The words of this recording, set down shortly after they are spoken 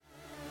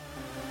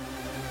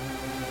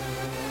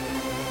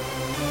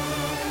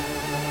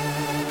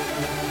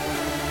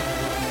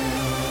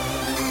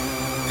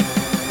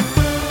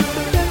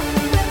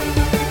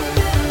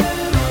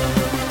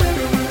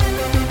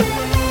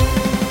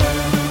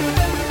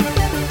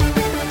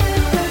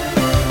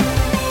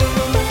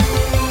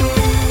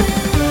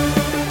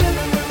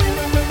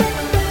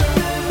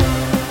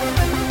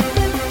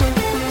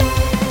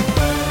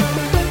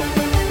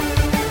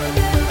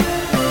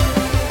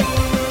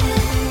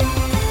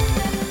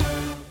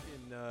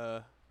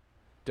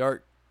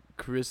Dark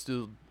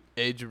Crystal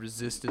Age of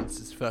Resistance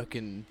is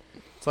fucking.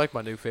 It's like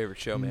my new favorite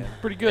show, man.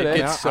 Pretty good, It eh?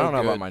 gets so I don't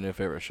know good. about my new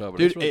favorite show, but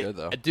Dude, it's really good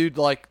though. Dude,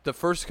 like the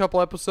first couple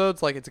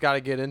episodes, like it's got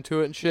to get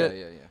into it and shit.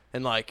 Yeah.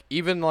 And like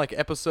even like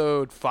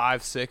episode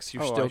 5, 6,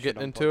 you're Oh, I still should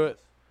getting unplug into it.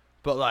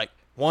 But like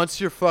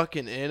once you're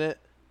fucking in it,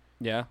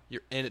 Yeah.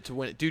 you're in it to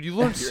win it, dude. You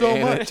learn You're so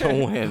in it much. to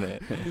win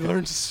it. You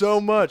learn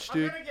so much,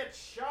 dude. gonna get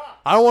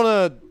shot. I don't want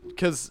to,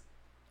 because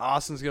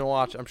Austin's gonna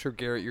watch. I'm sure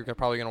Garrett, you're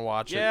probably gonna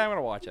watch Yeah, it. I'm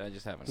gonna watch it. I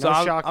just haven't. So No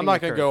I'm shocking not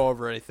gonna occurred. go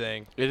over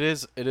anything. It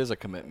is a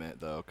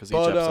commitment though, because each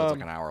But episode's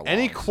like an hour long.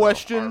 any so-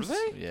 questions?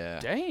 Are they? Yeah.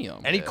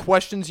 Damn. Any Yeah.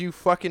 questions you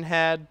fucking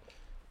had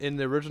in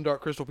the original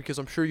Dark Crystal? Because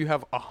I'm sure you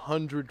have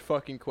 100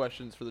 fucking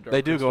questions for the Dark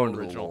They do Crystal go into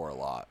the original. lore a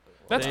lot.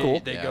 That's They- cool.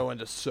 They Yeah. go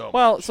into so.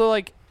 Well, much. so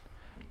like,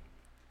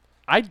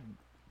 I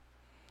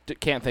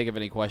can't think of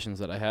any questions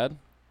that I had,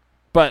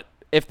 but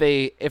if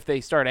they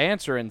start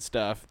answering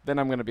stuff, then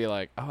I'm gonna be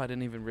like, oh, I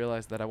didn't even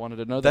realize that I wanted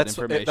to know that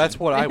information. That's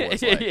what I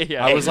was like.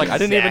 Yeah, I was like, I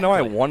didn't even know I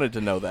exactly. wanted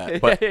to know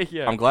that, but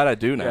Yeah. I'm glad I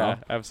do now. Yeah,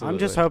 absolutely. I'm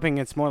just hoping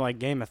it's more like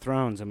Game of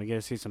Thrones and we get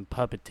to see some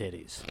puppet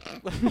titties.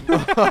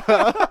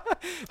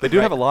 They do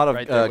have a lot of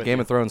right there with Game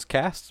you. of Thrones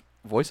cast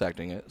voice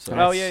acting it. So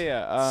Oh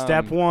yeah.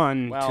 Step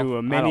one well, to a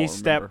I many don't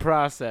step remember.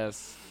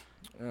 process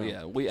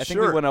Yeah, I think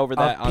Sure. we went over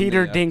that. of on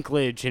Peter the,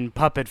 Dinklage in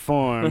puppet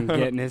form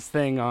getting his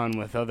thing on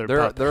with other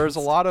puppets. There's a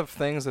lot of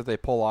things that they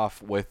pull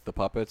off with the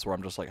puppets where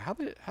I'm just like, how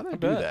they do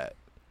bet. that?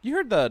 You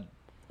heard the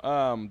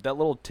that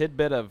little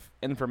tidbit of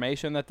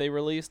information that they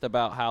released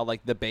about how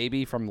like the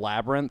baby from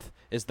Labyrinth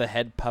is the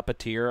head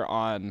puppeteer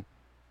on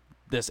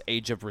this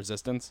Age of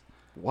Resistance.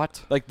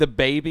 What? Like the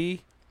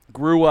baby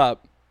grew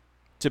up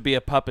to be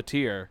a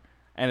puppeteer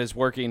and is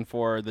working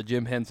for the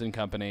Jim Henson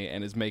Company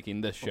and is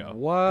making this show.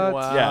 What?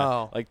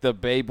 Wow. Yeah, like the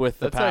babe with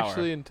the That's power.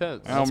 actually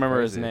intense. I don't That's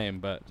remember his crazy. name,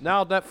 but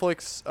Now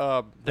Netflix,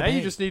 now you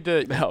babe. just need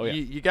to. Oh, yeah.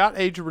 You got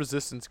Age of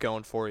Resistance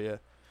going for you.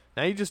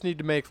 Now you just need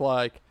to make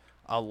like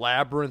a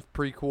Labyrinth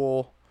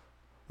prequel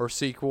or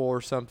sequel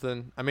or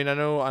something. I mean, I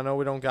know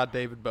we don't got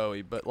David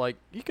Bowie, but like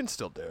you can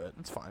still do it.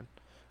 It's fine.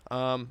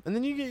 And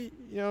then you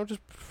get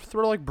just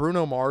throw like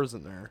Bruno Mars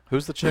in there.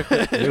 Who's the chick?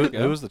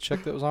 Who was the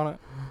chick that was on it?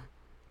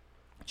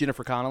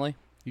 Jennifer Connelly.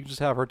 You can just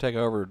have her take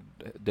over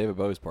David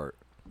Bowie's part.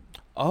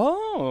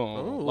 Oh,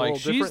 a like little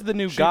she's different. the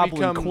new She Goblin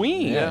become-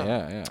 Queen.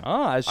 Yeah.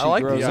 Oh, as she I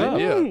like grows the up.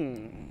 idea.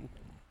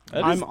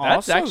 That I'm is,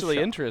 that's also actually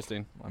shocked.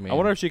 interesting. I mean, I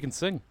wonder if she can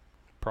sing.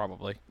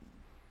 Probably.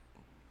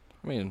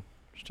 it's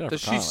Jennifer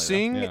Does she Connelly, though.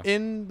 sing Yeah.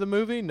 in the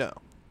movie? No.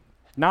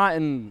 Not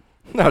in.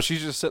 No,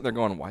 she's just sitting there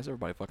going, "Why is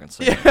everybody fucking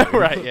singing?"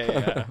 Right.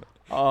 Yeah.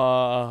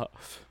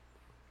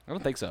 I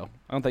don't think so.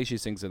 I don't think she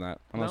sings in that.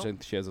 I don't No?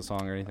 think she has a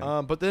song or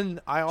anything. But then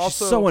I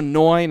also She's so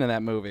annoying in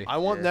that movie. I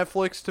want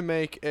Netflix to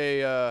make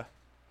a.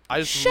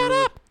 Shut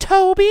up,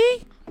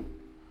 Toby.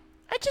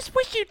 I just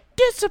wish you'd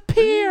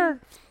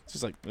disappear.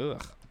 She's like,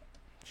 ugh.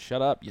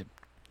 Shut up, you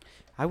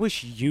I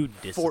wish you'd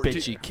disappear.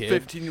 bitchy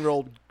kid.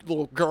 15-year-old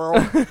little girl.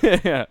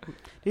 Yeah.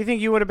 Do you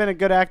think you would have been a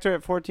good actor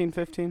at 14,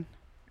 15?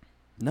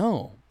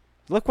 No.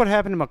 Look what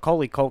happened to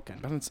Macaulay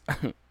Culkin.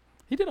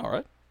 He did all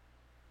right.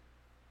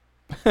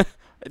 They-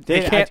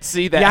 They can't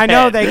see that. Yeah, I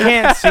know head. they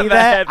can't see The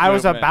that. head I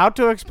was movement. about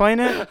to explain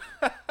it.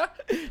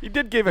 He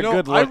did give a You know,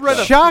 good I look. read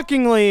though. a-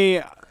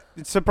 Shockingly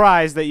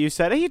surprised that you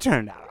said he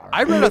turned out all right.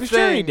 I read a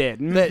Sure he thing did.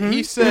 that Mhm.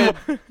 he said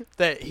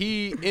that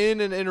he, in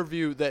an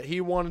interview, that he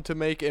wanted to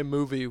make a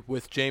movie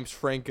with James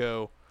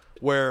Franco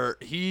where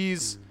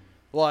he's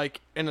like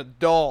an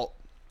adult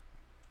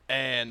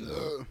and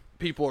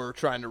people are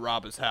trying to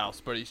rob his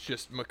house, but he's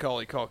just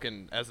Macaulay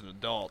Culkin as an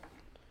adult.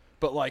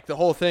 But like the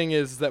whole thing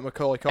is that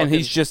Macaulay Culkin And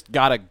he's just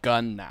got a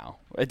gun now.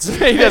 It's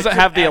he doesn't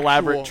have the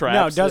elaborate actual-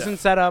 traps. No, doesn't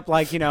set up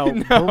like,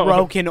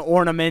 broken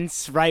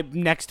ornaments right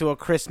next to a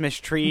Christmas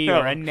tree No.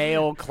 or a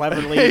nail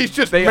cleverly. he's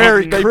just They-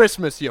 Merry they-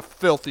 Christmas, you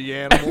filthy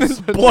animals.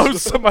 blow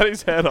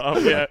somebody's head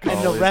off. Yeah.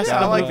 and the rest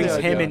I of like the movie's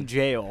the him idea. in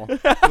jail.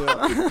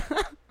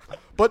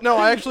 But no,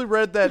 I actually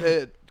read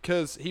that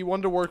because he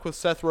wanted to work with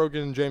Seth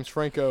Rogen and James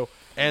Franco,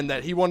 and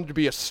that he wanted to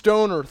be a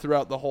stoner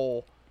throughout the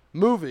whole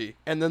movie.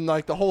 And then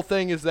like the whole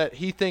thing is that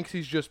he thinks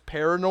he's just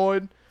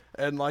paranoid,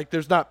 and like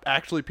there's not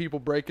actually people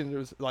breaking into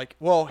his he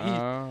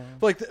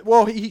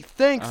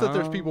thinks that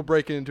there's people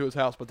breaking into his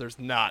house, but there's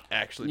not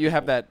actually. You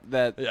have people.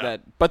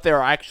 that, but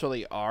there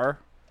actually are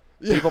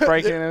people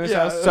breaking in his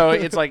house. So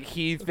it's like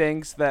he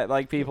thinks that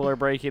like people are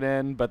breaking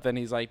in, but then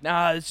he's like,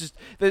 nah, it's just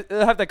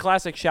they'll have the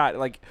classic shot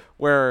like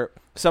where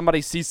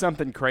somebody sees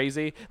something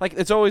crazy. Like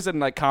it's always in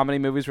like comedy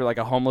movies where like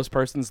a homeless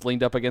person's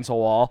leaned up against a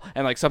wall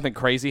and like something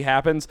crazy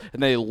happens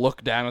and they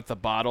look down at the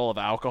bottle of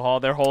alcohol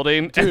they're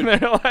holding and they're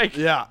like,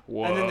 Yeah.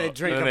 whoa. And then they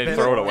drink And a then they bit.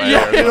 throw it away.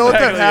 Yeah, you know what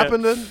that Exactly,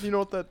 happened in? You know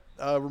what that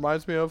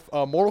reminds me of?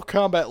 Mortal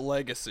Kombat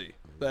Legacy.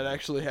 That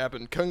actually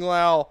happened. Kung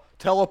Lao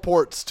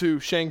teleports to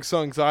Shang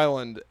Tsung's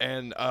island,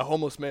 and a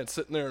homeless man's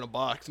sitting there in a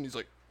box, and he's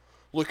like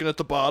looking at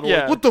the bottle.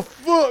 Yeah. Like, what the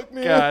fuck,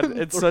 man? God,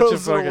 it's such a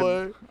Throws it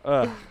away.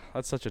 fucking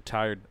that's such a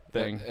tired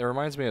thing. It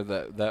reminds me of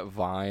that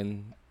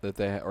Vine that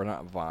they or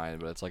not Vine,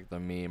 but it's like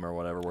the meme or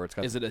whatever where it's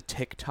got. Is it a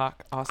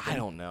TikTok, Austin? I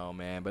don't know,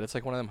 man, but it's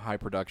like one of them high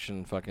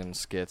production fucking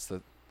skits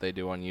that they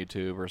do on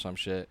YouTube or some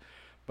shit.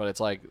 But it's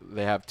like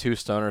they have two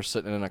stoners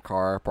sitting in a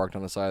car parked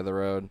on the side of the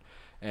road,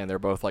 and they're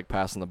both like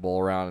passing the bowl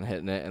around and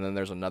hitting it. And then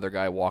there's another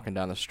guy walking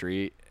down the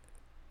street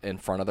in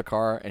front of the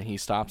car, and he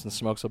stops and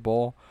smokes a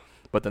bowl.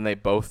 But then they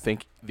both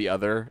think the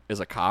other is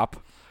a cop.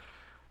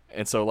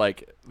 And so,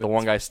 like, the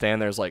one guy standing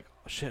there is like,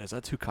 oh, shit, is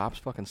that two cops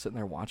fucking sitting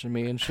there watching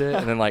me and shit?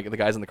 And then, like, the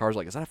guys in the car's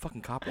like, is that a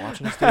fucking cop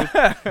watching us, dude?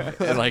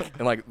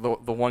 and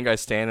the one guy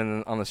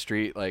standing on the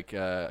street, like,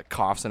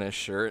 coughs in his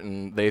shirt,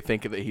 and they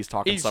think that he's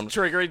talking He's some...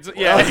 triggering. Like,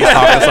 Yeah. he's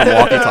talking to some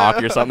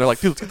walkie-talkie or something. They're like,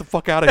 dude, let's get the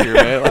fuck out of here,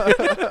 man. Like,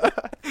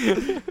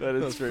 That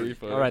is pretty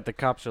funny. All right, the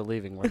cops are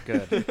leaving. We're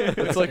good.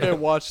 It's like I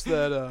watched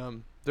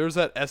that. There was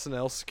that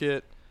SNL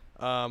skit.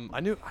 I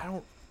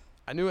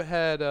knew it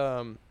had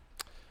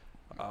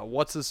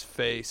what's his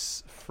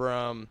face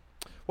from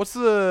what's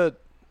the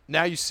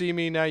Now You See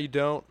Me, Now You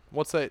Don't.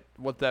 What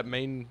that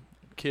main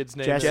kid's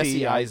name? is?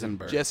 Jesse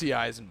Eisenberg. Jesse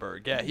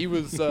Eisenberg. Yeah, he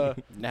was. Now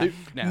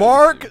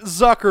Mark You see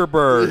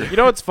Zuckerberg. me. You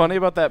know what's funny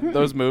about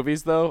those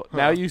movies though?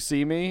 Now You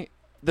See Me.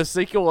 The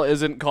sequel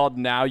isn't called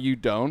Now You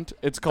Don't.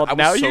 It's called I was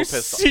Now so You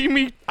pissed See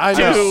Me. I I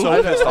know. was so I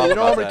know. pissed off You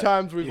know how about many that.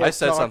 times we've I like,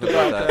 said talked something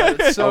about about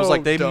that. It's I was so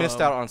like, they dumb.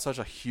 missed out on such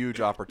a huge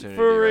opportunity.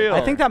 For right real.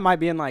 there. I think that might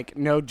be in like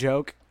no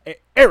joke.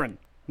 Aaron,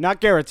 not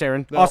Garrett's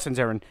Aaron, No. Austin's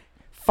Aaron.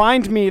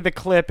 Find me the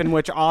clip in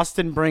which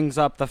Austin brings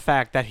up the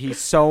fact that he's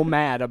so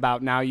mad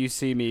about Now You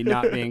See Me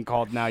not being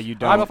called Now You I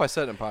don't know Don't. if I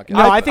said it in podcast.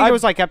 No, I think it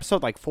was like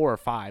episode like 4 or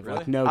 5. Really?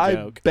 Like no I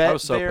joke. I bet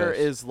was so there pissed.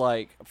 is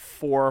like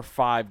 4 or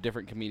 5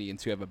 different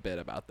comedians who have a bit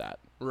about that.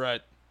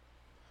 Right.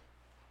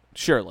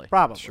 Surely.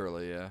 Probably.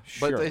 Surely, yeah.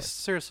 But Surely. they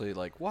seriously,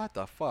 like, what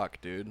the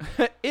fuck, dude?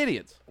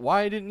 Idiots.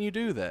 Why didn't you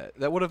do that?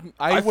 That would have.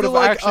 I I would feel have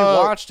like, actually uh,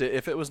 watched it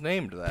if it was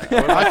named that.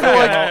 I feel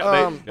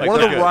like They- one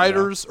they of the could,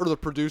 writers or the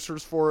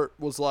producers for it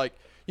was like,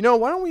 why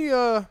don't we?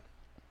 How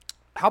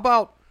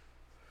about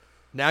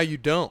Now You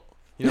Don't?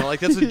 Like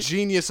that's a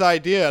genius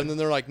idea, and then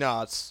they're like,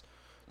 nah,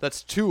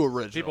 that's too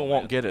original. People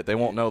won't get it. They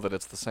won't know that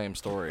it's the same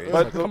story. It's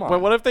But, like, come on. but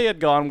what if they had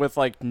gone with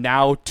like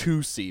Now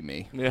To See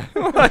Me? Yeah.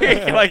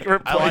 like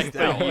replace I like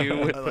that. the you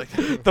with I like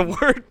that. the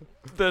word,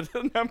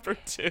 the number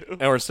 2.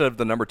 Or instead of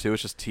the number 2,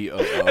 it's just TOO.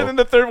 And then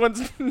the third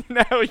one's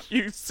Now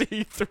You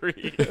See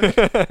 3.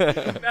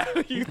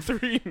 Now You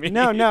 3 Me.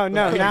 No.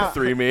 Now,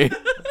 3 me.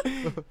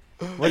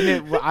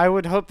 wouldn't it, I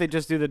would hope they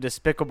just do the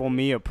Despicable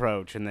Me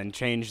approach and then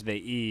change the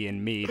E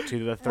in me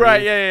to the 3.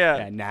 Right,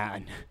 yeah. Now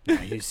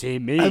you see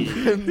And me.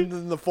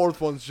 then the fourth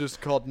one's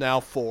just called Now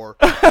 4.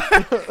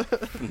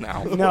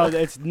 Now. No,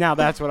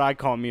 that's what I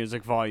call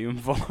music volume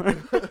 4.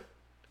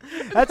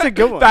 That's a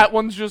good one. That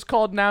one's just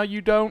called Now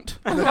You Don't.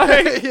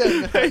 Like,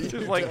 Yeah, it's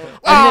just like,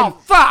 And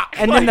fuck!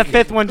 And then the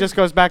 5th one just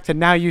goes back to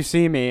Now You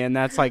See Me, and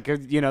that's like, they're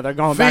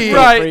going back to the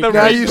Right, freak. the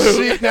now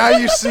reboot.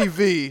 you see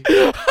V.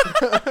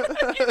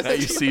 Now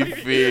you see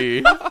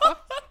V.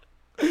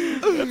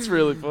 That's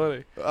really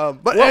funny.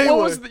 But What anyway,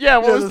 was the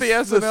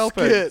SNL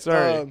thing? skit,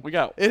 Sorry, we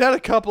got it had a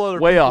couple other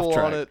way people off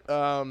on track.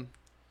 it.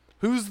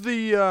 Who's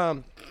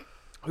the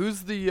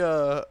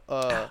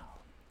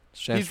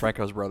James He's-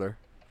 Franco's brother.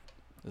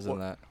 Is in What?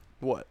 that.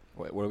 what?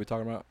 Wait, what are we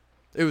talking about?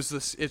 It was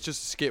this. It's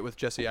just a skit with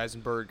Jesse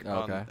Eisenberg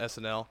Oh, on okay.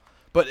 SNL.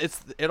 But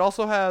it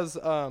also has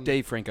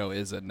Dave Franco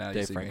is it Now You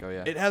Dave See Franco, Me.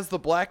 yeah. it has the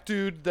black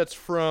dude that's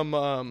from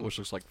Which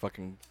looks like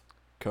fucking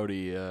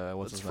Cody.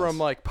 What's it's his from name?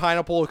 like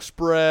Pineapple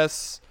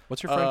Express.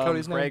 What's your friend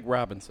Cody's name? Craig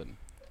Robinson.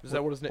 Is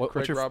that what his name? What's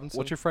Craig your Robinson.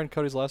 What's your friend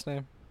Cody's last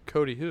name?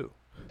 Cody who?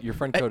 Your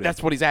friend Cody.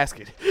 That's what he's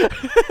asking.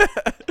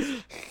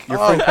 Your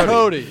Oh, friend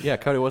Cody. Yeah,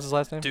 Cody. What's his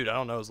last name? Dude, I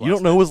don't know his last You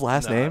don't know his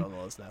last No, I name? don't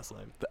know his last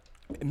name.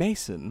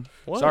 Mason.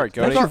 What? Sorry,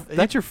 Cody.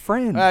 That's your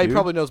friend. He dude.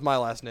 probably knows my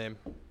last name.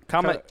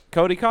 Comment,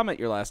 Cody. Comment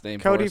your last name.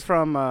 Cody for us.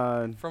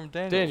 from from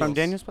Daniels. from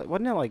Daniel's Place.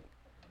 Wasn't it like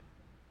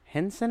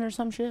Henson or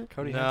some shit?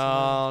 Cody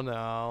Hansen.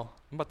 No.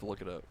 I'm about to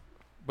look it up.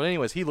 But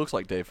anyways, he looks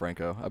like Dave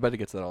Franco. I bet he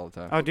gets that all the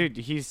time. Oh, dude,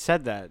 he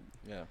said that.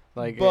 Yeah.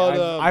 Like, But,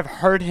 I've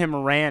heard him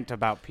rant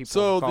about people.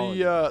 So calling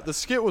the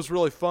skit was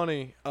really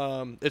funny.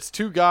 It's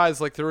two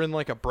guys like they're in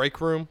like a break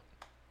room,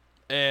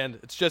 and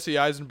it's Jesse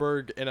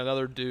Eisenberg and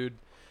another dude,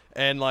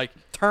 and like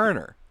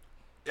Turner.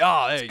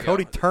 oh, there you go.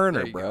 Cody Turner,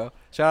 There you bro. go.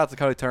 Shout out to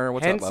Cody Turner.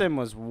 What's up, Henson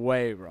was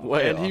way wrong.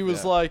 Way and he off,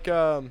 was yeah.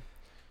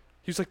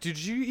 like, did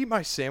you eat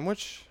my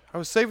sandwich? I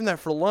was saving that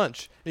for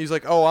lunch. And he's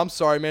like, oh, I'm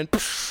sorry, man.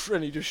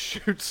 And he just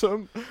shoots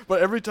him.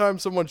 But every time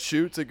someone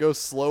shoots, it goes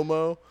slow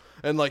mo.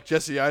 And like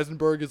Jesse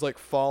Eisenberg is like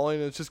falling,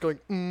 and it's just going,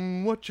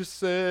 what you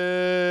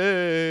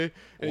say?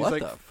 And What he's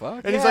the like,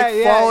 fuck? and he's Yeah, like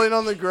yeah. falling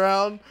on the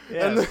ground.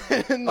 Yeah. And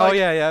then Oh like,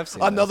 yeah, I've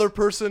seen another this.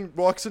 person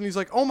walks in. He's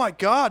like, oh my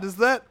god, is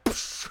that?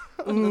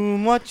 What you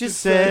and then he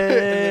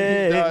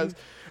say? dies.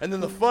 And then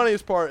the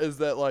funniest part is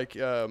that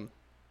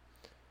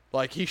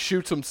like he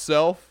shoots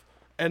himself,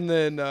 and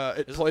then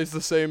it plays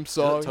the same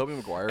song. Tobey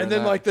Maguire. in And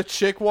then that? like the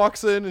chick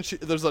walks in, and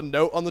there's a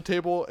note on the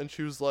table, and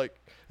she was like,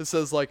 it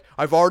says like,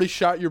 I've already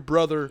shot your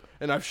brother,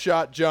 and I've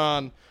shot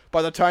John.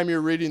 By the time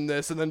you're reading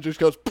this, and then just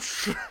goes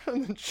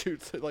and then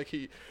shoots it like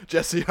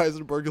Jesse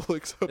Eisenberg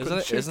looks up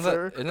and shoots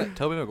her. isn't it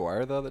Tobey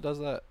Maguire though that does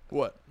that?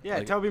 What? Yeah,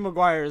 Like- Toby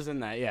Maguire is in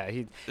that. Yeah,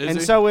 he Is and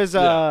he? so is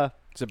Yeah.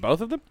 Is it both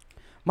of them?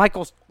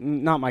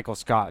 Not Michael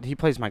Scott. He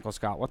plays Michael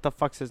Scott. What the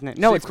fuck's his name?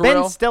 No, Steve it's Ben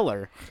Carell?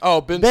 Stiller.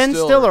 Oh, Ben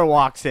Stiller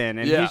walks in,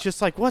 and Yeah. he's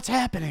just like, "What's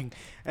happening?"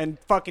 And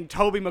fucking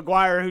Tobey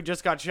Maguire, who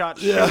just got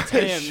shot, Yeah, shoots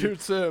him.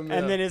 shoots him.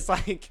 And yeah. then it's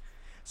like,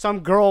 some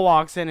girl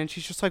walks in, and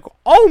she's just like,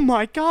 "Oh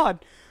my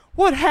god,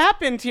 what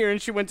happened here?"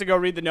 And she went to go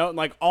read the note, and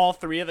like all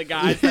three of the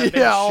guys that have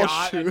been Yeah, all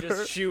shot and shoot her.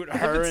 just shoot I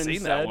her haven't instead.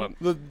 seen that one.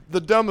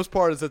 The dumbest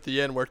part is at the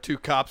end where two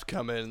cops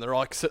come in and they're all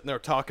like sitting there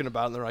talking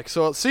about it, and they're like,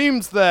 so it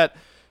seems that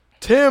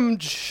Tim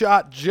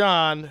shot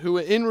John, who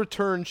in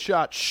return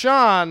shot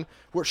Sean,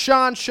 where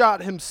Sean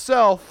shot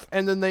himself,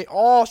 and then they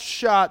all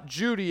shot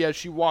Judy as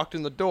she walked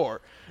in the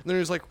door. And then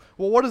he's like,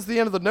 well, what does the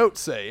end of the note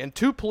say? And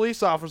two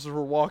police officers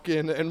will walk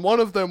in, and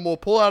one of them will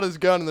pull out his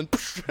gun and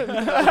then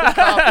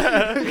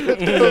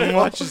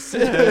watches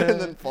it and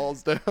then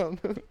falls down.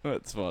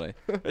 That's funny.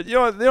 You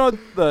know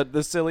what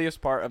the silliest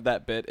part of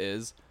that bit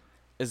is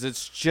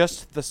it's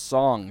just the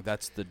song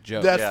that's the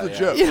joke. That's Yeah, the yeah.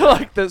 joke. Yeah,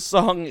 like the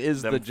song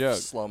is Them the joke.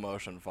 slow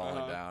motion falling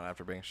Uh-huh. down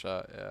after being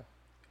shot. Yeah,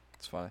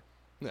 it's funny.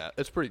 Yeah,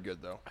 it's pretty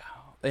good, though.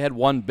 They had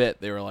one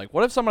bit. They were like,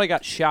 "What if somebody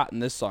got shot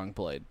and this song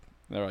played?"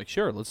 And they were like,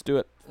 "Sure, let's do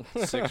it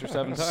 6 or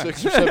 7 times."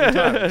 6 or 7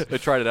 times. They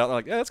tried it out. And they're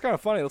like, yeah, that's kind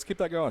of funny. Let's keep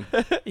that going.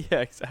 Yeah,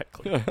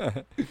 exactly.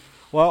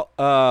 Well,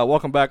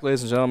 welcome back,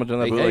 ladies and gentlemen, to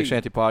the Hey, Bootleg hey.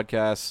 Shanty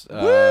podcast.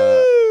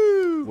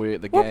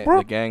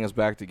 The gang is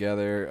back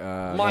together.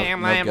 No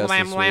guests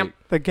this week.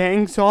 The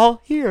gang's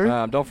all here.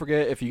 Don't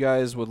forget, if you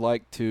guys would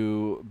like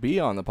to be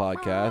on the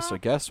podcast, a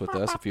guest with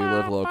us, if you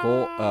live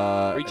local,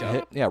 Reach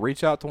out.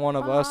 reach out to one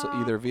of us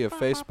either via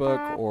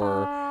Facebook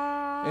or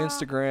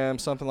Instagram,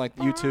 something like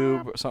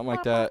YouTube, something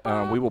like that.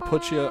 We will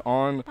put you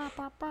on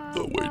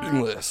the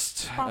waiting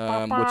list,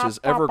 which is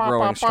ever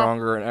growing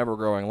stronger and ever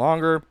growing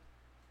longer.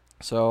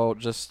 So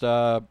just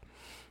let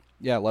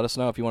us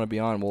know if you want to be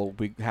on. We'll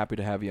be happy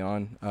to have you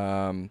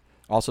on.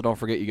 Also, don't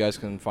forget, you guys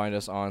can find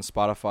us on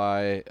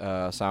Spotify,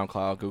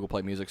 SoundCloud, Google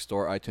Play Music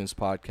Store, iTunes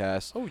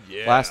Podcasts, Oh,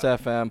 yeah. Last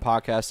FM,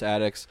 Podcast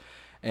Addicts.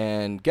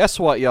 And guess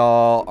what,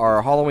 y'all?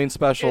 Our Halloween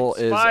special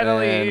It's is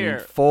finally in here.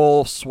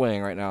 full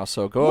swing right now.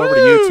 So go over to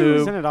YouTube.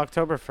 Isn't it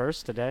October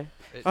 1st today?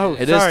 It- Oh,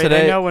 It is sorry.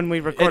 today. I know when we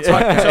record.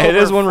 It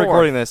is when 4th.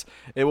 recording this.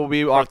 It will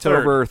be Or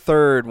October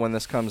 3rd when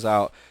this comes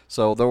out.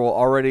 So there will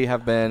already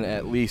have been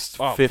at least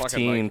Oh, fucking,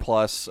 15 like-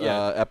 plus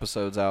yeah.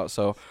 episodes out.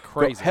 So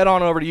Crazy. Go, head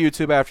on over to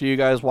YouTube after you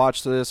guys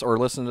watch this or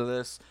listen to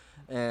this,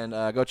 and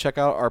go check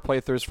out our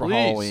playthroughs for Please.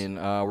 Halloween.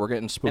 We're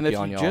getting spooky And if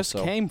on you y'all. just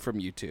so came from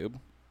YouTube,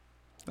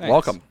 thanks.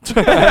 welcome.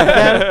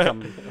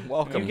 Welcome.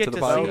 Welcome You get to the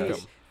to podcast.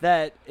 see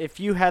that if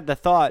you had the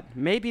thought,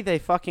 maybe they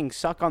fucking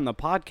suck on the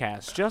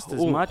podcast just as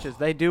Ooh. much as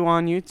they do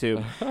on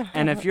YouTube.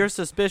 And if your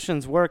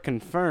suspicions were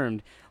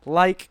confirmed,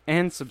 like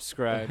and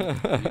subscribe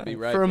You'd be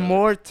right, for brother.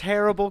 more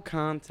terrible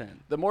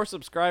content. The more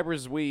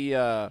subscribers we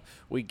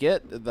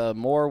get, the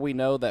more we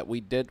know that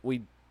we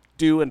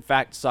do in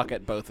fact suck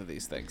at both of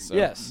these things. So.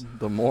 Yes.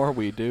 The more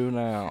we do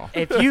now.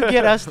 If you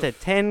get us to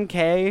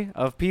 10K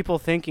of people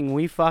thinking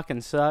we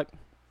fucking suck,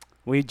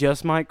 we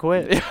just might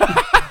quit.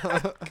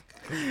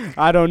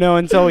 I don't know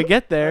until we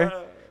get there.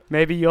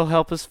 Maybe you'll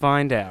help us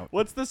find out.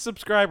 What's the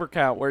subscriber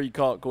count where you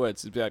call it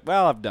quits? You'd be like,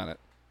 well, I've done it.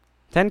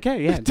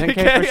 10K, yeah. 10K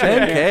 10K, for sure.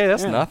 10K,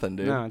 that's Yeah. nothing,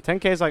 dude. No,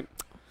 10K is like...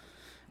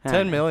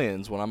 10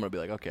 million's when I'm gonna be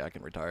like, okay, I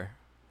can retire.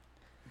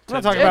 I'm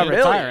not talking 10 about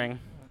million. retiring.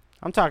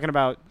 I'm talking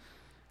about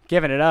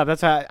giving it up.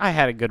 That's how I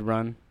had a good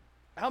run.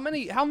 How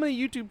many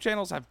YouTube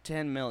channels have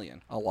 10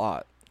 million? A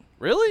lot.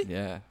 Really?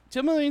 Yeah.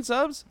 2 million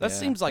subs? That Yeah,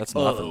 seems like that's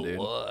nothing, dude.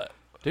 What?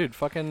 Dude,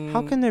 fucking.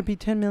 How can there be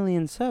 10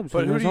 million subs But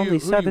when who there's do you- only who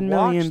do you 7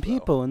 million watch, though?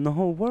 people in the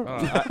whole world?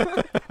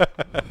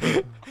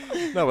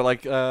 No, but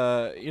like,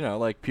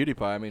 like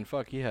PewDiePie. I mean,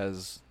 fuck, he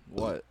has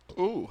what?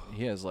 Ooh.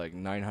 He has like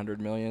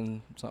 900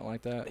 million, something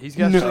like that. He's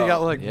got, No.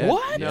 got like, Yeah,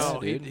 What?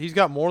 No, yeah, dude. he's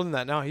got more than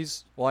that now.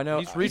 He's Well, I know.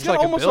 He's He's reached got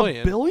like almost a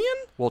billion. a billion?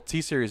 Well,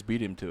 T Series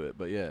beat him to it,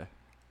 but yeah.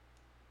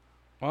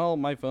 Well,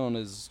 my phone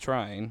is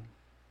trying.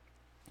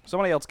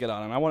 Somebody else get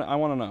on it. I want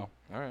to know.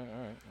 All right.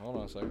 Hold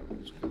on a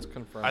second. Let's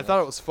confirm. I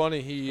thought it was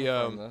funny. He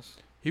this.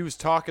 he was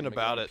talking Make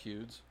about it it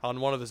huge. on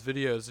one of his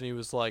videos, and he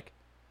was like,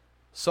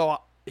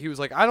 he was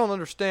like, I don't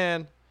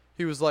understand.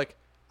 He was like,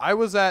 I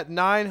was at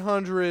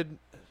 900,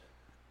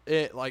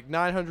 like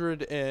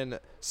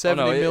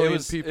 970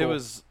 million people. It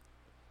was.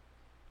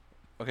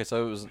 Okay,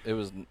 so it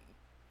was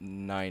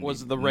 90.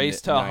 Was the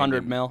race to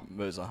 100 mil? It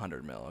was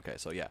 100 mil. Okay,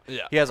 so yeah.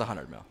 Yeah. He has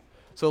 100 mil.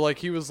 So like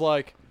he was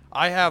like,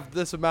 I have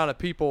this amount of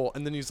people,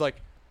 and then he's like,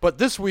 but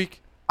this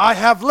week I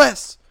have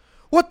less.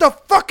 What the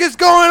fuck is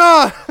going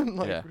on?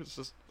 Like, Yeah. it's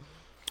just,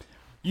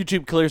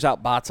 YouTube clears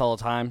out bots all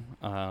the time.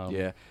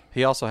 Yeah.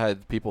 He also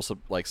had people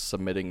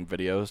submitting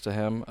videos to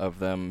him of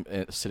them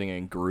sitting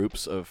in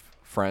groups of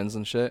friends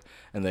and shit,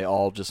 and they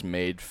all just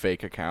made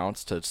fake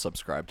accounts to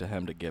subscribe to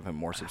him to give him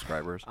more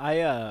subscribers.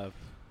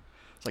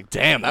 It's like,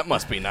 damn, that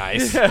must be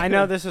nice. I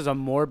know this is a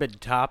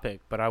morbid topic,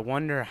 but I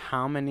wonder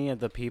how many of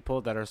the people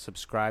that are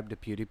subscribed to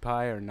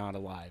PewDiePie are not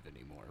alive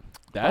anymore.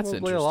 That's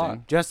Probably a interesting.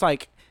 lot. Just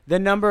like the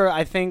number,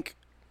 I think,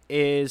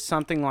 is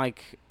something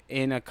like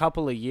in a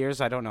couple of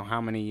years. I don't know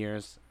how many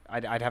years.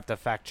 I'd have to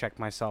fact check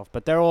myself,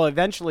 but there will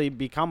eventually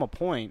become a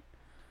point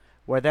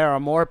where there are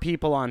more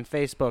people on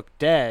Facebook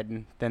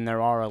dead than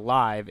there are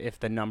alive if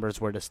the numbers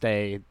were to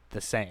stay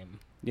the same.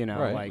 You know,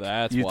 Right. like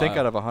That's You think wild.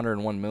 out of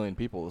 101 million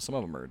people, some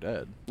of them are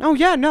dead. oh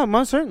yeah, no,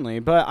 most certainly.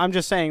 But I'm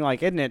just saying,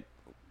 like, isn't it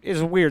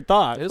is a weird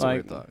thought? It is like, a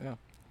weird thought, yeah.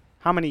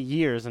 How many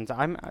years until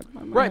I might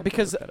Right, have to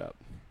because- look that up.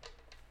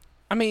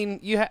 I mean,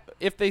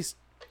 if they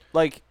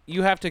like,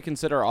 you have to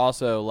consider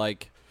also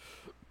like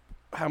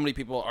how many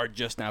people are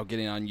just now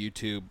getting on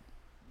YouTube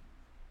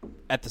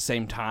at the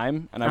same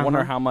time, and I wonder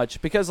Uh-huh. how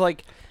much, because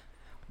like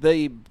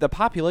the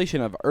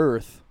population of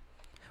Earth,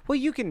 Well,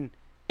 you can.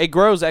 it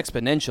grows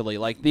exponentially.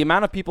 Like the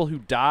amount of people who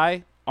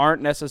die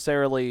aren't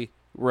necessarily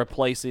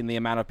replacing the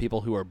amount of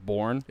people who are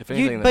born. If You-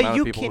 anything, the but amount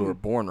you of people can- who are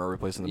born are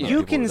replacing the amount You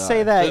of people can who say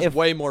die. that There's if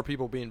way more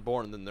people being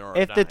born than there are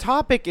if the dying.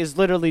 topic is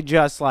literally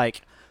just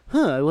like,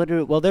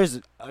 well,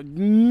 there's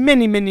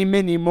many, many,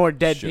 many more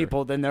dead Sure.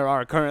 people than there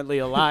are currently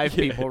alive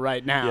people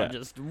right now. Yeah.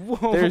 Just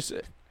whoa. There's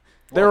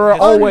there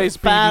will always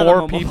be more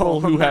Unfathomable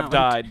people who have amount.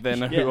 died than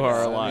Yes. who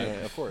are Yeah, alive.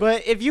 yeah, of course.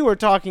 But if you were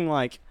talking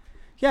like,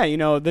 yeah, you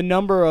know, the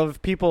number of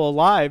people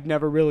alive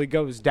never really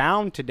goes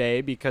down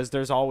today because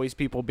there's always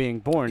people being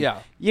born. Yeah.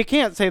 You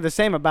can't say the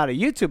same about a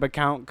YouTube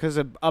account because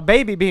a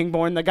baby being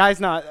born, the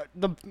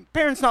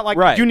parent's not like,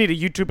 Right. you need a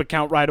YouTube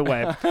account right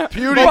away.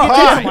 PewDiePie. Maybe it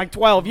takes them like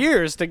 12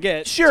 years to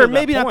get Sure, to the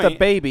maybe not the point.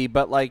 baby,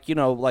 but like, you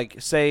know, like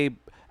say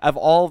of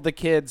all the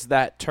kids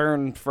that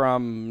turn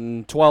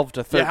from 12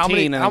 to 13 Yeah, how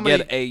many- and how then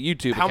get many- a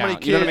YouTube How many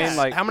account. kids? You know what I mean?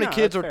 Like, how many No,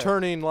 kids are that's fair.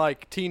 turning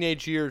like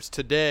teenage years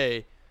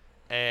today,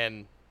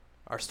 and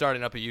are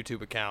starting up a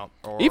YouTube account?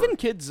 Or even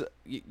kids,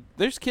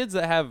 there's kids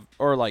that have,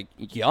 or like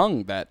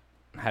young that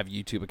have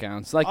YouTube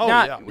accounts. Like, Oh,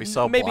 not yeah. we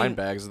sell maybe, blind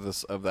bags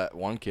of that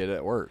one kid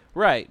at work.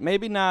 Right,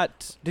 maybe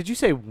not. Did you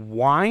say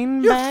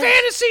wine your bags?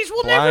 fantasies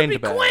will never Blind be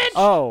bags. quenched.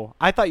 Oh,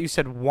 I thought you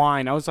said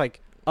wine. I was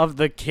like, of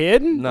the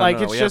kid? No, like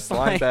no, it's we just have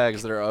blind like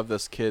bags that are of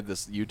this kid,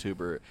 this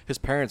YouTuber. His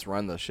parents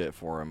run the shit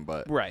for him,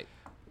 but Right.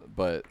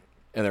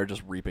 and they're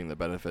just reaping the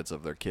benefits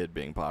of their kid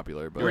being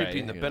popular. But Right.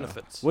 Reaping the you know,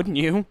 benefits. wouldn't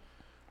you?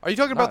 Are you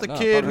talking about the No,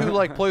 kid probably who not.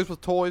 like plays with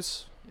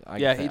toys?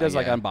 Yeah, he does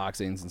like yeah.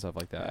 unboxings and stuff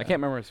like that. I Yeah. can't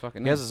remember his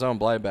fucking He name. has his own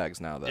blind bags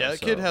now, though. Yeah, the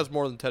so- kid has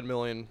more than 10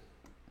 million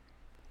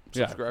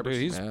Yeah, subscribers.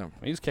 dude, Yeah,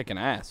 he's kicking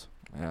ass.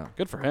 yeah.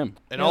 Good for him.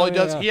 and Yeah, all he yeah,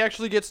 does, yeah. he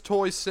actually gets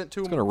toys sent to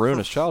him. It's gonna ruin for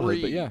his childhood,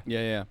 free. but yeah, Yeah,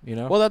 yeah. you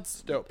know. Well,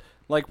 that's Dope.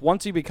 like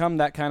once you become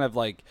that kind of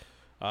like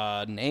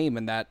name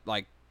and that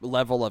like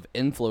level of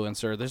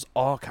influencer, there's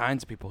all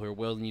kinds of people who are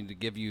willing to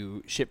give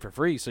you shit for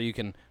free so you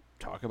can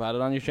talk about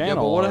it on your channel.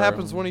 Yeah, but what or-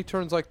 happens when he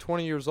turns like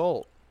 20 years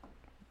old?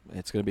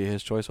 it's gonna be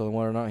his choice whether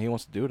or not he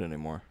wants to do it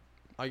anymore.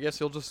 I guess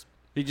he'll just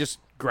he just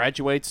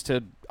graduates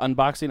to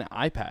unboxing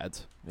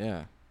iPads?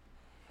 Yeah.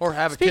 or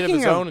have a kid of Speaking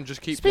his of- own and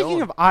just keep Speaking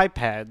going. of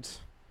iPads,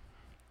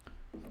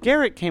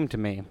 Garrett came to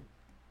me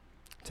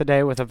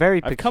today with a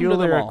very I've come to them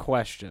peculiar all.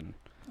 question.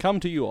 Come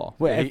to you all.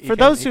 Well, Yeah, he for came-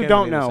 those he who came to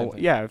don't me the same know,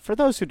 thing. yeah, for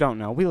those who don't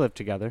know, we live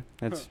together.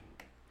 It's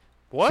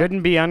What?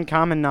 shouldn't be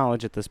uncommon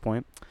knowledge at this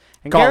point.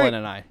 And Colin Garrett,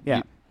 and I.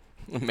 yeah.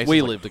 Mason's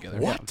We like, live together.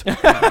 What?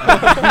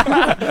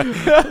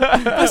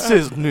 This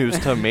is news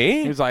to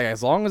me. He's like,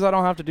 as long as I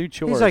don't have to do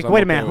chores. he's like, I'm wait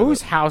a okay minute, with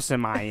whose it." house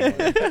am I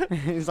in?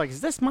 He's like,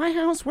 is this my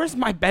house? Where's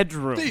my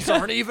bedroom? These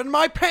aren't even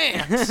my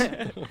pants.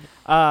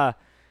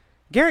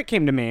 Garrett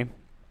came to me.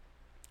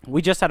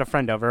 We just had a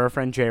friend over, our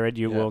friend Jared.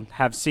 You Yeah. will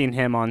have seen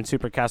him on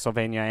Super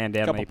Castlevania and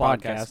Anime couple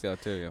podcasts Podcast. ago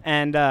too. Yeah.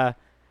 And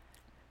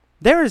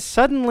there is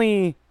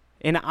suddenly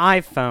an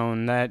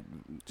iPhone that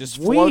Just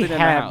we floated in the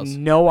have house.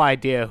 no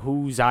idea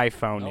whose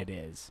iPhone Nope. it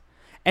is.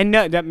 And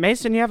no,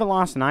 Mason, you haven't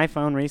lost an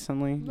iPhone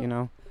recently, you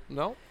know?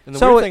 No. And the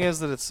So weird it- thing is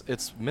that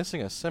it's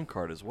missing a SIM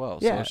card as well.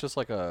 Yeah. So it's just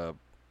like a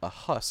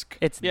husk.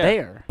 It's Yeah.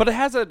 there. But it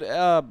has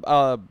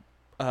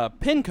a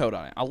pin code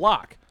on it, a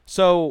lock.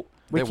 So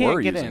We they can't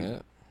were get using in.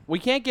 it. we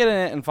can't get in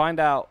it and find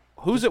out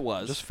whose it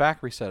was. Just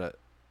factory set it.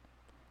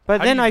 But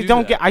How then do you I do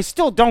don't that? get. I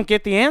still don't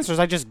get the answers.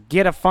 I just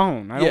get a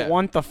phone. I Yeah. don't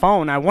want the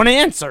phone. I want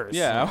answers.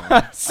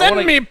 yeah. Send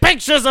wanna- me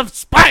pictures of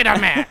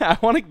Spider-Man. I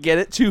want to get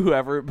it to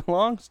whoever it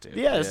belongs to.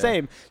 Yeah,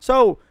 same.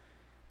 So,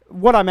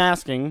 what I'm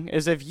asking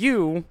is if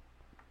you,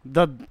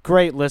 the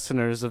great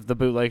listeners of the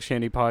Bootleg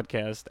Shandy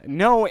podcast,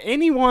 know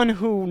anyone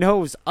who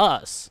knows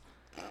us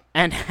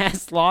and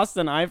has lost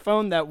an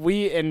iPhone that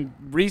we, in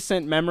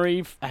recent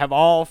memory, have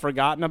all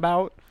forgotten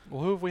about.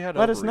 Well, who have we had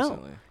Let over us know.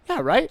 recently? Yeah,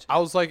 right? I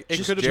was like, it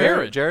Just could have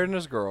Jared, been. Jared and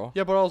his girl.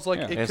 Yeah, but I was like,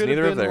 Yeah. it And it's could have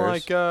neither of been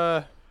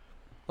theirs.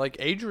 like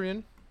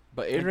Adrian.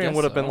 But guess Adrian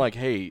would have been so. like,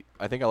 "Hey,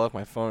 I think I left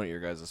my phone at your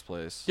guys'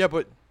 place." Yeah,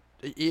 but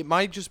it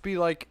might just be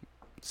like.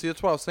 See,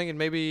 that's what I was thinking.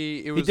 Maybe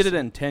it He was did it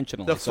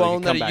intentionally. the so he phone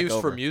could that come he back used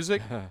for over.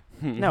 music.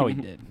 No, he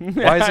did.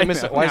 Why is it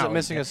missing? Why is No, it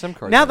missing a SIM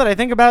card? Now then? that I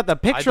think about it, the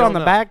picture on don't the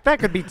know. back, that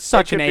could be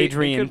such could an be- it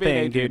Adrian could be an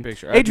thing, Adrian dude.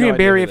 picture. I have no Adrian idea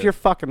Barry, who if that you're is.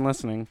 fucking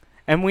listening,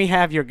 and we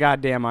have your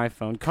goddamn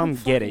iPhone, come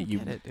get it, you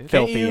get it, dude.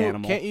 filthy can't you,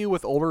 animal. Can't you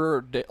with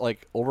older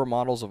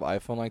models of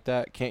iPhone like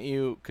that? Can't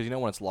you? Because you know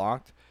when it's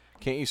locked,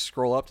 can't you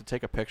scroll up to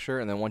take a picture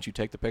and then once you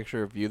take the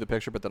picture, view the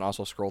picture, but then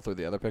also scroll through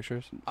the other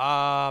pictures?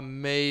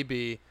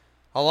 Maybe.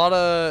 A lot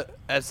of,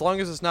 as long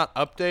as it's not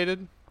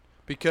updated,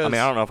 Because I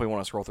mean, I don't know if we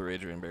want to scroll through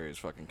Adrian Barry's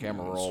fucking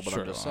camera roll, but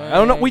Sure I'm just don't. saying. I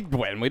don't know.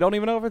 We don't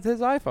even know if it's his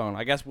iPhone.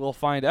 I guess we'll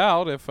find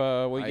out if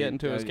we get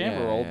into his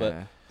camera roll.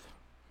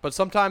 But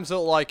sometimes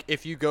it'll, like,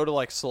 if you go to,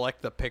 like,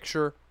 select the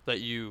picture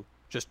that you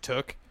just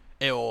took,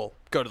 it will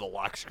go to the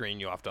lock screen.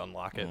 You have to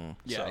unlock it.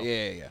 So.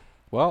 yeah.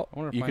 Well, I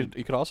wonder if you mine-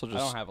 could also I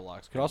just don't have a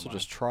lock. you could also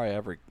just try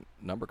every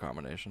number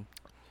combination.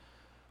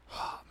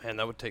 Man,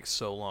 that would take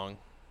so long.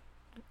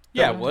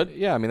 Yeah, it would.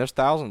 Yeah, I mean, there's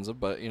thousands of,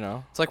 but you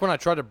know. It's like when I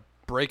tried to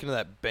break into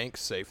that bank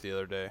safe the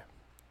other day.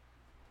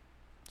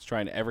 It's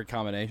trying every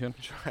combination.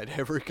 Tried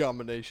every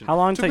combination. How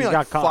long Took till me you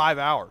like got caught? 5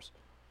 hours.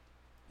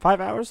 5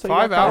 hours? till you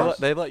 5 got caught? hours.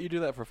 They let you do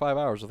that for 5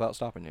 hours without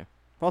stopping you.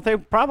 Well, they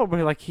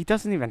probably like he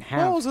doesn't even Well,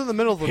 I have. was in the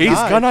middle of the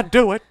night. gonna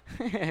do it.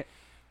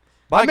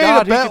 I made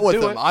God, a he bet could with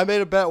do him. it. I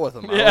made a bet with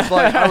him.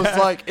 I was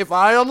like, if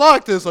I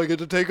unlock this, I get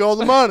to take all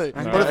the money.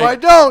 But if I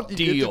don't, you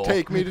Deal. get to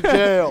take me to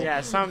jail.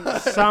 Yeah,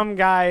 some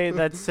guy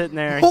that's sitting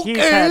there.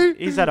 Okay.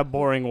 He's had a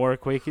boring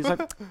work week. He's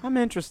like, I'm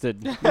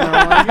interested. You know,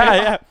 yeah, like,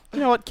 yeah. You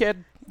know what,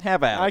 kid?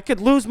 Have at it. I could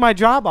lose my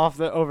job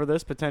over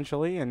this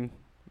potentially and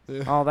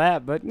Yeah. all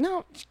that, but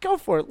no, just go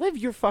for it. Live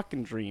your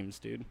fucking dreams,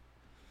 dude.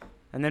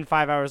 And then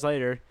 5 hours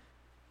later,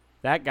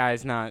 that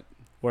guy's not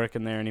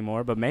working there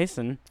anymore. But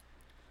Mason,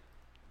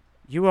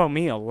 you owe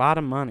me a lot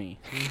of money.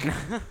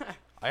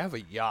 I have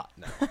a yacht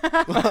now.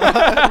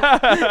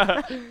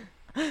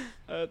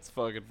 That's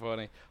fucking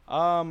funny.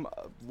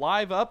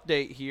 Live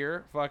update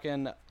here.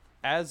 Fucking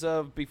as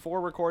of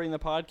before recording the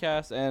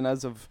podcast and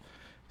as of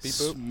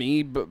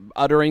me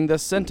uttering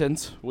this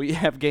sentence, we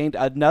have gained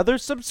another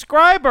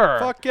subscriber.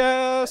 Fuck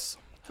yes.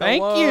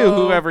 Thank Hello. you,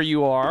 whoever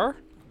you are.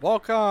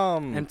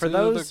 Welcome. And for to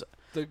those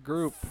the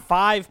group.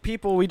 5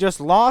 people we just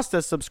lost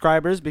as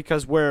subscribers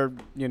because we're,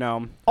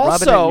 rubbing it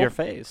Also- in your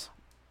face.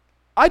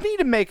 I need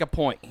to make a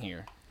point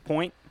here.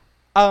 Point.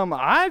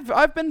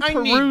 I've been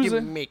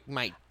perusing. make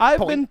my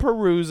I've been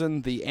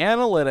perusing the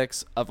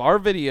analytics of our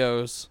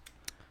videos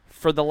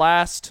for the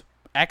last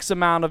X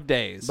amount of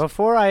days.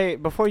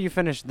 Before you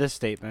finish this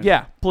statement.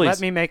 Yeah, please.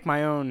 Let me make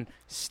my own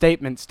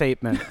statement.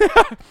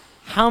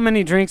 How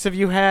many drinks have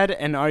you had,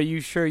 and are you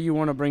sure you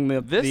want to bring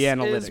the analytics?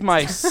 This is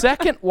my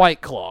second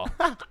White Claw.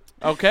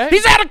 Okay?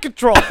 He's out of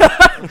control.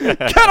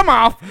 Cut him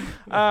off.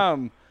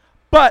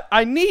 But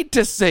I need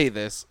to say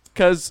this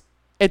because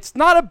it's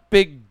not a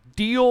big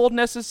deal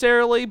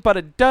necessarily, but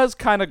it does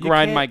kind of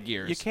grind my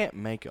gears. You can't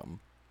make them.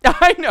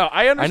 I know.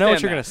 I understand. I know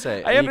what you're that. gonna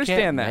say. I You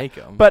understand can't that. make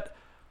 'em. But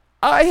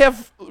I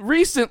have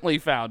recently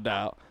found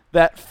out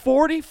that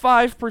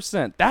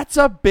 45%. That's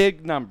a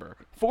big number.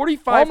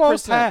 45%.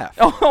 Almost half.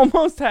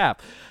 Almost half.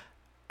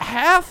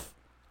 Half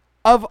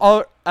of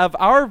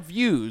our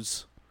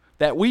views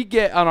that we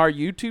get on our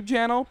YouTube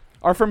channel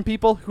are from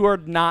people who are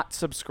not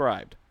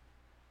subscribed.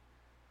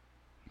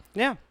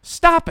 Yeah.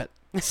 Stop it.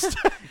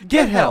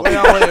 Get help.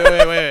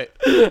 Wait.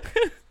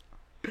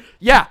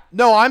 Yeah.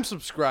 No, I'm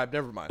subscribed.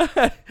 Never mind.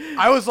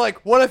 I was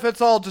like, what if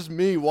it's all just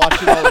me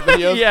watching all the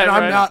videos Yeah, and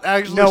I'm right. not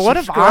actually No, what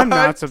if I'm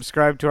not subscribed?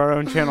 subscribed to our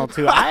own channel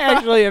too? I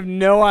actually have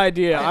no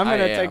idea. I'm I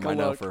gonna am, take a I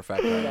know look. for a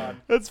fact. I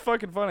am. That's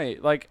fucking funny.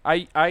 Like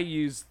I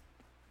use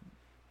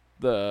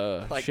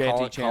the Like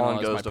Shanty channel Colin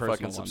as goes my to personal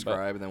fucking one, but-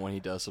 subscribe, and then when he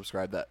does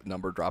subscribe, that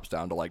number drops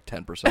down to like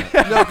 10%.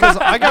 No, because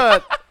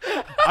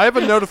I have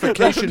a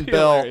notification That'd be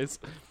bell hilarious.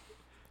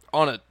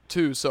 on it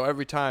too, so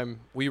every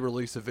time we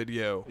release a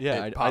video,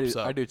 Yeah, it I pops do,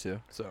 up. I do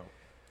too. So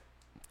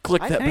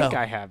Click I that think bell.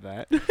 I have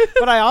that,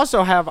 but I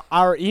also have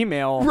our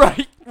email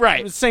Right.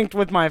 synced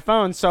with my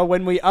phone. So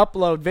when we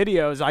upload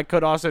videos, I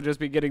could also just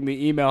be getting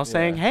the email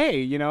saying, Yeah.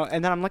 "Hey,"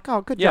 and then I'm like,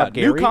 "Oh, good Yeah. job,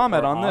 Gary." New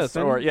comment or on this,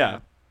 Austin. or yeah.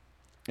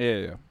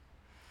 Yeah.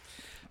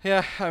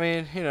 Yeah, I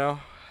mean,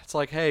 it's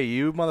like, hey,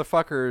 you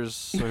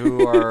motherfuckers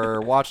who are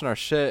watching our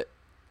shit,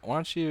 why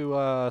don't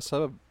you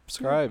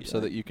subscribe so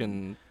that you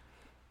can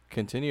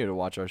continue to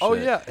watch our shit? Oh,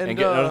 yeah, and,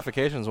 get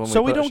notifications when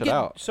So we we put don't shit get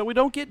out. so we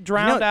don't get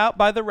drowned out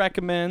by the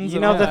recommends. You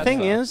and know, all the that thing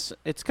stuff. is,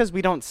 it's because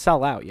we don't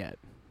sell out yet.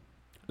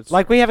 It's-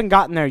 Like we haven't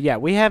gotten there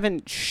yet. We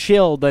haven't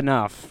shilled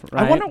enough.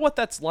 Right? I wonder what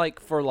that's like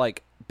for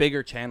like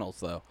bigger channels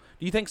though.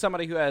 Do you think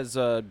somebody who has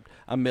a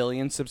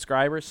million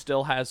subscribers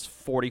still has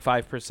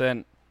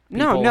 45%?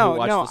 No.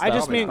 I just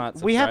Probably mean not we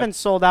subscribed. haven't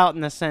sold out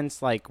in the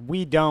sense like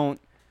we don't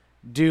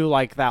do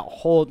like that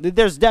whole.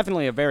 There's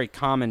definitely a very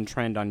common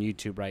trend on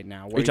YouTube right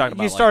now where you talking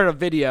you about, start a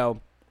video.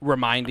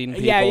 reminding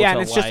people. Yeah, to and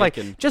it's just like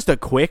and just a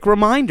quick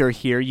reminder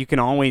here. You can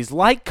always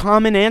like,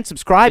 comment, and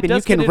subscribe, It and you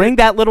does get can it- ring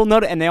that little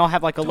note, and they all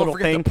have like a Don't little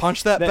forget thing. to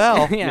punch that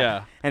bell. yeah.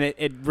 Yeah. and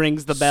it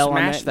rings the bell.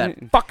 smash on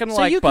that fucking so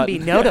like you can button.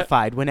 be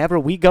notified whenever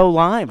we go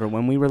live or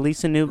when we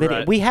release a new video.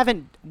 Right. We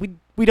haven't.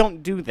 We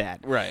don't do that.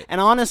 Right. And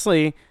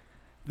honestly,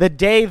 the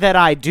day that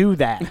I do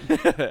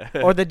that,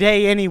 or the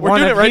day any We're one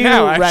doing of it right you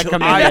now, actually.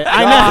 recommend it,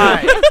 I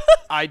know.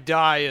 I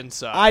die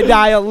inside. I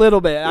die a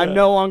little bit. I'm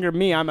no longer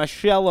me. I'm a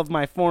shell of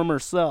my former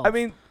self. I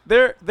mean,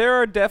 there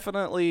are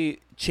definitely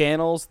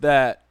channels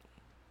that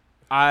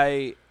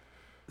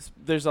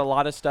there's a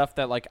lot of stuff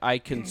that like I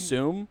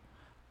consume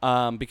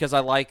because I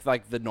like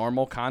the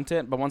normal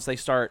content, but once they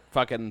start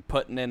fucking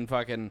putting in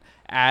fucking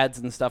ads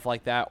and stuff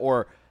like that,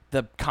 or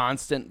the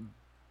constant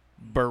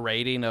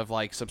berating of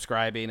like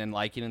subscribing and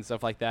liking and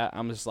stuff like that,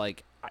 I'm just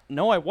like,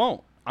 no, I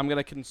won't. I'm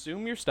gonna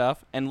consume your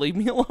stuff and leave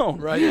me alone.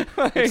 Right.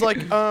 It's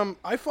like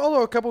I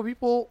follow a couple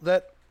people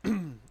that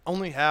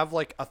only have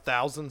like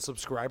 1,000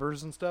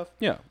 subscribers and stuff.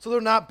 Yeah. So they're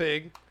not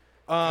big.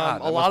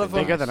 God, A that lot must of be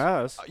them Bigger than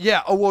us.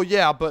 Yeah. Oh well,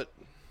 yeah, but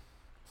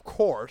of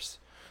course.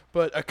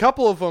 But a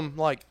couple of them,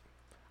 like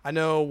I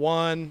know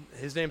one.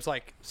 His name's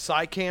like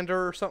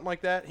Psykander or something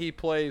like that. He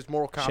plays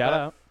Mortal Kombat. Shout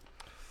out.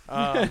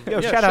 Yo,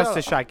 yeah, shout outs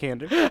to Shy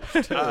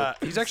Kander.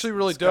 He's actually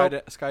really dope.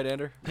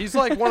 Skydander. He's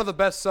like one of the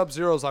best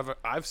Sub-Zeros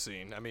I've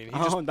seen. I mean, he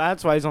just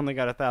That's why he's only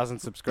got 1,000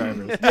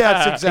 subscribers. yeah,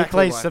 that's He exactly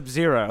plays why.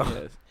 Sub-Zero.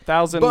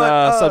 1,000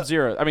 But,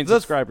 Sub-Zero. I mean, the-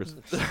 subscribers.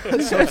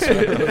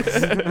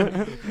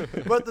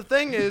 But the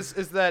thing is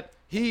that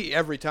he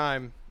every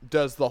time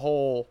does the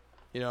whole,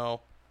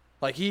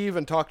 like he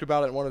even talked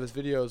about it in one of his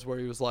videos where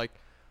he was like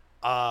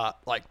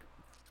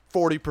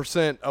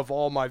 40% of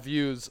all my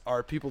views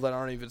are people that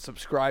aren't even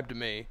subscribed to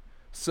me.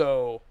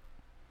 So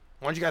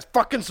why don't you guys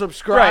fucking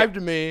subscribe Right.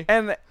 to me?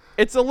 And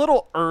it's a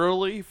little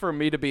early for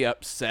me to be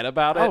upset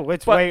about it. Oh,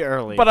 it's but, way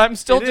early. But I'm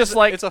still It just is-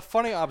 like, it's a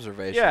funny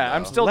observation. yeah,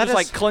 I'm though. still Let just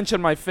us- like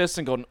clenching my fists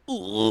and going,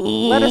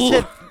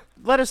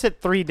 Let us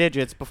hit 3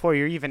 digits before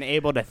you're even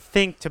able to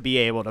think to be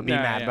able to be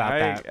Nah, mad yeah,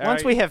 about that. I-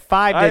 Once we hit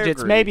 5 I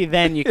digits, agree. maybe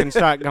then you can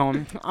start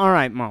going, all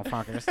right,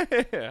 motherfuckers.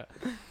 yeah.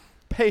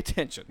 Pay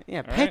attention. Yeah,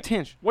 all pay right?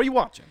 attention. What are you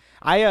watching?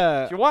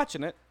 If If you're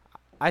watching it,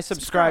 I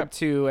subscribe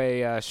to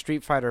a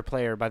Street Fighter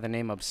player by the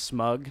name of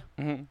Smug.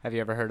 Have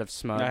you ever heard of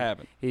Smug? I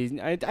haven't.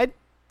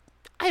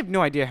 I have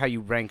no idea how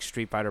you rank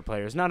Street Fighter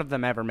players. None of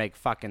them ever make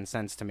fucking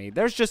sense to me.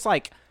 There's just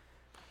like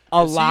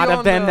a Is he lot of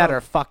on, them that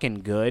are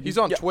fucking good. He's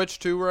on Yeah. Twitch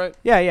too, right?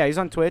 Yeah, he's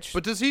on Twitch.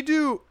 But does he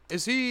do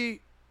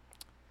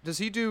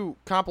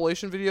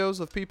compilation videos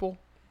of people?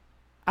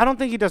 I don't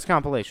think he does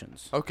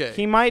compilations. Okay.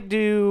 He might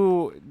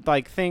do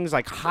like things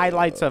like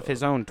highlights of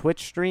his own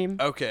Twitch stream,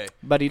 Okay.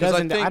 but he 'Cause I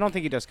doesn't. I think- don't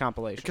think he does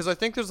compilations. Because I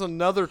think there's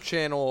another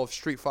channel of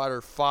Street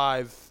Fighter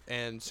 5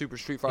 and Super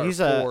Street Fighter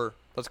He's a- 4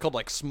 that's called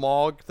like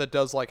Smog that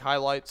does like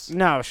highlights.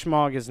 No,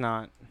 Schmog is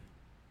not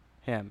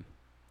him.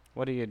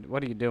 What are you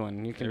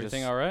doing? You can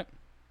Everything just all right?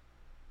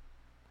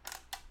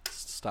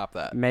 Stop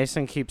that.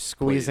 Mason keeps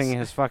squeezing Please.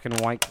 his fucking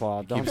White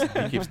Claw. He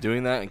Don't. keeps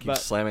doing that and keeps But-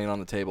 slamming it on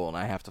the table, and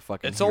I have to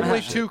fucking. It's hear only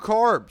that shit. 2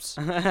 carbs.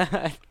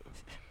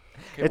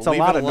 Okay, It's we'll a leave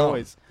lot it of alone.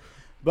 noise.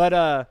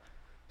 But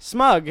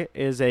Smug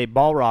is a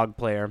Balrog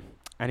player,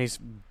 and he's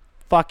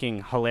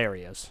fucking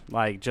hilarious.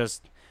 Like,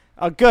 just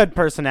a good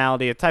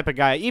personality, a type of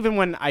guy. Even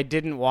when I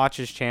didn't watch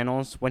his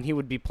channels, when he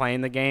would be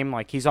playing the game,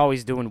 like, he's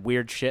always doing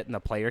weird shit in the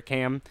player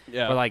cam.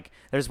 Yeah. Where, like,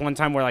 there's one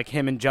time where, like,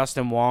 him and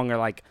Justin Wong are,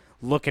 like,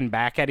 looking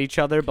back at each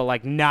other, but,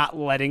 like, not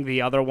letting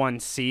the other one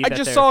see I that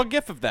just they're- saw a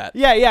gif of that.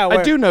 Yeah, I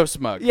where- do know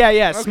Smug. Yeah,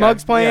 Okay,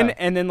 Smug's playing, yeah.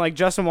 and then like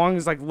Justin Wong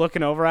is like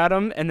looking over at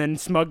him, and then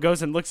Smug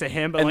goes and looks at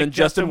him, but And like then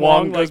Justin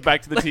Wong goes like,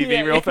 back to the TV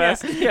yeah, real yeah,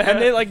 fast. Yeah,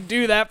 and they like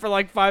do that for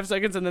like 5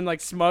 seconds, and then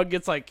like Smug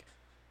gets like,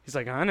 he's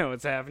like, I know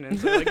what's happening.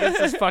 So like gets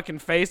his fucking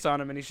face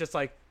on him, and he's just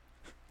like,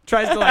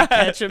 tries to like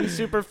catch him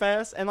super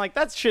fast, and like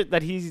that's shit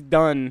that he's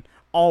done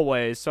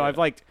always. So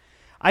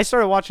I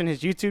started watching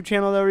his YouTube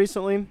channel though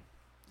recently.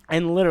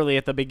 And literally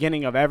at the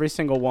beginning of every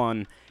single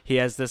one, he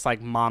has this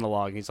like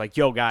monologue. He's like,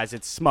 yo guys,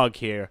 it's Smug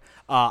here.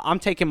 I'm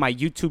taking my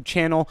YouTube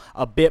channel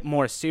a bit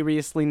more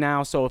seriously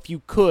now. So if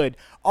you could,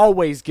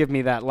 always give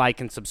me that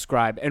like and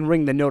subscribe and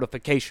ring the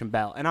notification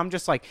bell. And I'm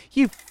just like,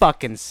 you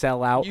fucking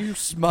sellout. You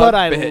smug But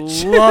I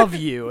bitch. love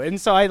you. And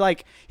so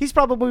he's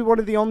probably one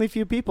of the only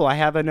few people I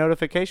have a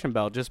notification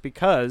bell just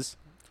because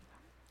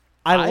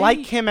I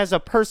like him as a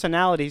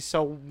personality.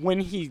 So when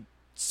he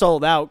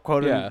sold out,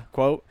 quote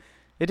unquote,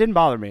 it didn't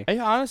bother me. I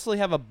honestly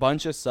have a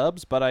bunch of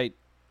subs, but I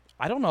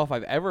don't know if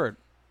I've ever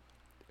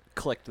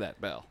clicked that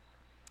bell.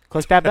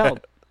 Click that bell.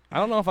 I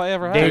don't know if I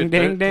ever have. Ding,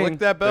 ding, Click ding.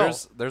 that bell.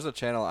 There's a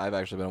channel I've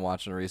actually been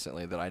watching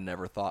recently that I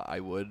never thought I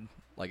would.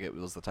 Like, it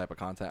was the type of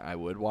content I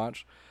would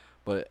watch.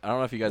 But I don't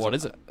know if you guys. What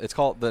is it? It's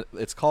called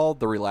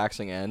the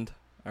Relaxing End.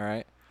 All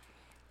right.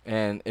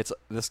 And it's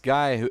this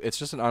guy who it's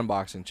just an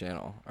unboxing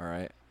channel. All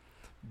right.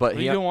 But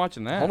What are you doing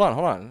watching that? Hold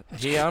on.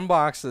 He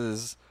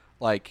unboxes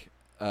like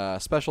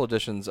special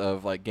editions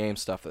of like game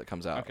stuff that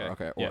comes out.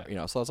 Okay, Or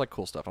yeah. so it's like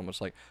cool stuff. I'm just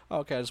like, oh,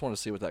 okay, I just want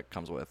to see what that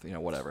comes with.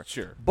 Whatever.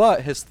 Sure.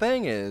 But his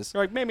thing is,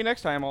 You're like, maybe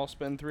next time I'll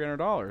spend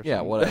 $300.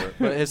 yeah, whatever.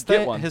 But his Get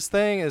thing, one. his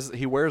thing is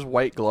he wears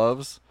white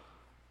gloves,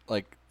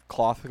 like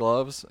cloth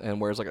gloves, and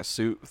wears like a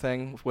suit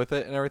thing with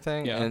it and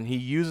everything. Yeah. And he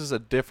uses a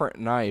different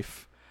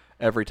knife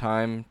every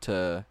time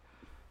to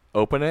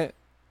open it.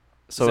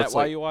 So Is it's that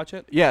why like, you watch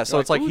it? yeah, so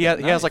You're it's like "Ooh, he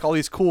that has like knife." all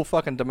these cool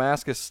fucking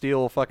Damascus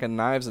steel fucking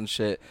knives and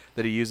shit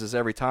that he uses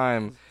every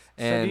time.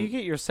 So And do you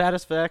get your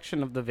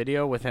satisfaction of the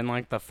video within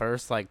like the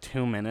first like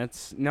 2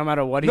 minutes, no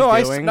matter what he's no,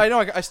 doing?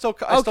 I still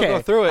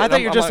go through it. I and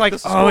thought you were just like,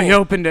 this is oh, he cool."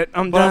 opened it.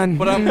 I'm But, done.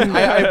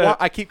 but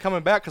I keep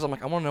coming back because I'm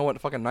like, I want to know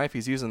what fucking knife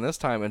he's using this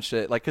time and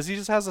shit. Like, because he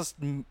just has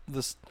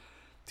this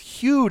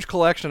huge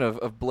collection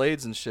of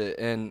blades and shit.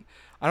 And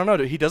I don't know,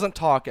 dude, he doesn't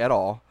talk at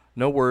all.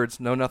 No words,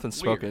 no nothing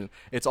spoken.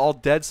 It's all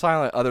dead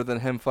silent other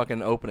than him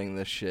fucking opening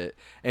this shit.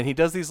 And he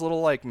does these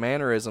little like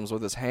mannerisms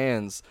with his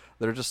hands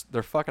that are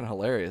they're fucking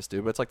hilarious,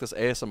 dude. But it's like this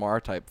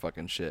ASMR type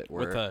fucking shit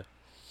where With the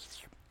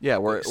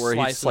where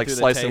he's slicing like through the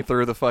slicing tape.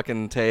 through the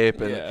fucking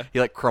tape and Yeah. he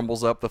like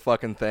crumbles up the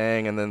fucking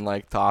thing and then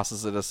like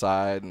tosses it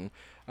aside, and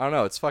I don't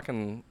know, it's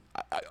fucking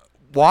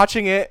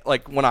watching it,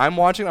 like when I'm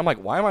watching I'm like,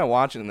 why am I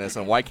watching this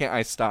and why can't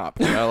I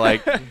stop? You know,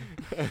 like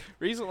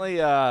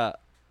recently,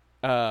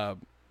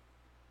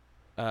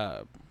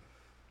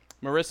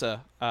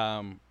 Marissa,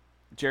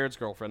 Jared's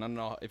girlfriend. I don't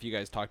know if you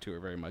guys talked to her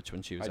very much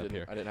when she was up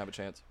here. I didn't have a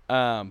chance.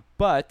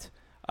 But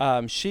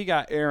she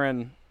got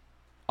Aaron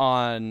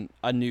on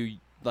a new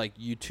like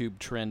YouTube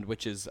trend,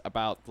 which is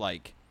about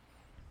like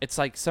it's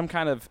like some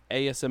kind of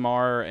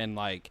ASMR and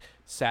like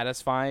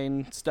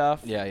satisfying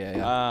stuff.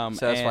 Yeah.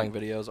 Satisfying and-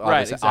 videos,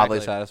 right, obviously, oddly exactly.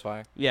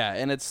 satisfying. Yeah,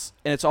 and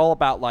it's all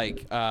about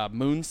like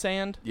moon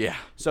sand. Yeah.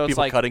 So it's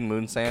People like cutting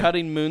moon sand.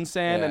 cutting moon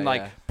sand Yeah, and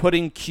like yeah.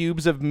 putting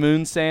cubes of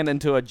moon sand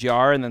into a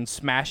jar and then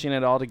smashing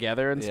it all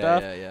together and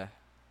stuff. Yeah.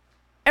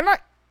 And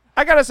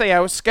I gotta say, I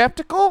was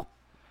skeptical,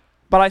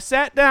 but I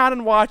sat down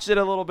and watched it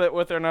a little bit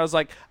with her, and I was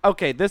like,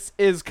 okay, this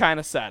is kind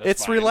of satisfying.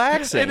 It's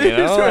relaxing. It you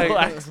know? is Like,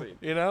 relaxing.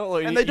 you know,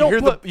 like, And you, they don't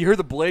hear put- you hear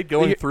the blade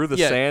going you- through the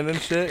yeah. sand and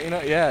shit. You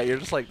know, yeah, you're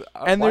just like,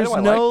 And why there's do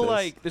I no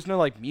like this? there's no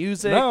like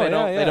music. No, they yeah,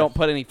 don't yeah. they don't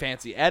put any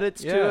fancy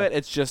edits Yeah. to it.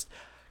 It's just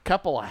a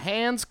couple of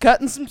hands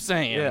cutting some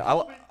sand.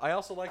 Yeah, I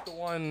also like the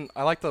one.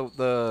 I like You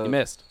the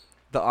missed.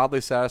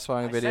 oddly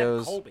satisfying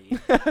videos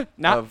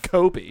Not of-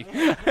 Kobe.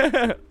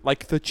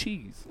 Like the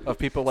cheese. of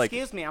people like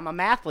Excuse me, I'm a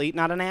mathlete,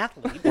 not an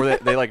athlete. where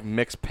they like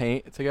mix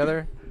paint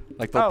together.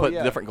 Like they'll Oh, put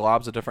yeah. different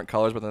globs of different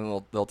colors, but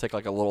then they'll take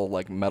like a little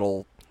like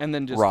metal And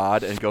then just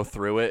rod and go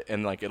through it,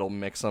 and like it'll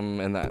mix them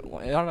and that.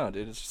 I don't know,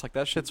 dude. It's just like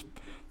that shit's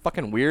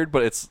fucking weird,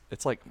 but it's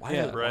like why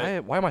Yeah, right.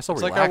 why am I so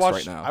It's like relaxed I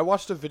watched right now? I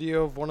watched a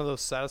video of one of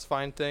those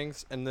satisfying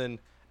things, and then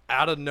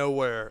out of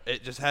nowhere,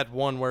 it just had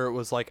one where it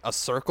was like a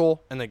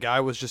circle, and the guy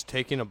was just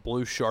taking a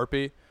blue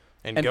Sharpie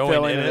and going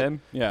filling in it it.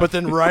 in. Yeah. But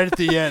then right at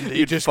the end, he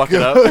You just fuck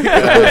it up. goes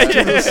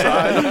to the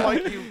side. I'm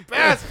like, you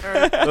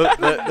bastard.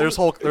 There's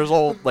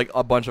whole like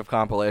a bunch of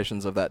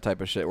compilations of that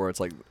type of shit where it's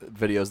like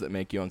videos that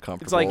make you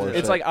uncomfortable. it's like or it's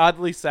shit. like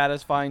oddly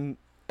satisfying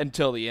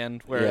until the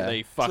end where Yeah.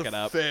 they fuck It's it a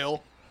up.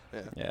 Fail.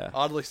 Yeah.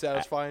 Oddly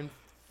satisfying.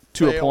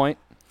 To a fail. point.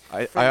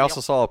 I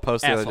also saw a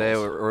post the other day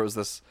Assholes. where it was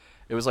this.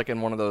 It was like in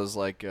one of those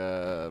like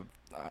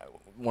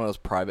one of those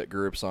private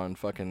groups on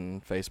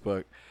fucking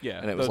Facebook. Yeah.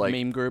 And it was those like-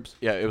 meme groups.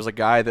 Yeah, it was a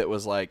guy that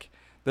was like,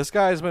 this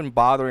guy's been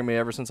bothering me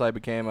ever since I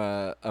became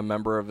a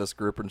member of this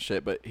group and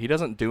shit, but he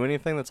doesn't do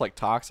anything that's like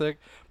toxic,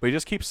 but he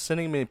just keeps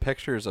sending me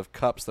pictures of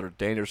cups that are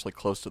dangerously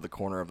close to the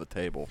corner of the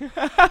table.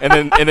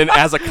 and then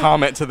as a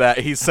comment to that,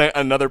 he sent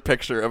another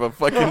picture of a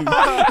fucking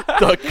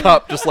the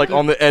cup just like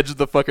on the edge of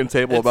the fucking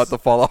table about to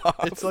fall off.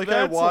 It's like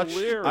That's I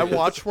hilarious.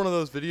 watched one of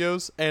those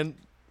videos, and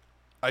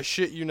I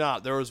shit you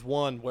not, there was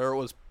one where it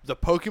was the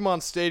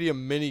Pokemon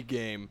Stadium mini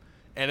game,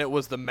 and it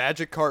was the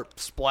Magikarp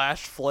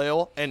Splash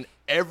Flail, and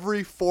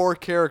every 4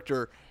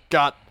 character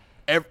got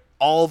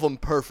all of them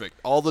perfect,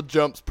 all the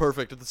jumps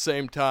perfect at the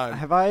same time.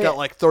 Have I- got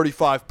like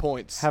 35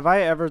 points? Have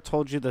I ever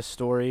told you the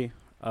story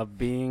of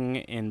being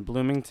in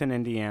Bloomington,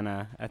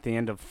 Indiana at the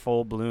end of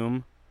Full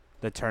Bloom,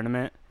 the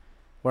tournament,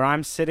 where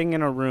I'm sitting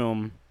in a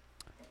room,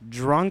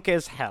 drunk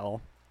as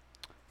hell,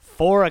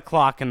 4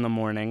 o'clock in the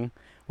morning,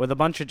 with a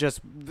bunch of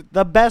just,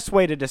 the best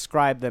way to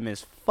describe them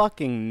is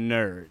fucking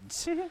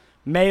nerds.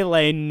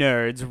 Melee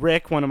nerds.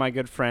 Rick, one of my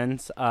good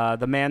friends,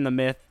 the man, the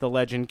myth, the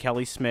legend,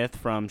 Kelly Smith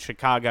from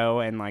Chicago,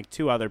 and like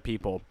 2 other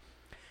people.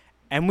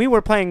 And we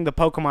were playing the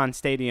Pokemon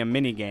Stadium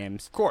mini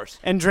games Of course.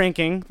 and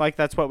drinking, like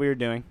that's what we were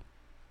doing.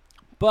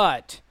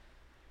 But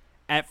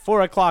at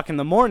 4 o'clock in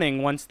the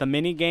morning, once the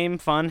mini game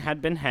fun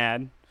had been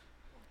had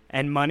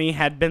and money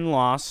had been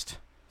lost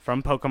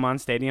from Pokemon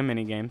Stadium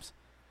mini games,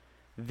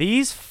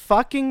 these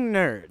fucking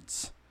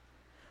nerds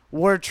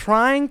were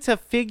trying to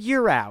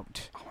figure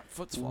out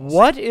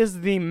what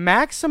is the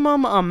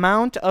maximum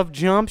amount of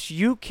jumps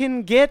you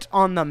can get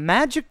on the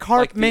Magikarp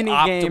Like the mini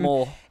game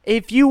optimal.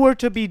 if you were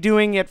to be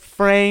doing it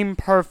frame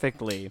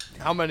perfectly.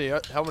 How many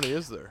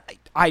is there?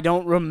 I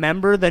don't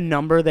remember the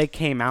number they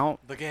came out.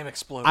 The game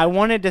exploded. I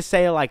wanted to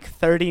say like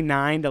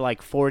 39 to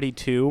like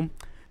 42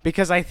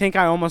 because I think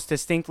I almost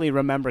distinctly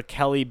remember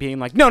Kelly being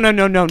like, no,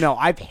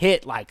 I've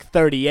hit like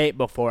 38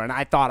 before and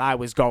I thought I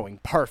was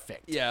going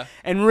perfect. Yeah.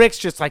 And Rick's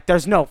just like,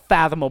 there's no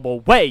fathomable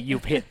way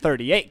you've hit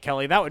 38,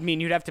 Kelly. That would mean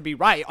you'd have to be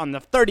right on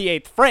the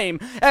 38th frame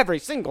every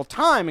single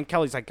time. And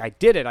Kelly's like, I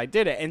did it.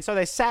 And so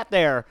they sat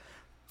there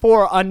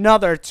for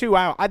another 2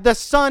 hours. The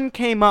sun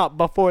came up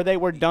before they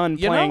were done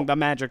You playing know, the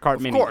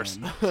Magikarp mini course.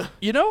 game.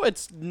 You know,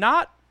 it's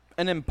not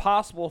an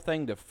impossible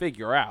thing to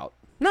figure out.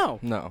 No.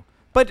 No.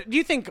 But do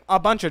you think a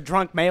bunch of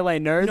drunk Melee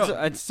nerds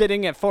No.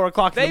 Sitting at 4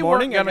 o'clock in They the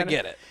morning weren't are gonna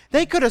get it.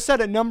 They could have said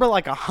a number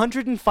like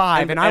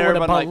 105, and I would have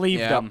everyone like,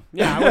 believed yeah. them.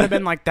 Yeah, I would have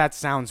been like, that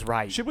sounds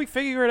right. Should we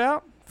figure it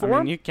out I for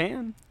mean, him? you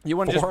can. You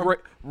want to just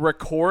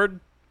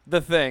record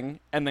the thing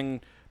and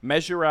then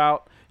measure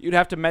out. You'd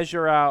have to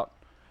measure out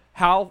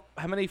how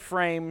many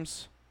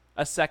frames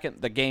a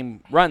second the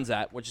game runs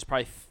at, which is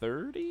probably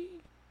 30,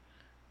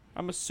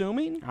 I'm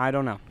assuming, I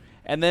don't know.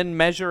 and then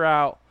measure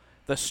out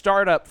the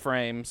startup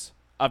frames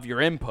of your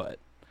input,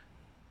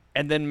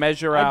 and then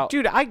measure out.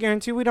 Dude, I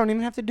guarantee we don't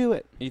even have to do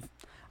it. You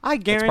I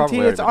guarantee probably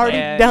it's already already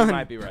yeah, done. You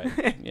might be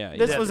right. Yeah,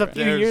 This you're was a right.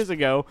 few There's- years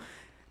ago.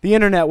 The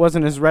internet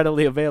wasn't as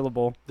readily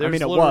available. I There's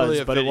mean, it literally was,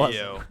 a but it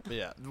wasn't.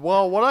 video. Yeah.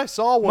 Well, what I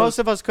saw was Most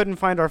of us couldn't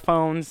find our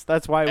phones.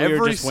 That's why we were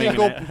every just winging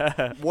single.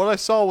 it. What I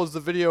saw was the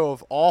video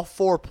of all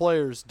 4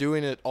 players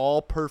doing it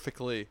all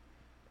perfectly,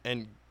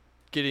 and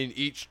getting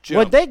each jump.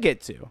 What'd they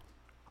get to?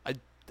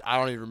 I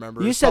don't even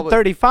remember. You It's said probably-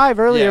 35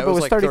 earlier, yeah, but it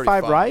was like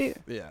 35, right?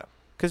 Yeah.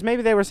 Because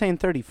maybe they were saying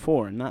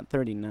 34 and not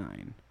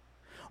 39.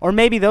 Or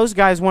maybe those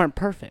guys weren't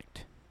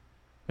perfect.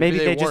 Maybe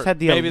they just weren't. had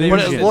the Maybe they illusion. were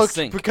But it in looked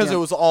sync. because Yeah. it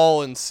was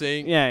all in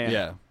sync.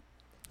 Yeah.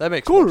 That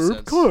makes more Curb,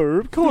 sense.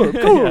 curb, curb,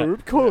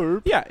 curb,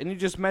 curb. Yeah, and you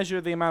just measure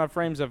the amount of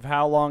frames of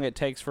how long it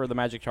takes for the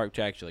magic shark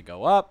to actually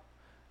go up,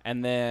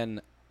 and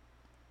then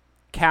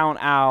count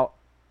out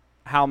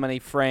how many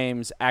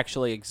frames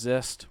actually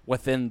exist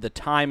within the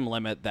time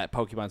limit that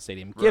Pokemon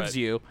Stadium gives Right.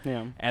 you,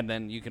 Yeah. and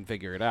then you can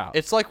figure it out.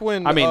 It's like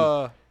when I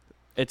mean,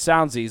 It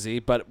sounds easy,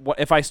 but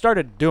if I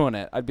started doing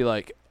it, I'd be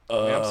like, I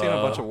mean, I'm seeing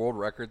a bunch of world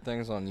record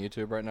things on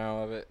YouTube right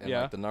now of it, and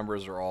Yeah. like the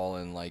numbers are all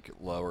in like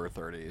lower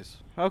 30s.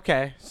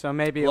 Okay, so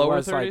maybe it Lower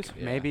was 30s?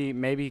 like Yeah.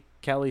 maybe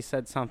Kelly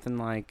said something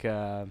like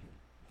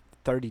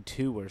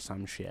 32 or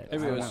some shit.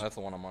 Maybe I it don't was- know. That's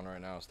the one I'm on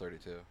right now. Is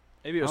 32.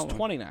 maybe it was Oh.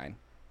 29.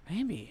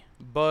 Maybe.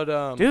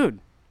 but Dude,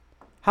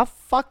 how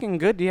fucking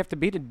good do you have to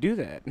be to do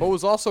that? what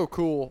was also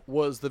cool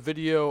was the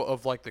video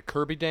of like the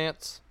Kirby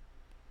dance.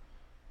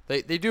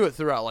 They do it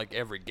throughout like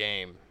every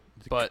game,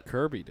 but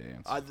Kirby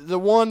dance. the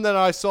one that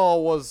I saw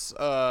was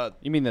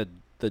You mean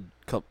the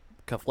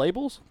cuff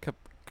labels?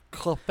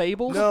 Cuff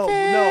fables? no,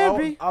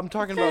 Fairy, I'm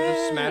talking about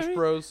just Smash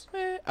Bros.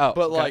 Oh, But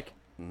okay. like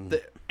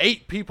the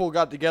 8 people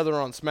got together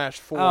on Smash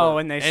 4. Oh,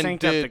 and they synced up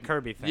did, the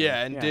Kirby thing.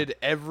 Yeah, and did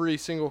every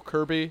single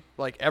Kirby.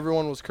 Like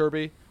everyone was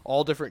Kirby,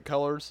 all different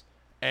colors,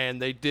 and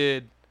they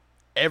did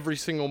every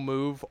single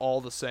move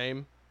all the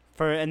same.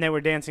 And they were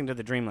dancing to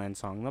the Dreamland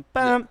song. The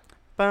bum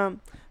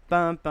bum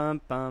bum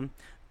bum bum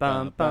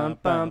bum bum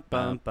bum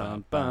bum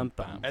bum bum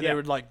bum. And they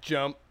would like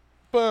jump,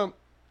 bum,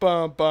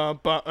 bum, bum,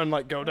 bum, and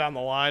like go down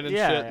the line and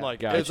Yeah, shit. yeah. And, like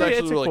Gotcha. it's actually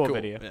It's a really cool cool.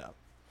 video. Yeah,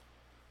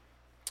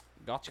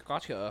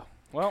 Gotcha.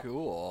 Well,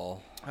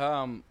 Cool.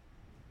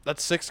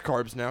 that's 6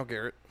 carbs now,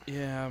 Garrett.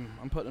 yeah,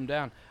 I'm putting them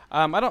down.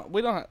 I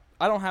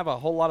don't have a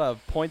whole lot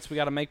of points we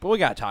got to make, but we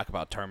got to talk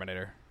about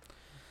Terminator.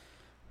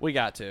 We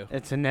got to.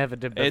 It's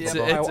inevitable. It's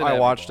I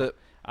watched inevitable.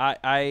 it.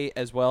 I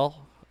as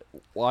well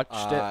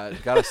watched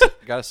it.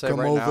 Gotta say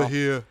right now,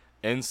 here.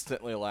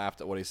 instantly laughed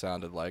at what he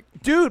sounded like.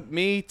 Dude,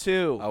 me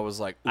too. I was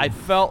like, I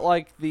felt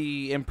like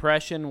the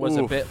impression was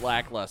a Oof. bit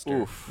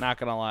lackluster. Oof. Not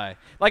gonna lie.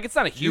 Like it's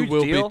not a You huge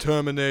will deal. be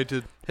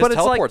terminated. his but it's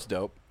like- teleport's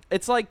dope.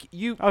 It's like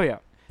you. Oh yeah.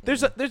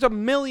 There's a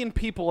million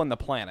people on the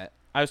planet.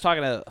 I was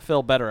talking to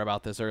Phil Better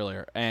about this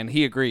earlier, and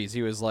he agrees.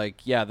 He was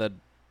like, "Yeah, the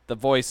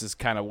voice is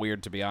kind of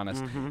weird, to be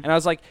honest." And I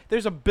was like,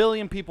 "There's a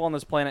billion people on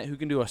this planet who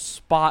can do a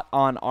spot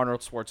on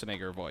Arnold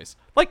Schwarzenegger voice.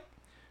 Like,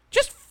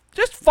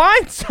 just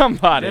find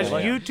somebody. Just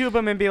Like, YouTube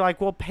them and be like,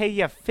 "We'll pay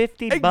you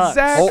 $50."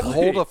 Exactly.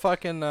 Hold a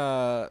fucking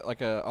like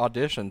a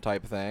audition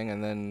type thing,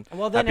 and then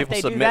Well, then have if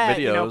people they do submit that,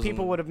 videos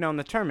people and- would have known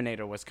the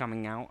Terminator was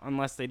coming out,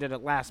 unless they did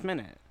it last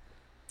minute.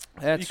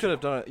 you could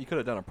have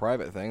done a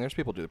private thing. There's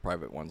people do the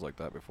private ones like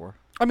that before.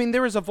 I mean,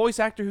 there was a voice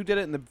actor who did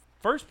it in the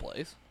first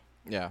place,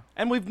 Yeah,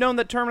 and we've known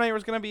that Terminator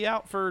was going to be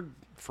out for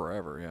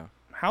forever. Yeah,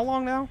 how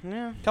long now?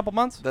 Yeah. A couple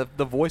months. the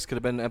voice could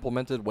have been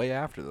implemented way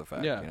after the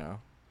fact. Yeah. You know,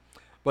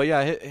 but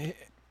yeah,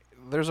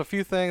 there's a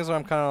few things that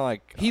I'm kind of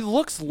like, He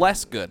looks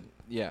less good,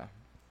 yeah,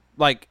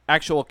 like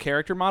actual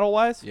character model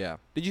wise. yeah.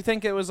 Did you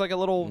think it was like a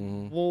little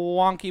Mhm.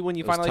 wonky when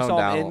you It was finally toned saw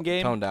down him a- in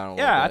game? toned down a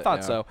little Yeah, I bit, thought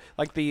yeah. so.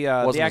 Like the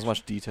Wasn't the as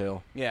much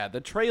detail. yeah, the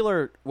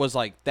trailer was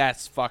like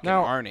that's fucking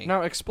Arnie.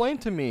 Now explain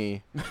to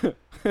me.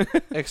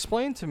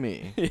 Explain to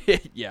me.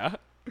 yeah.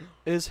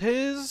 Is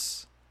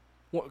his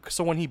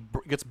so when he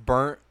gets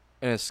burnt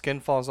and his skin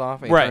falls off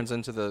and he Right. turns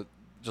into the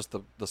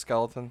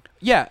skeleton?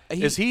 Yeah,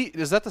 Is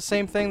that the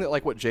same thing that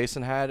like what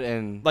Jason had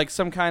in like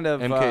some kind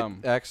of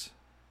MKX,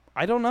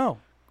 I don't know.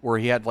 where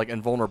he had like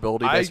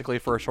invulnerability I- basically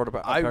for a short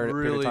I period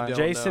really of time? don't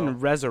Jason know.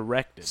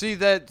 resurrected. See,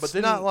 that's But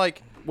didn't- not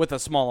like. With a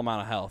small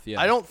amount of health, yeah.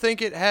 I don't think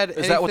it had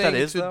Is that what that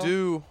anything is, to though?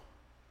 do.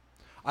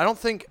 I don't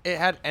think it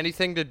had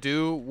anything to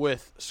do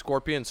with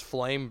Scorpion's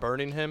flame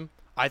burning him.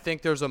 I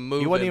think there's a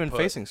move. He wasn't even input.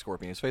 facing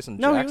Scorpion. He was facing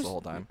No, he Jax was- the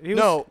whole time. He was-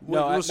 No,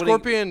 No, when when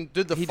Scorpion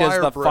did the he fire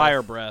does the breath,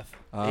 fire breath.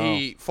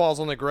 he falls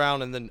on the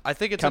ground, and then I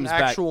think it's Comes an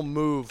back. actual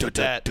move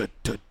that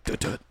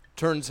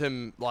turns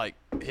him like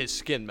his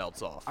skin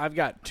melts off. I've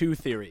got two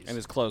theories. And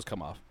his clothes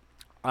come off.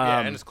 Yeah,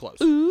 and it's close.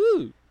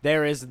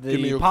 There is Give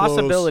me the your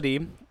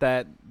possibility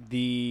that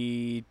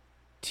the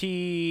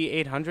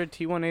T800,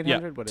 T1800, Yeah,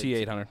 what is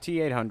T800. it?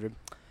 T800,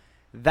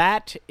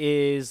 that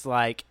is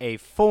like a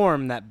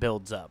form that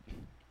builds up.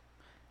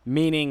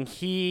 meaning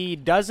he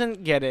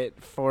doesn't get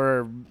it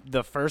for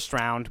the first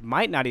round,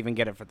 might not even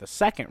get it for the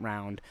second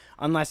round,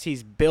 unless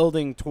he's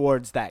building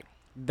towards that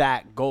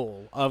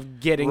goal of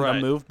getting the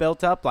Right. move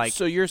built up. Like,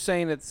 So you're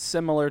saying it's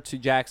similar to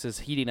Jax's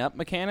heating up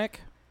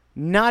mechanic?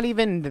 not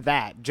even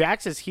that.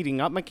 Jax's heating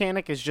up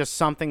mechanic is just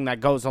something that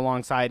goes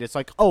alongside. It's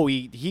like, oh,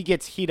 he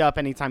gets heat up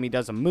anytime he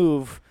does a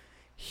move.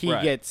 He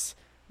Right. gets,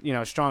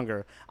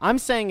 stronger. I'm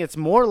saying it's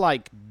more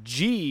like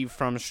G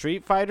from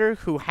Street Fighter,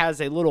 who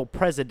has a little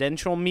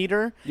presidential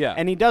meter. Yeah.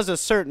 And he does a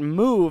certain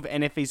move,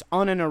 and if he's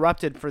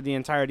uninterrupted for the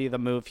entirety of the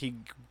move, he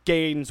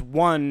gains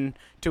 1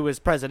 to his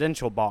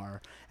presidential bar.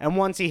 And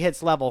once he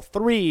hits level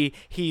 3,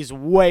 he's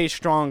way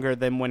stronger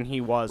than when he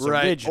was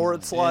Right. originally. Or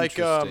it's like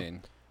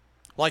Interesting.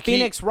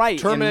 Phoenix Wright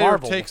in Terminator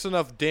Marvel. takes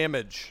enough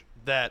damage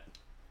that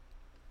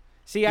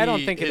See, I don't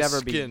he- think it'd his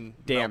ever be skin melts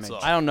damaged.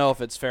 off. I don't know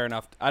if it's fair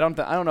enough. I don't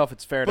know if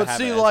it's fair to But have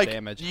see, it as like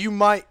damage. it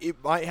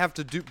might have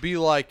to be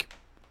like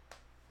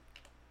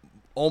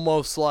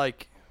almost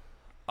like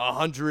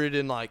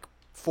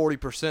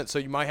 140%. So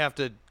you might have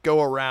to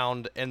go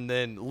around and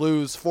then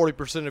lose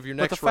 40% of your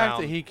But next the fact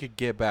round. that he could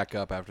get back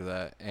up after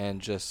that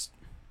and just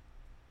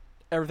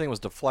everything was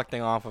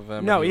deflecting off of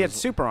him. No, and he had was-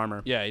 super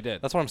armor. Yeah, he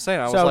did. That's what I'm saying.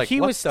 I was So like,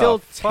 he what was the still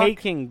fuck?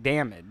 taking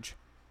damage,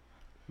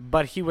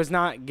 but he was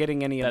not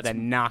getting any of the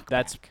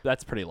knockback.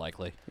 That's pretty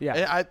likely.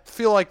 yeah. I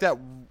feel like that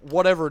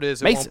whatever it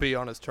is, it Mason, won't be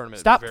on his tournament.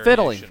 stop variation.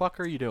 fiddling. What the fuck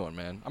are you doing,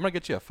 man? I'm gonna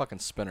get you a fucking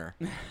spinner.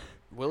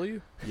 Will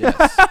you? Yes.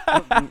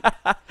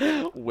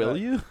 Will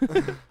you?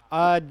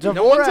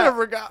 No one's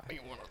ever got me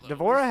one of those.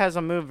 Devora has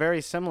a move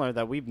very similar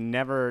that we've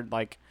never,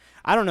 like,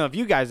 I don't know if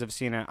you guys have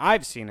seen it.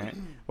 I've seen it,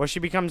 where she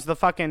becomes the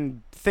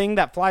fucking thing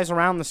that flies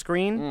around the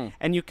screen,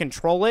 and you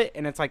control it,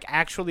 and it's like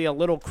actually a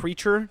little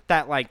creature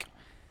that, like,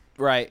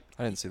 Right.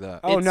 I didn't see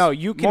that. oh It's no,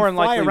 you can more than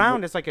fly likely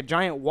around. It's like a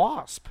giant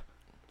wasp.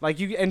 Like,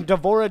 and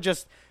Devora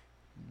just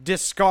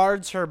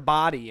discards her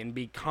body and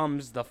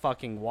becomes the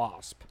fucking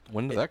wasp.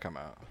 When did that come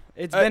out?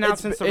 It's been out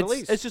It's- since the it's-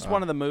 release. It's just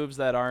one of the moves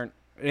that aren't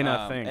in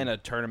a thing. in a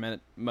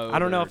tournament mode. I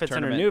don't know or if it's in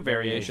a tournament new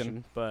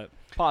variation, but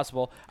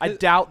Possible. I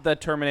doubt the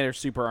Terminator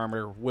Super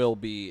Armor will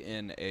be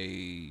in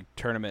a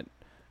tournament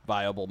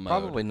viable mode.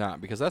 Probably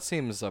not, because that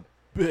seems a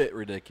bit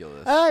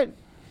ridiculous.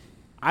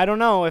 I don't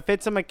know. If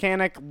it's a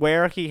mechanic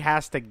where he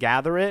has to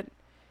gather it,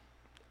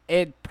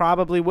 it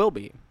probably will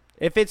be.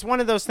 If it's one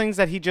of those things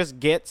that he just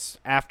gets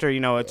after,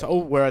 it's,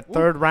 we're at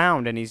third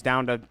round and he's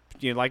down to,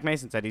 like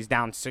Mason said, he's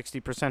down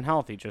 60%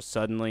 health. He just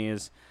suddenly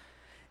is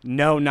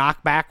no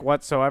knockback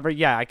whatsoever.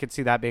 Yeah, I could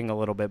see that being a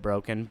little bit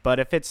broken. But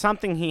if it's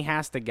something he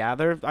has to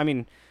gather, I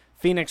mean,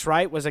 Phoenix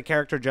Wright was a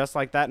character just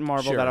like that in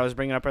Marvel Sure. that I was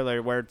bringing up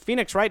earlier, where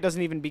Phoenix Wright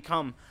doesn't even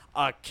become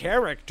a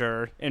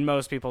character in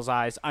most people's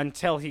eyes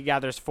until he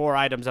gathers 4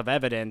 items of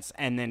evidence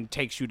and then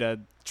takes you to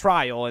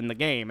trial in the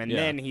game, and Yeah.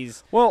 then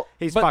he's But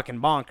fucking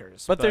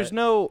bonkers. But there's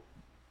no,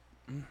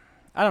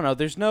 I don't know.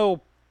 There's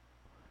no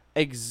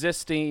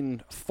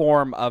existing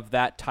form of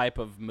that type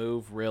of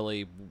move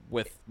really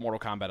with Mortal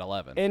Kombat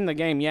 11. in the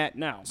game yet.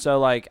 No, So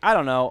like, I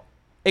don't know.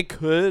 It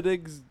could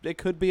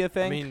be a I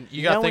thing. mean,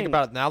 you got to think Knowing-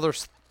 about it. Now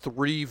there's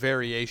 3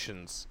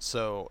 variations,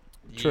 so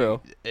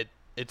True.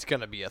 It's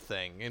gonna be a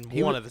thing in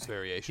He one wa- of his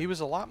variations. He was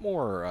a lot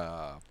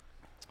more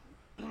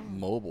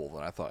mobile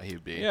than I thought he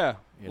would be. yeah, a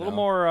you little know?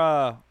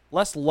 more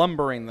less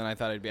lumbering than I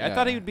thought he'd be. I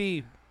thought Yeah. he'd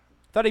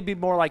be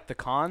more like the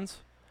Cons,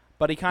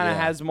 but he kind of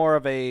Yeah. has more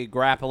of a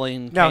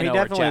grappling. no, he Kano or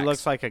definitely Jax.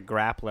 looks like a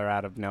grappler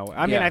out of nowhere.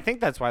 I mean, Yeah. I think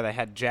that's why they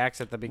had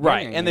Jax at the beginning.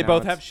 right, and they you know,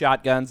 both it's- have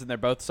shotguns and they're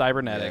both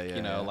cybernetic. Yeah,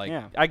 you know, yeah. like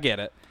Yeah. I get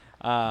it.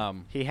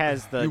 He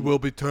has the will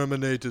be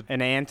terminated.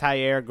 an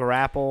anti-air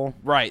grapple.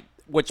 Right,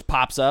 which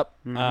pops up.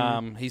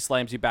 Mhm. He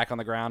slams you back on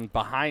the ground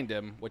behind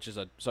him, which is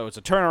it's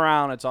a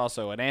turnaround. It's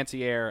also an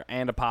anti-air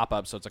and a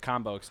pop-up, so it's a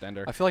combo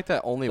extender. I feel like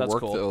that only That's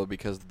worked cool. though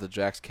because the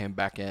Jax came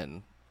back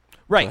in.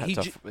 Right,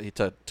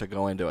 to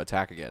go into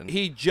attack again.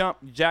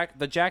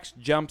 the Jax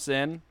jumps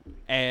in,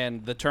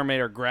 and the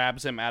Terminator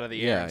grabs him out of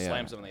the air Yeah, and yeah.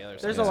 slams him on the other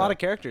side. There's a lot of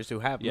characters who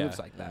have Yeah. moves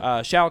like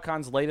that. Shao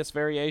Kahn's latest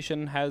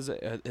variation has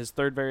his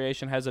third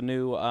variation has a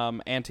new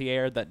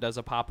anti-air that does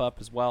a pop-up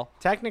as well.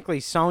 Technically,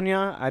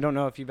 Sonya, I don't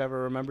know if you've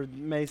ever remembered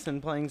Mason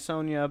playing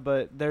Sonya,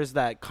 but there's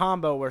that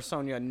combo where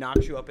Sonya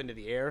knocks you up into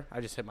the air. I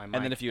just hit my mic.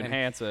 And then if you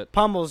enhance it,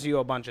 pummels you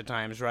a bunch of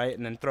times, right,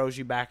 and then throws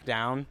you back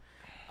down.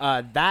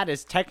 That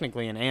is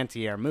technically an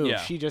anti-air move. Yeah.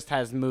 She just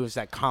has moves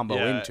that combo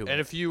into and it.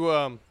 if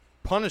you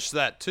punish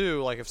that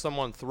too, like if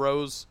someone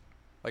throws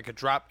like a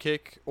drop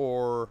kick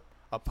or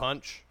a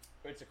punch,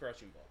 it's a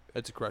crushing blow.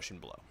 it's a crushing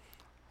blow.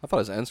 I thought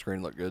his end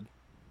screen looked good.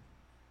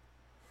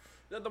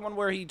 The one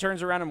where he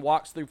turns around and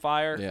walks through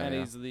fire, Yeah, and yeah.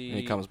 he's the And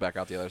he comes back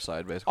out the other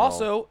side basically.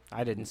 also.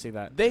 I didn't see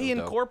that. They That was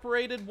dope.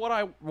 incorporated what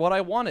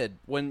I wanted.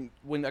 When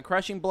a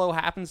crushing blow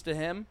happens to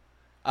him,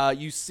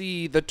 you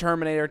see the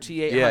Terminator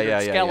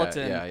T-800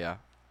 skeleton Yeah.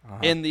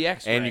 in the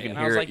X-ray, And you can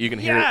I was hear like, you can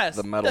hear yes!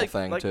 the metal Like-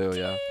 thing like, too.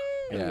 Yeah.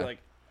 and Yeah. like,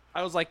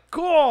 I was like,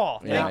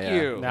 cool, Yeah, thank yeah.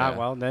 you. Nah, Yeah.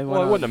 well, they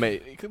Well, it went wouldn't have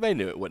made. They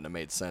knew it wouldn't have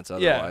made sense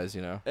Yeah. otherwise.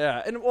 You know.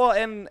 Yeah,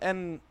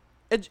 and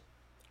it,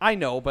 I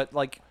know, but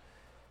like,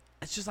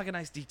 It's just like a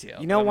nice detail.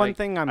 You know, I'm one like,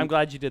 thing I'm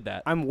glad you did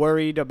that. I'm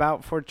worried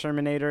about for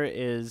Terminator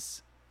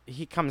is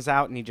he comes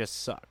out and he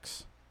just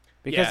sucks.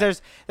 Because Yeah.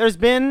 there's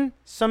been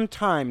some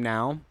time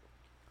now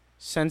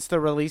since the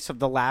release of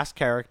the last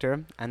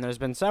character, and there's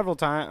been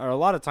a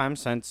lot of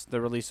times since the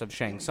release of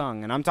Shang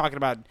Tsung, and I'm talking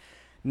about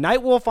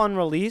Nightwolf on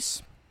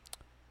release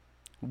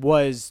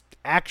was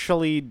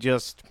actually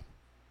just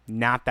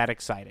not that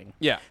exciting.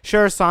 Yeah.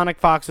 Sure, Sonic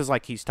Fox is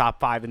like he's top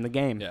 5 in the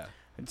game. Yeah.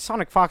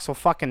 Sonic Fox will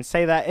fucking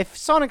say that. If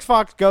Sonic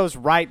Fox goes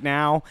right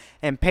now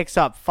and picks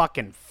up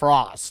fucking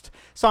Frost,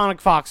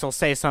 Sonic Fox will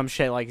say some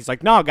shit like, he's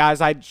like, no,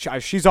 guys,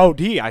 she's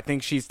OD. I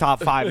think she's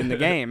top 5 in the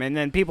game. And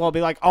then people will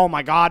be like, oh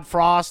my God,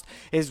 Frost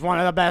is one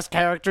of the best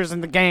characters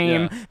in the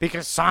game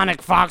because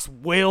Sonic Fox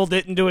willed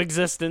it into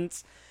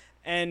existence.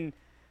 And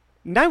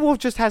Nightwolf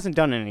just hasn't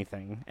done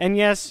anything. And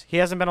yes, he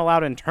hasn't been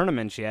allowed in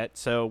tournaments yet,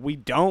 so we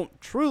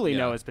don't truly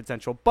know his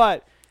potential.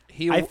 But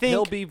I think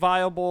he'll be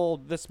viable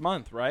this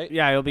month, right?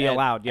 Yeah, he'll be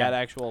allowed. Yeah, at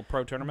actual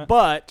pro tournament.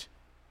 But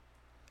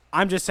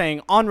I'm just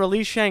saying, on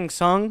release Shang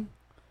Tsung,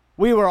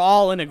 we were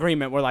all in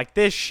agreement. We're like,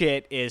 this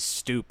shit is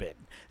stupid.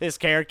 This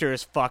character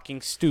is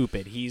fucking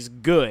stupid. He's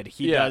good.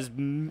 He does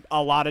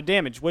a lot of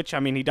damage, which, I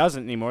mean, he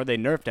doesn't anymore. They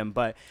nerfed him.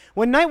 But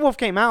when Nightwolf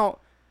came out,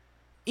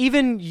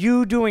 even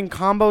you doing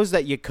combos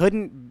that you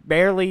couldn't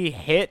barely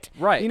hit,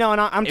 right? You know, and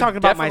I'm talking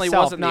about myself. It definitely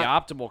wasn't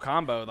the optimal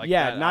combo. Like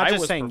that not I just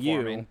was saying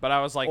performing, you, but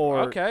I was like,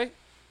 or okay.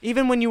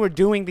 Even when you were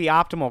doing the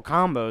optimal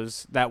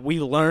combos that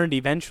we learned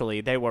eventually,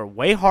 they were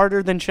way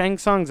harder than Shang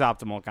Tsung's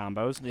optimal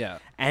combos. Yeah.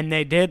 And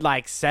they did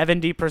like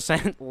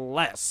 70%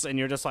 less. And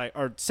you're just like,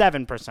 or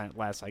 7%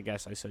 less, I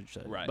guess I should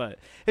say. Right. But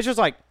it's just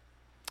like,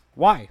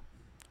 why?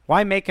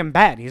 Why make him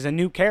bad? He's a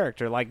new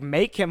character. Like,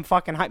 make him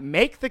fucking hype.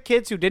 Make the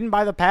kids who didn't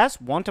buy the pass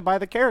want to buy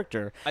the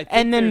character.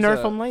 And then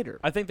nerf him later.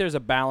 I think there's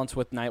a balance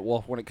with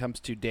Nightwolf when it comes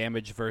to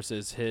damage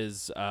versus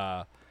his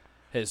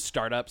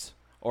startups.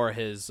 Or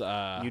his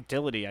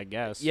utility, I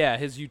guess. Yeah,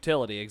 his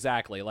utility,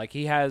 exactly. Like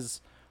he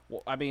has,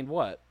 I mean,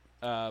 what?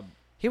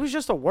 He was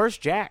just a worse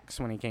Jax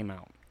when he came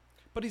out.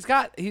 But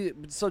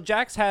so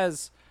Jax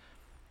has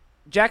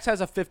a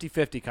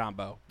 50-50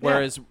 combo,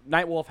 whereas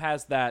Nightwolf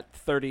has that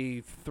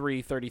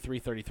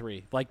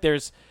 33-33-33. Like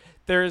there's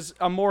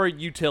a more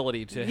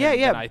utility to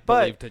him than I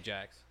believe to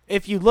Jax.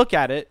 If you look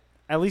at it,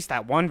 at least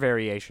that one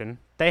variation,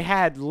 they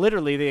had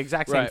literally the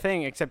exact same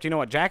thing, except you know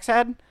what Jax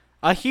had?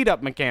 A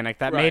heat-up mechanic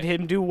that made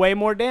him do way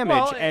more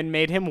damage and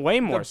made him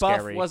way more scary.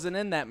 The buff wasn't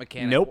in that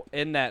mechanic. Nope.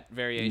 In that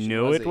variation.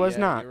 No, it was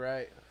not. You're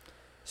right.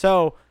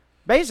 So,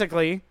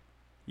 basically,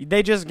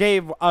 they just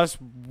gave us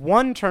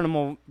one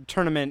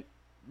tournament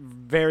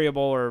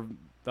variable or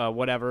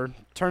whatever.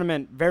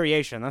 Tournament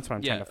variation. That's what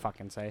I'm trying to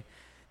fucking say.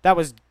 That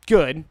was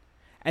good.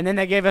 And then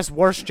they gave us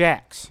worse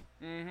Jax.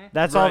 Mm-hmm.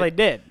 That's all they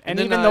did. And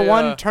even the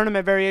one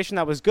tournament variation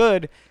that was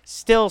good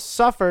still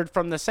suffered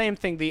from the same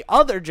thing the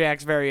other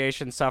Jax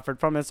variation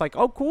suffered from. It's like,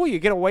 oh, cool, you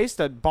get to waste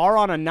a bar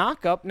on a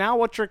knockup. Now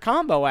what's your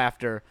combo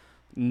after?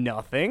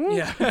 Nothing.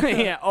 Yeah.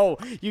 Yeah. Oh,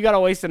 you got to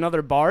waste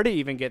another bar to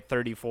even get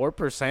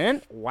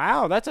 34%?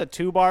 Wow, that's a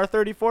 2-bar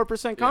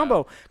 34%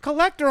 combo. Yeah.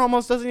 Collector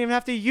almost doesn't even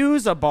have to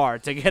use a bar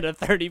to get a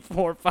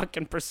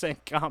 34%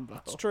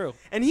 combo. It's true.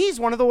 And he's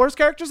one of the worst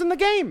characters in the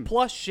game.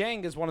 Plus,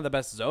 Shang is one of the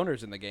best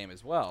zoners in the game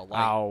as well. Like,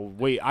 oh,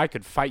 wait, I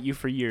could fight you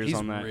for years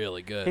on that. He's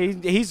really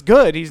good. He's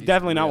good. He's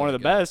definitely not one of the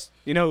best.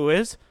 You know who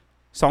is?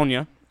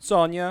 Sonya.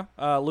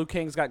 Liu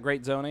Kang's got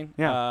great zoning.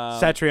 Yeah.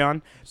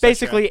 Cetrion.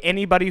 Basically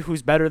anybody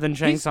who's better than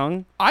Shang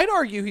Tsung. I'd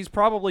argue he's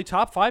probably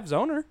top 5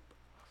 zoner.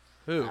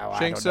 Who? Oh,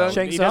 Shang Tsung?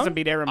 He doesn't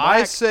beat Aaron Black.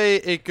 I say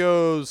it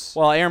goes...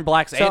 Well, Aaron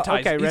Black's anti.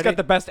 Okay, he's got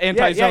the best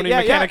anti-zoning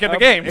mechanic in the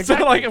Okay, game.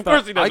 exactly. So, like, of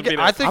course he doesn't beat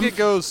him. I think it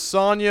goes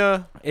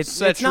Sonya, It's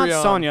Cetrion.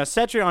 not Sonya.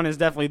 Cetrion is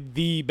definitely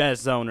the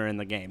best zoner in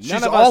the game.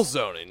 She's all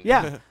zoning.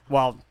 Yeah.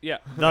 Well, yeah.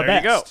 the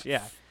there best. you go.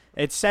 Yeah.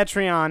 It's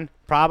Cetrion,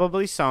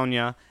 probably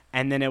Sonya,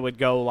 and then it would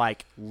go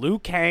like Liu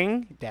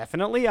Kang,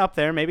 definitely up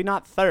there, maybe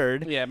not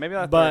third. Yeah, maybe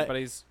not but third, but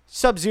he's...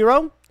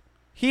 Sub-Zero,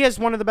 he has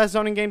one of the best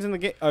zoning games in the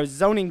game, or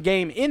zoning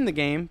game in the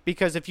game,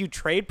 because if you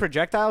trade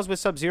projectiles with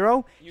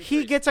Sub-Zero,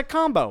 he gets a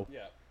combo.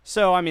 Yeah.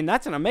 So, I mean,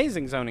 that's an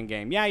amazing zoning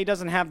game. Yeah, he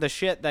doesn't have the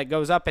shit that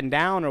goes up and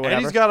down or whatever.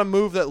 And he's got a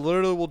move that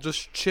literally will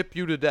just chip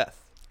you to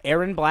death.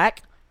 Aaron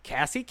Black,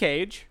 Cassie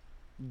Cage,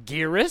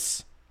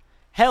 Geras.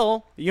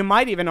 Hell, you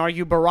might even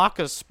argue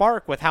Baraka's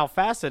Spark with how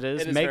fast it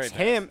is makes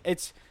him. I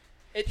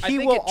he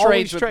think will it always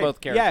trades with trade.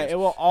 both characters. Yeah, it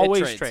will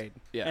always trades. trade.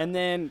 Yeah. And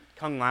then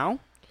Kung Lao.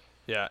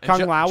 Yeah.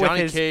 Kung Lao with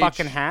Johnny his Cage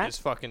fucking hat. is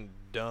fucking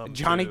dumb.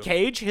 Johnny too.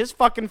 Cage, his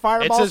fucking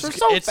fireballs are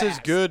so It's fast. as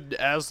good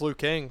as Liu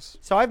Kang's.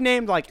 So I've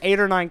named like 8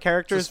 or 9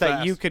 characters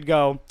that you could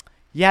go,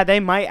 yeah, they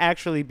might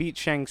actually beat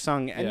Shang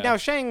Tsung. And now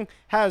Shang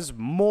has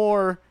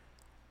more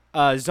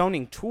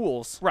zoning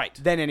tools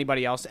than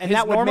anybody else. And his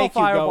that would normal make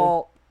you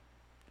fireball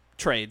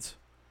trades.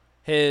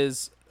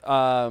 His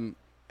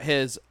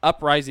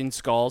uprising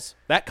skulls,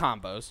 that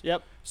combos.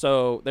 Yep.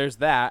 So there's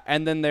that.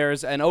 And then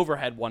there's an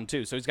overhead one,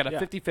 too. So he's got a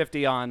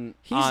 50-50 on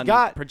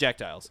got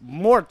projectiles.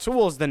 more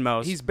tools than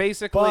most. He's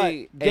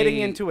basically getting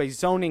into a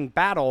zoning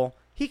battle,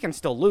 he can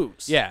still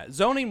lose. Yeah,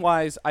 zoning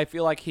wise, I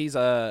feel like he's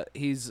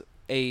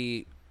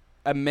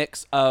a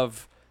mix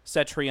of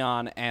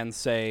Cetrion and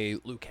say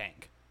Liu Kang.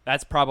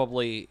 That's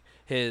probably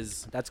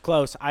his That's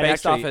close.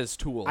 based off his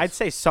tools. I'd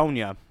say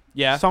Sonya.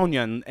 yeah,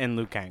 Sonya and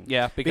Liu Kang.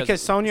 yeah,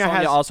 because Sonya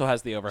has also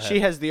has the overhead. She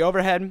has the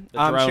overhead.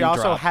 The drone She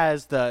also drop.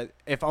 has the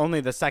if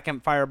only the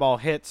second fireball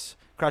hits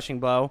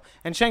crushing blow.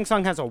 And Shang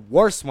Tsung has a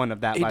worse one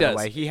of that, He by does. the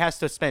way. He has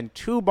to spend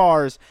 2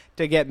 bars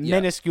to get Yeah.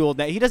 minuscule.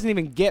 That he doesn't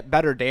even get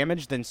better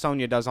damage than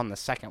Sonya does on the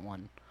second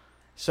one.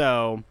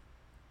 So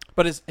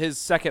But his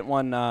second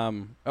one,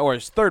 or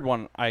his third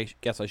one, I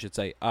guess I should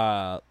say,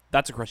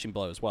 that's a crushing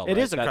blow as well. It right?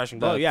 is a That- crushing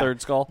the blow, yeah.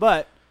 Third skull.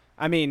 but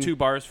I mean 2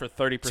 bars for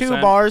 30%. 2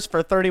 bars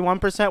for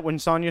 31% when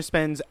Sonya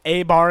spends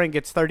a bar and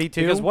gets 32.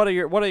 Because what are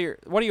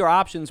your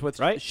options with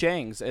Right.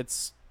 Shangs?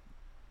 It's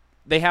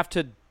they have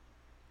to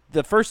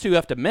the first 2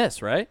 have to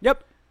miss, right?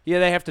 Yep. Yeah,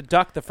 they have to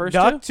duck the first 2.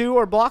 Duck 2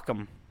 or block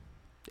them.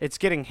 It's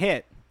getting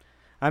hit.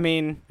 I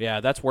mean,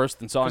 Yeah, that's worse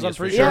than Sonya's I'm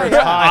for pretty sure. sure it's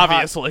high,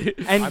 obviously.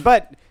 and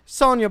but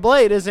Sonya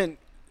Blade isn't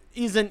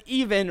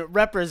even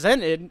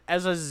represented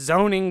as a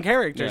zoning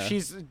character. Yeah.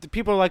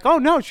 People are like, "Oh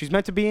no, she's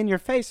meant to be in your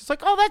face." It's like,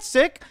 "Oh, that's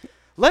sick."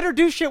 Let her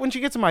do shit when she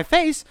gets in my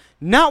face,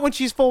 not when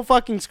she's full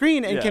fucking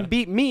screen and Yeah. can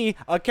beat me,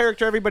 a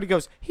character everybody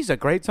goes, "He's a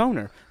great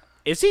zoner."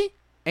 Is he?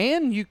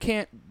 And you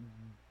can't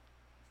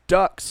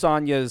duck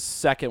Sonya's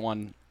second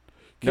one.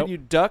 Can Nope. you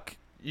duck?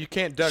 You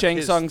can't duck Shang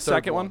his Tsung's third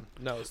second one?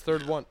 No, his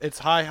third one. It's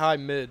high,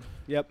 mid.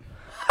 Yep.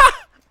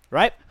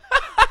 Right?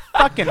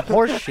 Fucking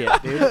horse shit,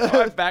 dude.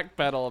 I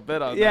backpedal a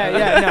bit on Yeah,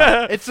 that. yeah,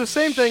 no. It's the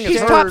same thing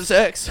He's as top hers.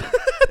 6.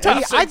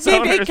 I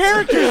named 8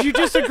 characters. You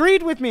just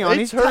agreed with me on.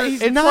 It's He's, hers.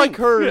 he's It's 9. like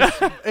hers.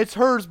 It's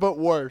hers, but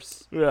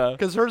worse. Yeah.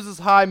 Because hers is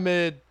high,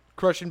 mid,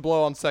 crushing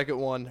blow on second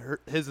one.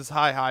 His is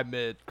high,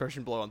 mid,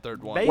 crushing blow on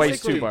third one.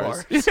 Waste Basically, 2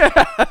 bars.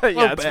 Oh,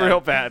 yeah, it's bad.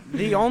 real bad.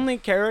 The only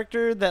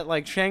character that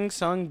like Shang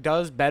Tsung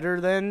does better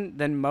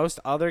than most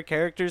other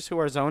characters who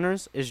are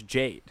zoners is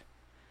Jade.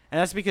 And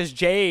that's because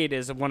Jade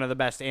is one of the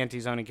best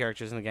anti-zoning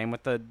characters in the game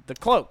with the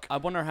cloak. I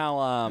wonder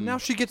how. Now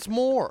she gets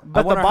more.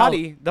 But the wonder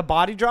how-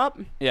 body drop,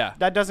 Yeah.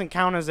 that doesn't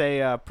count as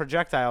a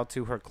projectile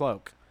to her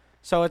cloak.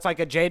 So it's like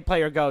a Jade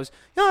player goes,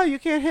 "No, you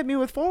can't hit me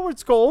with forward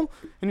skull,"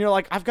 and you're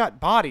like, "I've got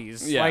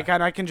bodies, Yeah. like,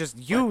 and I can just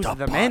use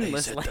them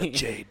endlessly."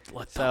 Jade.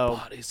 Let So-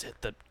 bodies hit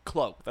the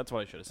cloak. That's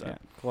what I should have said.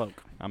 Yeah,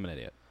 cloak. I'm an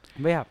idiot.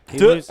 But yeah, he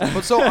Duh. loses.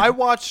 But so I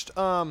watched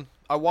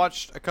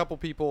a couple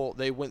people.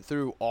 They went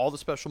through all the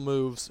special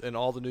moves and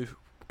all the new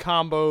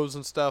combos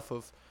and stuff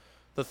of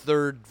the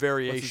third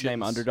variation. What's his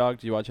name? Underdog.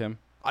 Do you watch him?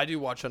 I do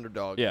watch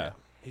Underdog. Yeah.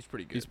 He's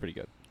pretty good. He's pretty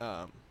good.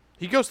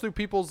 He goes through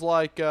people's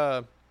like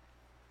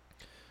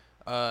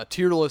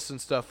tier lists and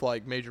stuff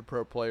like major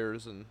pro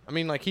players, and I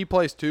mean like he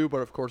plays too,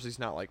 but of course he's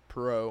not like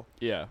pro.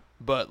 Yeah.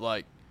 But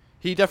like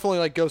he definitely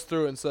like goes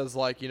through and says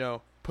like, you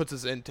know, puts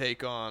his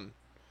intake on.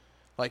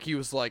 Like he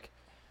was like,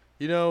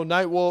 you know,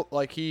 Nightwolf,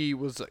 like he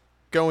was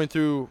going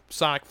through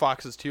Sonic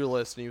Fox's tier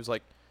list and he was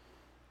like,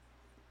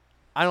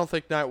 I don't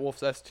think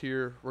Nightwolf's S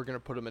tier. We're gonna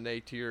put him in A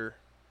tier,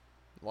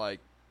 like,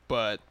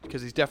 but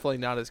because he's definitely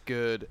not as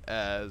good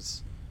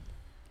as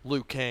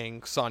Liu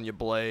Kang, Sonya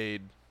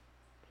Blade,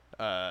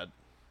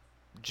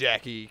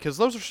 Jackie, because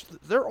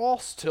they're all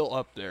still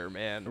up there,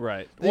 man.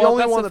 Right. The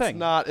only one that's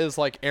not is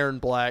like Aaron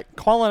Black.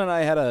 Colin and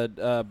I had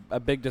a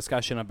big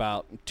discussion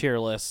about tier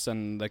lists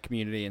and the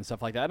community and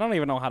stuff like that. I don't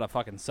even know how to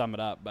fucking sum it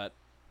up, but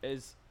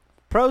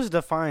Pros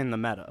define the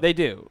meta. they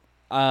do.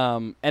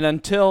 And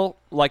until,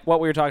 like what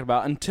we were talking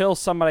about, until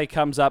somebody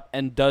comes up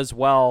and does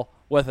well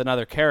with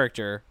another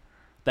character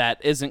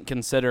that isn't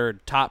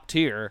considered top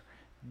tier,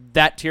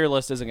 that tier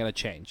list isn't going to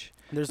change.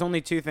 There's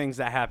only 2 things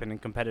that happen in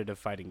competitive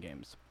fighting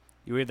games.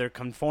 You either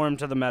conform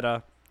to the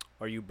meta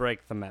or you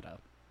break the meta.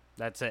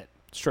 That's it.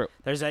 It's true.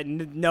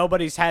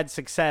 Nobody's had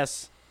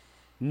success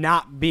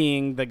not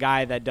being the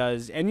guy that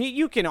does. And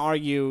you can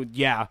argue,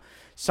 yeah,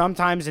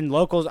 sometimes in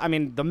locals, I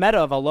mean, the meta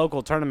of a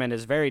local tournament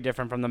is very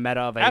different from the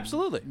meta of a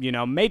Absolutely.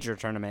 major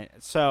tournament.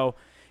 So,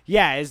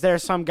 yeah, is there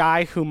some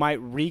guy who might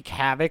wreak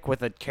havoc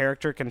with a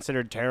character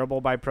considered terrible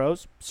by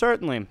pros?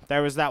 Certainly.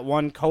 There was that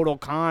one Kotal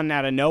Khan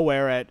out of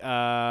nowhere at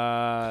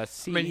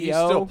CEO. I mean, he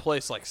still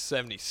placed like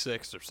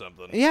 76 or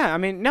something. Yeah, I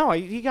mean, no,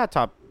 he got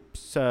top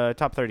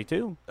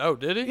 32. Oh,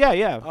 did he?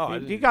 Yeah. Oh, I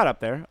he didn't- got up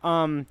there.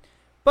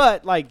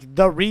 But like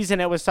the reason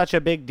it was such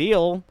a big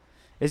deal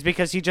is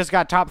because he just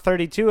got top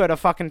 32 at a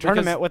fucking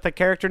tournament with a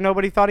character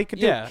nobody thought he could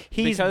Yeah, do.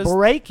 He's because-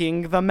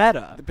 breaking the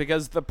meta.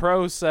 Because the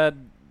pros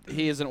said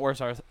he isn't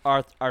worth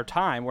our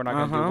time. We're not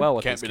going to do well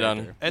with Can't this be done.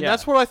 character. And Yeah.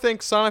 that's what I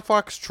think Sonic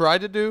Fox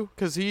tried to do,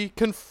 because he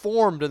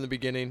conformed in the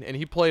beginning and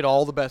he played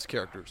all the best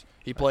characters.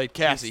 He played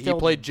Cassie. He still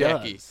played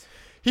Jackie. does.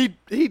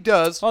 He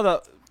does.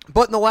 Oh,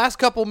 But in the last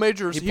couple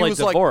majors, He he, played was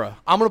D'Vorah. like,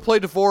 I'm going to play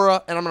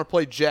D'Vorah and I'm going to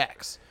play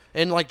Jax.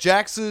 And like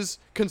Jax is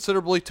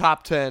considerably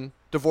top 10.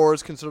 D'Vorah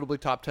is considerably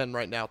top 10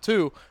 right now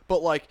too.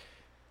 But like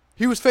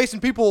he was facing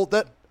people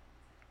that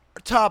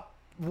are top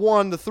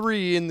 1 to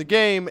 3 in the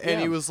game, and Yeah.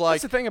 he was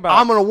like, That's the thing about-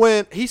 I'm going to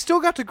win. He still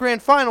got to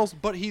grand finals,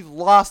 but he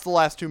lost the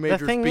last 2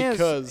 majors The thing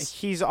because is,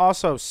 he's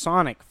also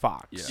Sonic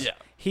Fox. Yeah.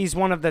 He's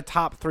one of the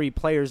top 3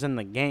 players in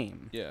the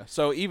game. Yeah.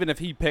 So even if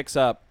he picks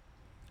up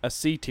a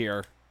C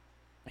tier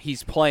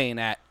he's playing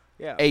at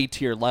Yeah. A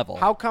tier level.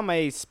 How come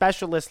a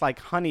specialist like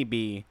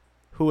Honeybee,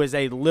 who is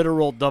a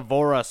literal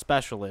D'Vorah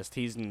specialist,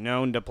 he's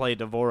known to play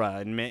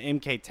D'Vorah in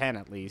MK10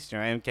 at least,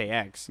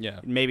 MKX. Yeah.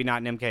 Maybe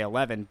not in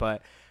MK11,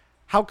 but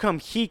how come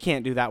he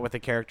can't do that with the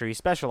character he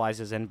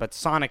specializes in, but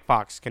Sonic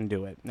Fox can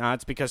do it? No,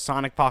 it's because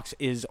Sonic Fox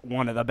is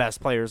one of the best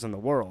players in the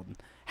world.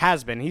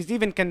 Has been. He's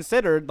even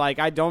considered,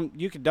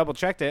 you could double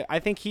check it. I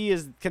think he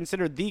is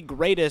considered the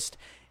greatest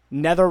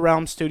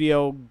NetherRealm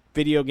Studio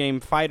video game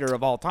fighter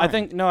of all time. I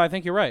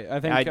think you're right. I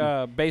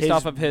think based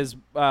off of his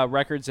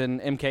records in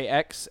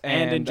MKX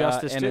And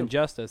Injustice, too.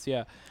 Injustice,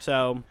 yeah.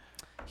 So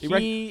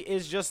he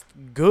is just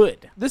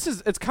good.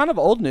 It's kind of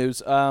old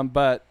news,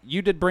 but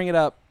you did bring it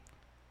up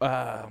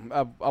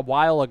a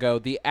while ago.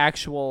 The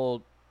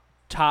actual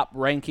top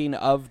ranking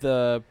of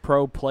the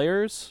pro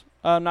players.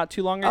 Not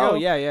too long ago. Oh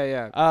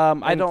yeah.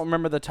 I don't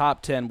remember the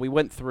top 10. We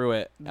went through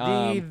it.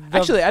 The-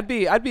 Actually, I'd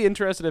be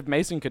interested if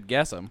Mason could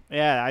guess them.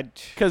 Yeah,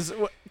 Cause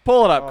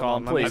pull it up, Hold Colin,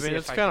 on, let me I please. see mean,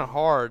 if it's I kind of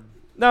hard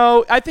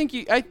No, I think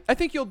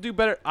you'll do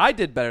better. I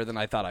did better than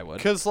I thought I would.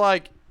 because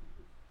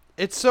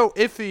it's so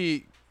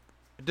iffy,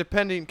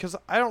 depending. Because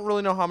I don't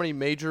really know how many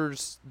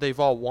majors they've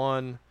all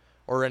won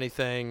or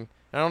anything.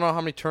 I don't know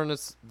how many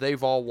tournaments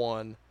they've all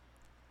won.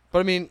 But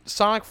I mean,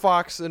 Sonic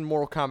Fox in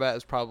Mortal Kombat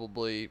is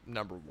probably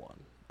number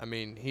one. I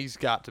mean, he's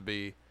got to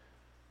be.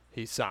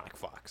 He's Sonic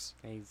Fox.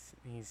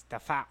 he's the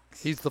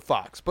Fox. He's the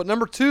Fox. But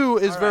number two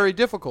is All very right.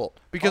 difficult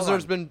because Hold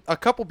there's on. been a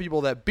couple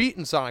people that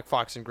beaten Sonic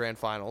Fox in grand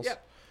finals.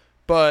 Yep.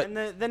 But And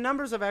the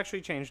numbers have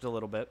actually changed a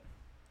little bit.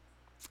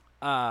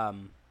 But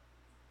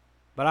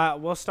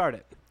we'll start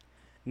it.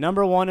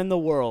 Number one in the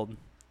world,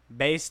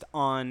 based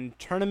on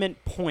tournament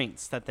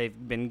points that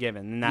they've been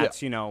given, and that's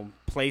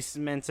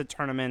placements at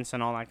tournaments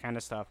and all that kind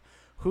of stuff.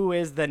 Who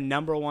is the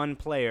number one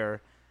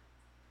player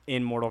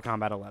in Mortal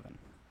Kombat 11?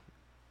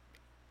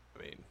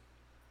 I mean,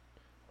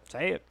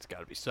 Say it. it's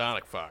got to be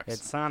Sonic Fox.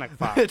 It's Sonic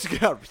Fox. it's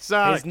got to be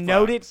Sonic His Fox.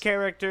 noted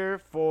character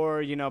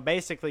for,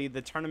 basically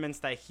the tournaments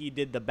that he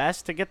did the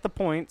best to get the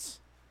points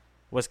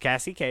was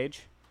Cassie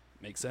Cage.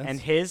 Makes sense. And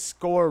his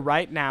score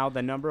right now,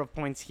 the number of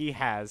points he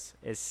has,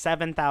 is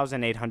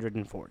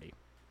 7,840.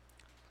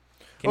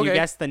 Can you Okay.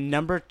 guess the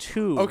number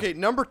two? Okay,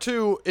 number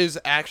two is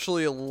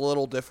actually a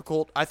little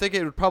difficult. I think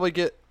it would probably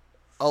get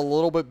a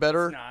little bit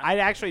better. I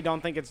actually don't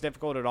think it's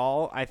difficult at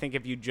all. I think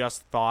if you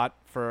just thought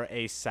for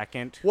a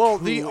second, Well,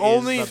 who the is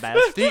only the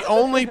best? the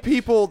only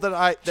people that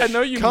I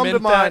know you come meant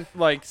to mind that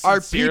like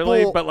are sincerely,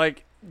 people- but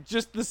like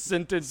just the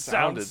sentence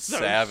Sounded sounds so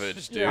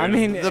savage, dude. I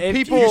mean, the if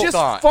people- you just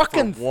thought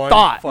fucking for one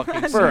thought fucking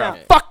for a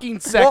second. fucking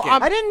second.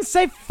 I didn't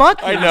say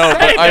fuck. I you. know,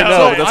 but I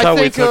know. So That's I how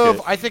we think took of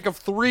it. I think of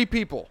three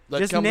people that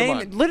Just come to name,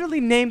 mind.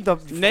 literally name the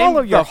Name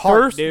follow the your heart,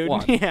 first dude.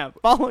 one. Yeah,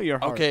 follow your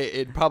heart. Okay,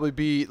 it'd probably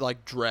be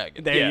like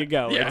Dragon. There Yeah. you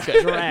go. Yeah. It's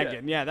Okay.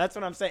 Dragon. Yeah, that's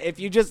what I'm saying. If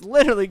you just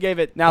literally gave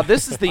it Now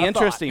this is the A thought.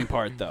 interesting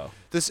part, though.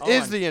 This Hold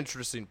is on. the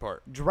interesting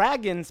part.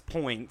 Dragon's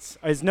points,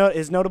 his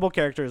notable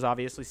character is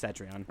obviously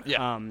Cetrion.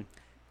 Yeah.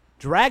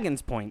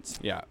 Dragon's points,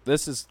 Yeah,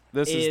 this is the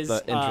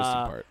interesting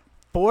part.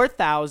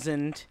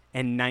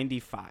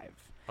 4,095.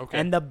 Okay.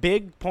 And the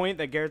big point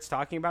that Garrett's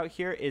talking about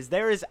here is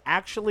there is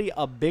actually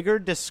a bigger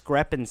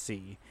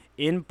discrepancy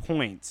in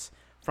points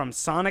from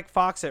Sonic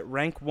Fox at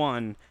rank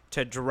 1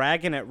 to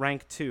Dragon at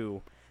rank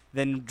 2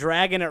 than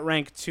Dragon at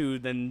rank 2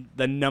 than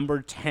the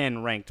number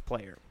 10 ranked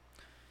player.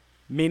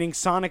 Meaning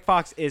Sonic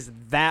Fox is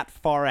that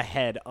far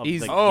ahead of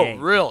He's- the Oh, game.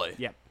 really?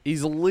 Yep.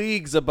 He's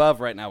leagues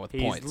above right now with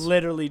He's points.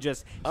 literally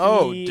just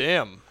Oh, he-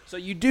 damn. So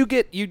you do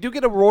get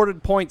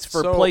awarded points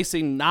for So-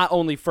 placing not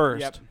only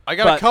first. Yep. I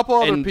got but a couple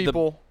other in the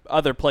people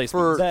other placements.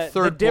 for The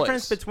third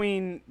difference place.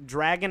 between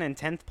Dragon and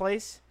 10th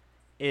place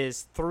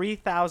is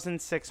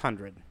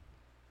 3,600.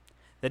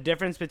 The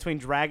difference between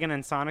Dragon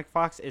and Sonic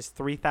Fox is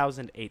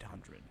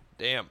 3,800.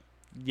 Damn.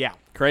 Yeah.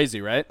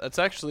 Crazy, right? That's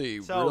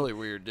actually So, really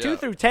weird. Yeah. 2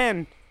 through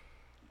 10,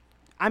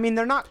 I mean,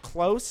 they're not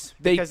close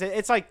They- because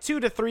it's like 2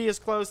 to 3 is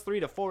close, 3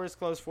 to 4 is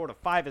close, 4 to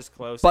 5 is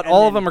close. But and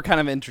all then- of them are kind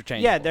of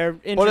interchangeable. Yeah, they're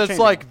But it's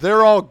interchangeable. like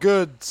they're all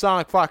good.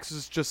 Sonic Fox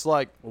is just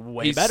like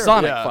way He's better.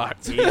 Sonic Yeah.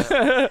 Fox.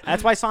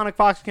 That's why Sonic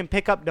Fox can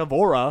pick up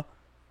D'Vorah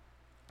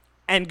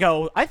and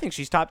go, I think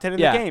she's top 10 in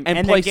Yeah, the game. and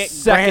then place get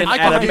second I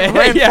grand at can a get ma-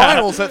 grand yeah.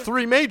 finals at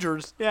 3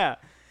 majors. Yeah.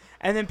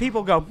 And then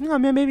people go, oh,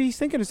 man, maybe he's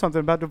thinking of something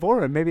about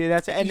D'Vorah. Maybe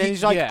that's it. And then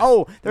he's like, Yeah.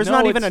 oh, there's No,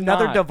 not even it's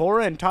another not.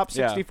 D'Vorah in top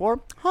Yeah. 64?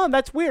 Huh,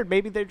 that's weird.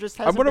 Maybe there just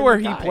I hasn't wonder been where a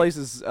he guy.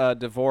 places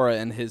D'Vorah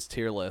in his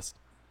tier list.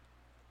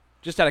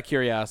 Just out of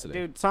curiosity.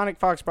 Dude, Sonic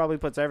Fox probably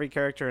puts every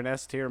character in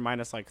S tier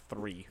minus like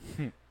 3.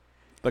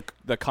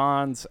 The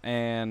cons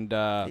and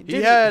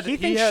He had- he he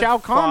thinks had Shao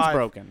Kahn's 5.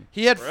 broken.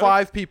 He had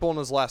 5 people in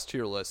his last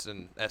tier list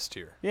in S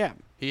tier. Yeah.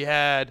 He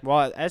had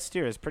Well, S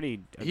tier is pretty.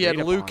 he had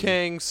agreed Liu upon.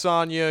 Kang,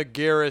 Sonya,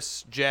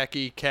 Garrus,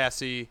 Jackie,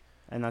 Cassie,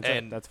 And that's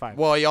and it. That's 5.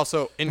 Well, he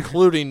also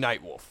including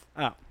Nightwolf.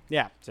 Oh,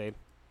 yeah. See.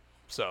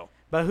 So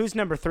But who's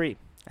number 3?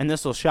 And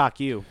this will shock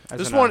you.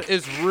 This one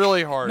is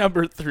really hard.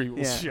 Number 3 will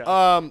Yeah.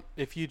 shock.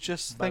 If you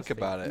just think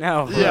about it.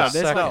 No, Yeah,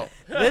 this, no.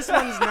 this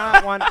one's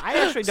not one. I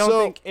actually don't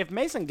So- think if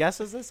Mason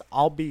guesses this,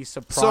 I'll be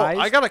So surprised.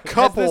 I got a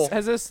couple.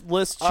 Has this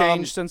list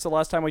changed since the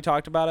last time we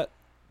talked about it?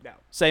 No.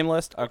 Same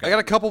list? Okay. I got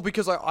a couple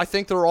because I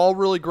think they're all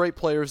really great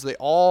players. They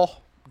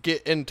all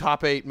get in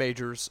top 8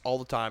 majors all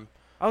the time.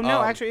 Oh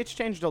no, Um, actually, it's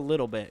changed a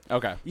little bit.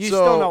 Okay. You So-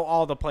 still know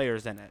all the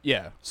players in it.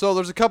 Yeah. So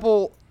there's a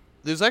couple.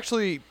 There's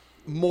actually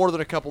more than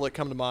a couple that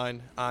come to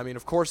mind. I mean,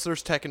 of course,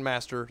 there's Tekken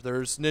Master.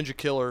 There's Ninja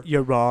Killer.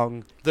 You're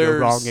wrong. There's You're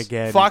wrong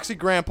again. Foxy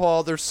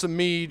Grandpa. There's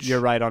Samij. You're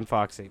right on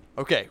Foxy.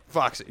 Okay,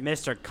 Foxy.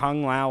 Mr.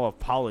 Kung Lao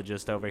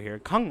apologist over here.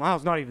 Kung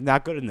Lao's not even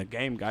that good in the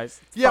game,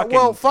 guys. Yeah, Fucking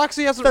well,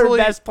 Foxy hasn't third really.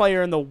 best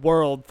player in the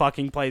world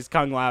fucking plays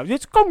Kung Lao.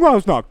 It's Kung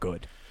Lao's not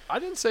good. I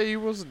didn't say he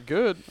wasn't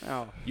good.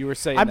 Oh. You were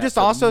saying I'm that just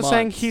for also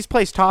saying months. he's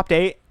placed top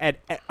 8 at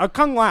a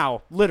Kung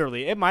Lao.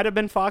 Literally, it might have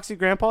been Foxy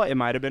Grandpa. It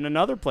might have been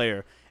another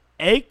player.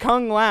 A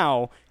Kung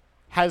Lao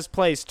has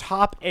placed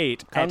top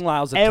 8 Kung at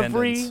Lao's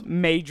every attendance.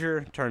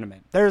 major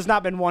tournament. There has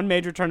not been one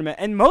major tournament,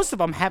 and most of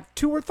them have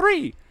 2 or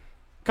 3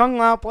 Kung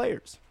Lao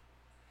players.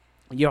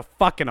 You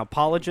fucking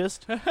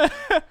apologist.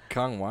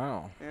 Kung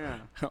Wow.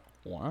 Yeah.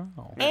 Wow.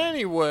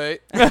 Anyway,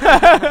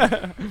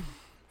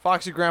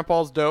 Foxy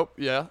Grandpa's dope.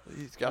 Yeah,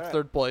 he's got Alright.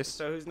 third place.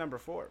 So who's number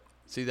 4?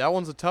 See, that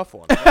one's a tough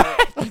one.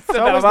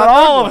 So was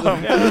all of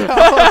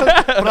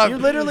them. You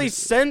literally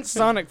since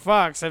Sonic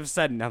Fox have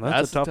said, "No,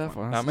 that's, a tough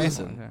one." Now, That's a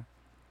Mason. tough one,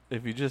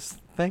 If you just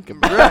think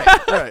about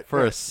it right.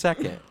 for a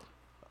second,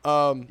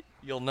 Um,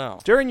 you'll know.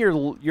 During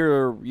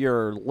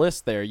your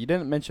list there, you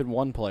didn't mention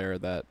one player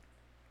that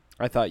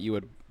I thought you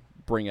would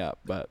bring up,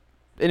 but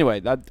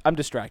anyway, I'm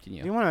distracting Do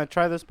you you. want to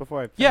try this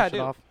before I finish Yeah, I it do.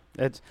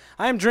 off?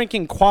 I am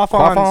drinking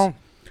Quaffons.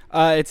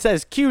 It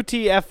says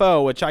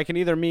QTFO, which I can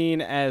either mean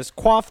as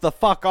quaff the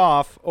fuck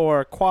off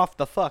or quaff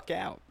the fuck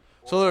out.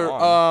 so there.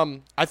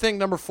 On. I think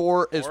number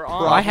 4 is Or on.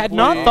 probably. I had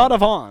not thought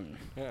of on.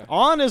 Yeah.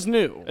 On is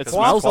new. It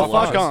Quaff smells the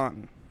fuck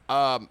delicious.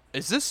 on.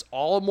 Is this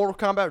all of Mortal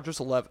Kombat or just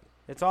 11?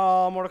 It's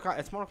all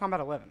It's Mortal Kombat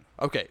 11.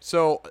 Okay,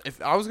 so if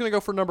I was gonna go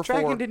for number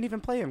Dragon 4, didn't even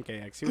play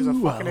MKX. He was a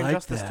fucking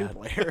Injustice 2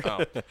 player.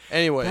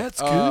 anyway,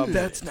 That's um, good.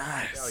 That's Yo,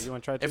 nice. you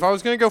want to try it If too? I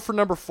was gonna go for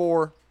number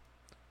 4,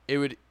 it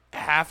would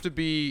have to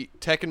be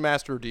Tekken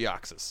Master or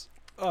Deoxys.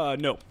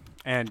 No.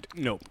 And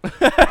no.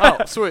 Oh,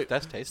 sweet.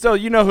 That's tasty. So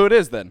you know who it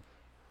is then?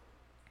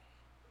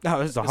 No,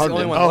 this is a It's hard the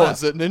only one. one Oh, left.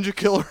 is it Ninja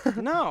Killer?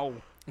 No.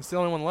 It's the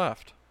only one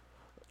left.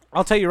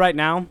 I'll tell you right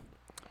now,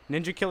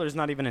 Ninja Killer's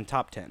not even in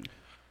top 10.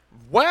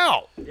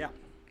 Wow. Yeah.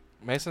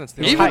 Mason, it's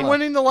the only Even one left.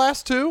 winning the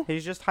last 2?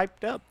 He's just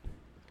hyped up.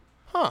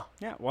 Huh.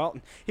 Yeah, well,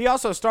 he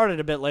also started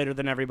a bit later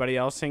than everybody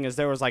else, seeing as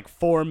there was like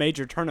 4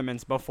 major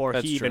tournaments before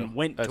That's he true. even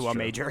went That's to a true.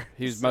 major.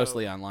 He was So,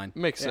 mostly online.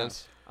 Makes Yeah.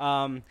 sense.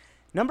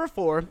 Number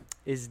 4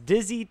 is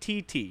Dizzy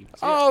TT.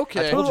 Oh,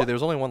 okay. I told you there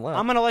was only one left.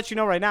 I'm going to let you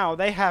know right now,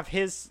 they have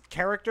his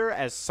character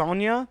as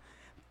Sonya,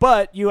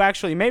 but you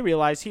actually may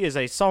realize he is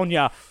a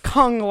Sonya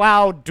Kung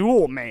Lao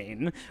dual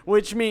main,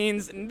 which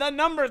means the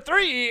number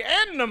 3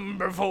 and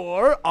number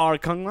 4 are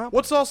Kung Lao.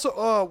 What's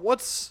also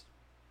what's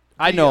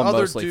I the know him other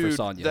mostly for dude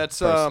Sonya that's,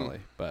 personally,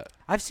 but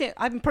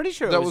I'm pretty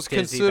sure that it was was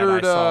Dizzy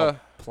considered, that I saw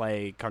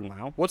play Kung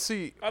Lao. what's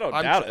the? I don't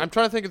I'm, doubt it. I'm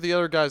trying to think of the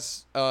other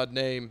guy's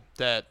name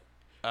that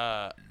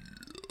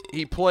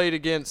he played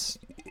against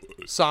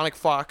Sonic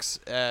Fox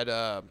at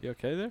you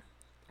okay there?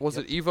 was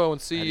it Evo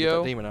and Had to get that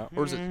CEO demon out.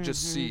 or is it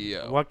just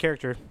CEO? What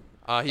character?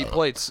 He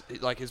played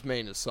like his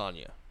main is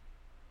Sonya.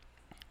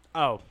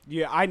 Oh,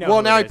 yeah, I know. Well,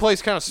 who now it he is.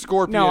 plays kind of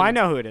Scorpion. No, I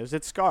know who it is.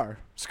 It's Scar.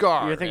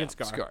 Scar. You're thinking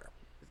yeah, Scar.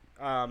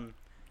 Scar.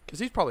 Because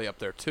he's probably up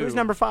there too. Who's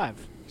number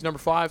 5? He's number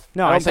 5.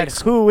 No, I I, don't said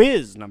think who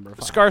is number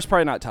 5. Scar's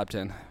probably not top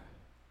 10.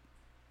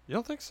 You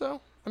don't think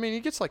so? I mean, he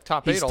gets like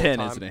top He's 8 all 10, the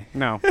time. isn't he?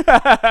 No,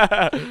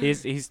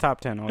 he's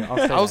top 10. I'll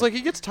say I was that. like,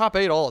 he gets top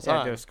 8 all the yeah,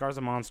 time. dude, Scar's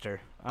a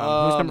monster. Who's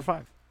number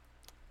 5?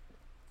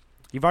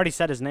 You've already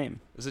said his name.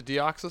 Is it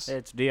Deoxys?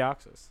 It's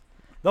Deoxys,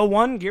 the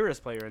one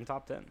Geras player in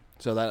top 10.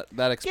 So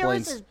that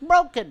explains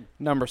broken.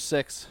 number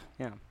 6.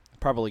 Yeah.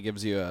 Probably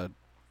gives you a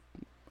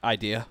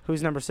idea.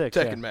 Who's number 6?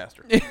 Tekken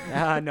Master.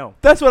 No.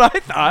 That's what I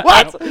thought.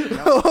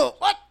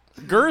 What? What?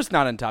 Gur's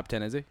not in top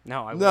 10, is he?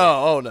 No, I No,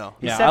 oh no.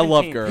 He's Yeah, I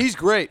love 17. Gur. He's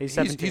great. He's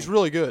He's 17.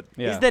 really good.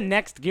 Yeah. He's the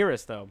next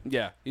Geras, though.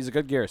 Yeah, he's a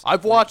good Gears.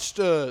 I've watched.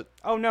 Oh,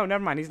 no,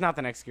 never mind. He's not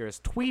the next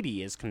Geras.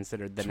 Tweety is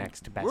considered the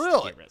next best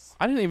Really? Geras.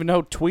 I didn't even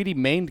know Tweety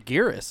mained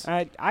Geras.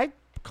 I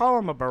call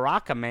him a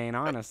Baraka main,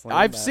 honestly.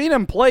 I've but- seen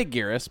him play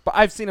Geras, but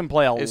I've seen him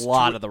play a Is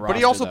lot Twe- of the roster. But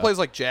he also though. plays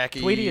like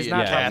Jackie. Tweety is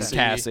not and top yeah, 10.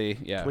 Cassie.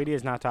 Yeah. Tweety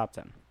is not top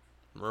 10.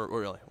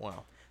 Really?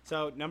 Wow.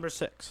 So, number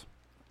 6.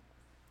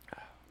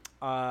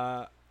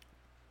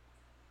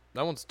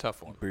 That one's a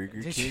tough one.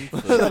 Burger Shut King.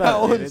 up, That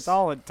dude. was- It's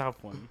all a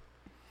tough one.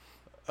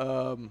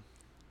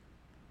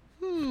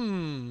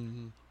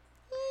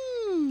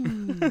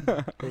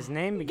 His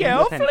name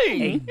begins with an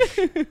H.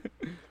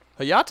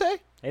 Hayate?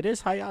 It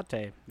is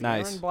Hayate.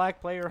 Nice. Aaron Black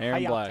player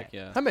Aaron Hayate. Black,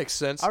 yeah. That makes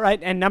sense. All right,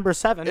 and number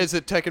 7. Is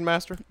it Tekken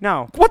Master?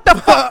 No. What the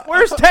fuck?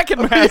 Where's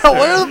Tekken Master? Yeah,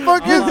 where the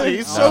fuck is he?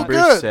 He's so Number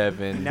good.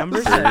 7. Number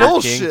Burger 7.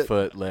 Bullshit. King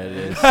foot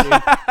lettuce.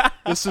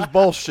 This is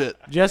bullshit.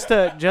 Just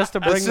to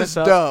bring This this is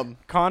up, dumb.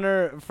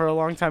 Connor, for a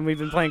long time, we've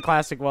been playing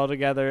Classic well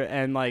together,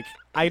 and like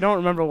I don't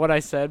remember what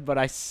I said, but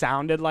I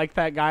sounded like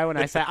that guy when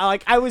I said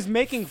I was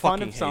making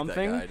fun of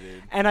something,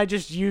 and I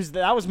just used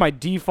that was my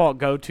default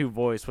go-to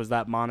voice was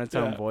that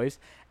monotone voice,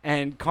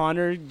 and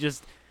Connor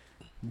just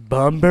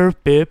Bumber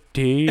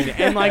 15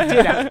 and like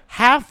dude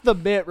half the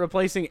bit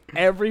replacing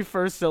every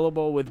first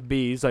syllable with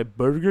B's like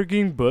Burger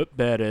King butt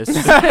lettuce.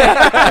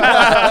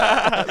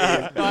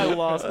 I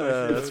lost my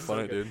shit. That's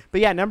funny, dude.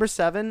 But yeah, number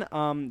 7,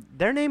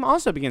 their name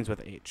also begins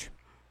with H.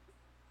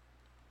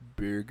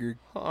 Burger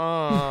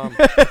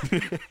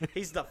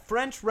He's the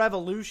French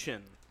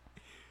Revolution.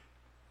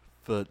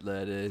 foot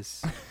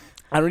lettuce.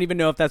 I don't even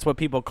know if that's what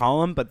people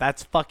call him, but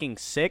that's fucking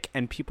sick,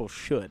 and people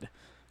should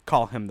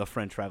call him the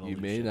French You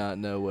Revolution. may not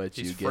know what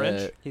He's you French?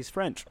 get. He's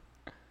French.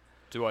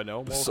 Do I know?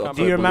 Mortal So- Kombat?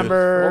 Do you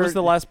remember? What was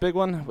the last big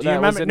one? Do you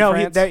That was remember? in No,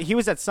 France? he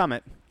was at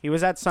Summit. He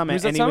was at Summit, He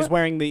was at and he was Summit?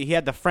 wearing he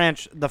had the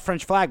French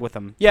flag with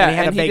him. Yeah, and he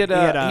had and a he big,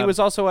 did. he He was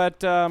also at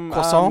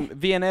Croissant?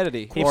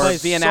 Vienality He or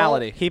plays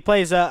Vienality. He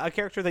plays a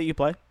character that you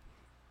play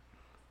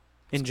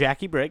in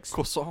Jackie Briggs.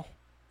 Croissant.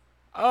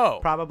 Oh,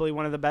 Probably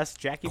one of the best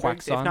Jackie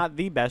Briggs, if Quackson. not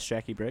the best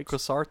Jackie Briggs.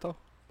 Croissarto.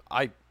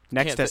 I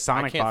Next to I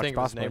Sonic can't Fox, think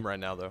of his possibly. name right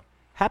now though.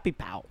 Happy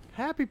Pal.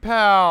 Happy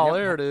Pal. Yep.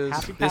 There it is.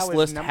 Happy This Pal is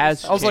list number has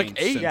 7. I was like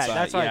changed 8. since Yeah, I-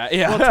 that's right.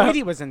 yeah. Well,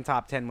 Tweety was in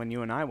top 10 when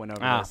you and I went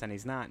over Ah. this, and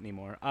he's not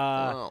anymore.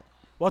 Oh.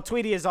 Well,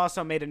 Tweety has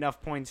also made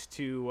enough points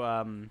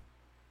to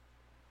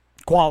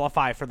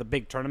qualify for the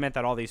big tournament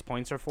that all these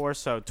points are for.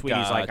 So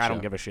Tweety's like, I don't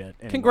Gotcha. give a shit.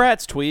 anymore.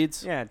 Congrats,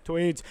 Tweeds. Yeah,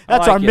 Tweeds. I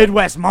That's like our it.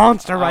 Midwest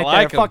monster right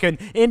like there. 'em. Fucking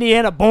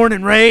Indiana born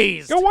and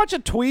raised. Go watch a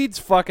Tweeds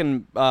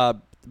fucking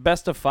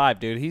best of 5,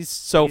 dude. He's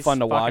so He's fun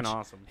to watch. fucking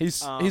awesome. He's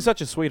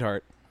such a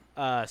sweetheart.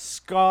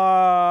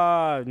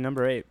 Scar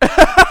number 8.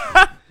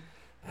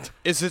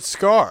 Is it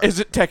Scar? Is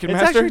it Tekken It's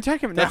Master? actually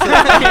Tekken.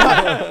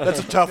 That's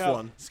a tough No,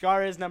 one.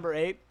 Scar is number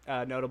 8.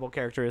 Notable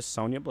character is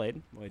Sonya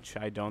Blade, which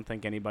I don't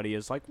think anybody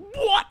is like,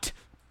 what?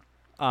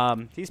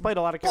 He's played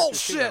a lot of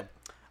characters too, Bullshit.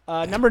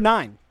 though. Number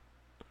 9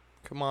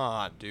 Come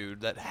on,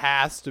 dude. That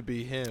has to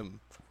be him.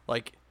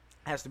 Like,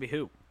 has to be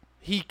who?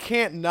 he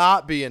can't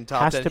not be in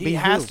top Has 10. to be he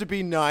has who? to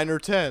be 9 or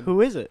 10.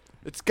 Who is it?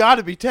 It's got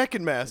to be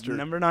Tekken Master.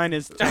 Number 9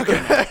 is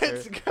Tekken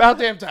Master. About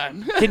damn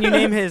time. Can you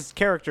name his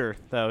character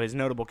though? His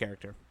notable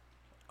character.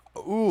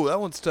 Ooh, that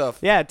one's tough.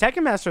 Yeah,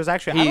 Tekken Master is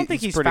actually. I don't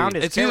think He's he's pretty- found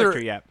his It's character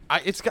either- yet.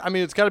 It's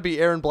got to be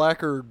Aaron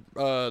Black or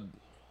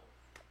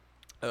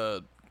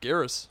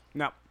Garrus.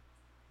 No,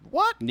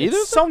 What? Neither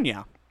it's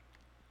Sonya.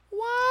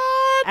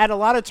 What? At a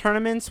lot of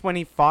tournaments, when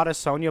he fought a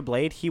Sonya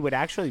Blade, he would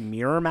actually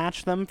mirror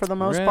match them for the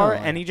most part,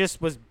 Really? and he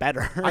just was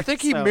better. I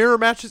think he So- mirror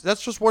matches.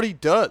 That's just what he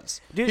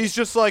does. Dude- He's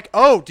just like,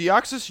 oh,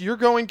 Deoxys, you're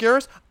going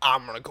Garrus.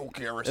 I'm gonna go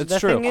Garrus. It's The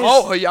true. thing is-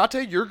 Oh,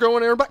 Hayate, you're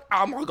going Aaron Black.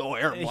 I'm gonna go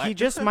Aaron Black. He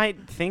just might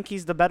think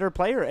he's the better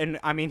player, and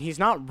I mean he's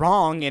not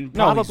wrong in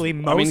No, probably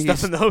he's- most I mean,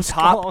 he's of those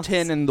top calls.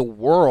 10 in the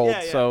world.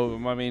 Yeah, yeah. So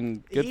I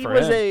mean, good he for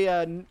was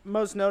him. a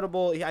most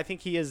notable. I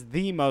think he is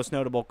the most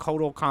notable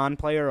Kotal Khan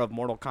player of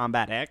Mortal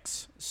Kombat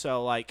X.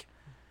 So like,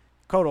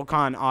 Kotal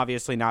Khan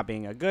obviously not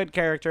being a good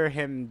character,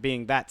 him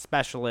being that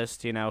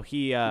specialist. You know,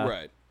 he.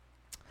 Right.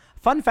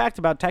 Fun fact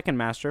about Tekken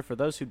Master, for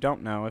those who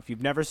don't know, if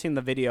you've never seen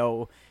the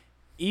video,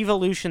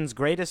 Evolution's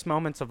greatest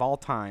moments of all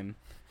time.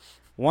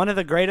 One of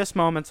the greatest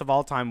moments of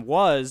all time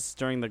was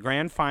during the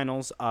grand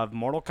finals of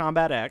Mortal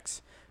Kombat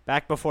X,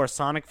 back before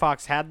Sonic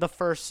Fox had the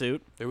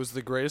fursuit. It was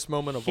the greatest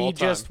moment of He all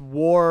time. just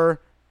wore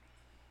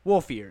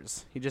wolf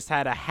ears. He just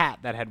had a hat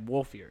that had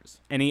wolf ears,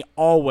 and he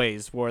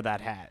always wore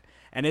that hat.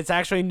 And it's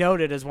actually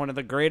noted as one of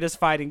the greatest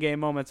fighting game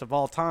moments of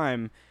all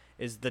time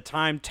is the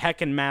time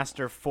Tekken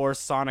Master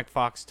forced Sonic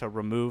Fox to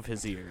remove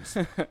his ears.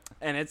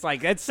 And it's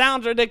like, it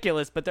sounds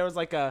ridiculous, but there was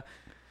like a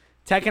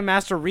Tekken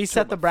Master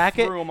reset the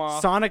bracket. threw 'em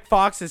off. Sonic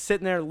Fox is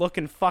sitting there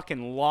looking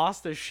fucking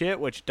lost as shit,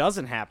 which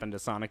doesn't happen to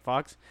Sonic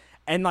Fox.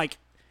 And like,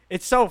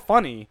 it's so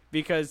funny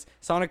because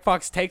Sonic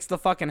Fox takes the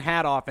fucking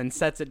hat off and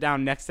sets it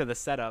down next to the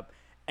setup,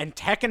 and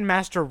Tekken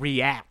Master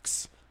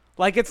reacts.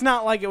 Like, it's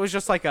not like it was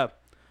just like a,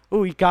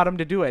 ooh, he got him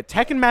to do it.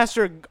 Tekken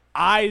Master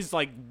eyes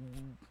like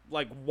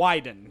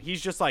widen.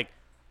 He's just like,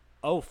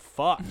 oh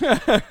fuck.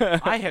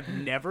 I have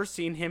never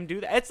seen him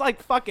do that. It's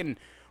like fucking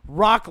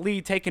Rock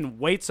Lee taking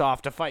weights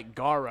off to fight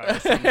Gara or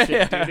some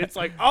shit, dude. It's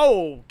like,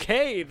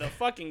 okay, the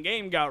fucking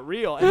game got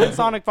real. And then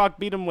Sonic Fox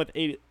beat him with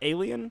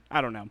Alien?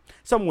 I don't know.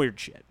 Some weird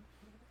shit.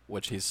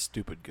 Which he's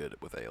stupid good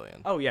at with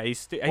Alien. Oh yeah, he's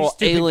stupid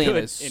Alien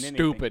good is in anything.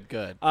 stupid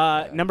good.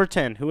 Number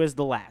 10, who is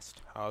the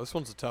last? Oh, this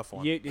one's a tough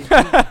one. You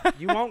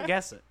won't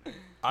guess it.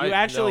 I You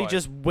actually know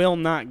just will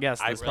not guess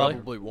I this player.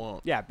 probably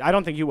won't. Yeah, I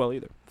don't think you will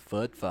either.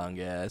 Foot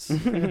fungus.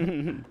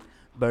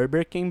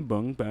 Burger King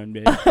Bung Bun,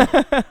 baby.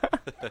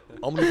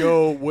 I'm gonna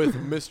go with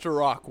Mr.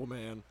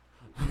 Aquaman.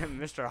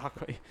 Mr.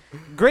 Aqua.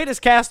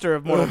 Greatest caster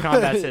of Mortal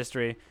Kombat's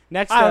history.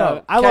 Next, I don't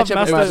know. I love Ketchup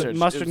and mustard,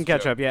 mustard. and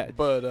ketchup. Yeah,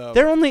 But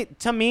they're only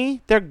to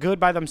me. They're good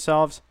by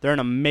themselves. They're an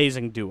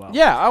amazing duo.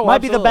 Yeah, oh, might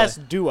be the absolutely.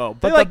 best duo,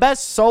 but They, like, the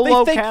best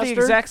solo They think caster.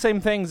 the exact same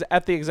things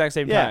at the exact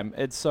same Yeah. time.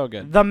 It's so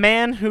good. The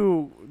man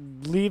who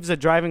leaves a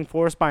driving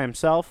force by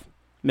himself,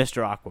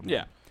 Mr. Aquaman.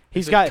 Yeah.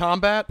 He's is it got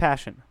combat.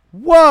 passion.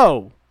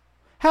 Whoa!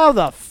 How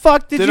the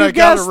fuck did you I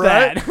got guess it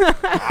right?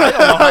 that? I don't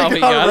know how he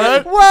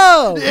got it.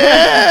 Whoa!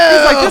 Yeah.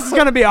 He's like, this is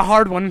gonna be a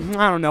hard one.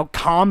 I don't know,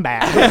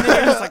 combat. And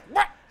you're just like,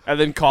 what? And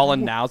then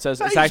Colin now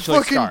says it's He's actually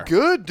fucking Scar.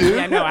 good, dude.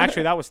 Yeah, no,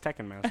 actually, that was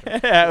Tekken Master.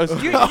 Yeah, it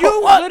was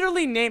You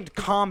literally named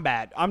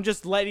combat. I'm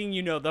just letting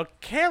you know the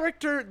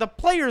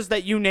players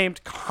that you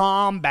named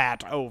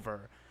combat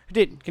over.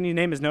 Can you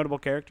name his notable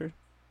character?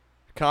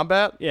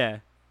 Combat. Yeah.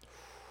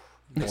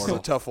 This is a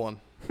tough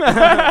one.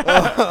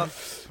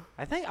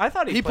 I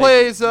thought He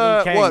played plays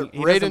Liu Kang. what? He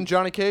Raiden doesn't-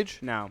 Johnny Cage.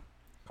 No.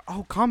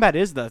 Oh, Combat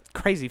is the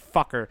crazy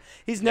fucker.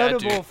 He's Yeah,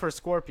 notable dude. for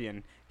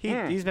Scorpion.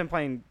 He's been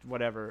playing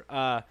whatever.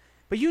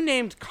 But you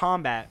named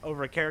Combat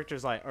over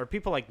characters like or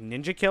people like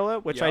Ninja Killer,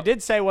 which I Yup.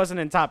 did say wasn't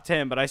in top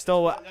 10, but I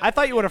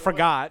thought you would have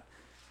forgot.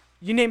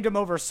 You named him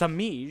over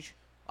Samij.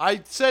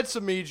 I said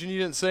Samij and you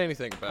didn't say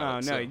anything about Oh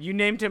it. no, so. you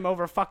named him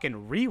over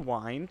fucking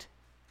Rewind.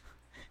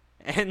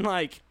 And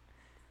like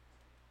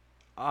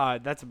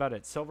that's about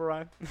it. Silver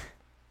Eye.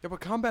 Yeah, but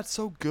Combat's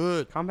so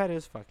good. Combat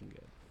is fucking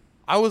good.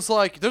 I was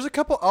like, there's a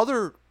couple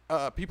other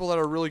people that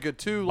are really good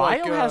too.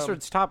 Like,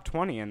 Biohazard's top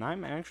 20, and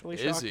I'm actually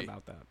Is shocked he?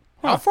 about that.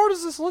 how far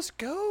does this list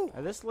go?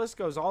 This list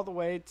goes all the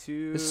way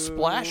to Is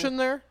Splash in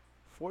there?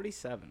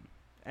 47.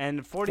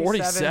 And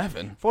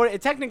 47. 47.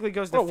 It technically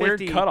goes to What a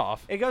 50. weird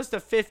cutoff. It goes to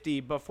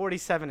 50, but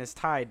 47 is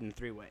tied in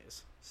 3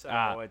 ways.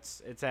 So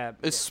it's at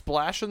Is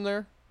Splash in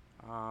there?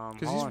 because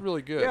Because he's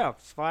really good. Yeah,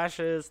 Splash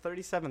is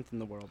 37th in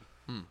the world.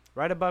 Hmm.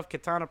 Right above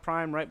Katana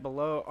Prime, right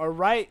below or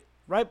right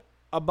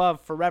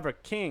above Forever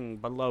King,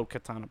 below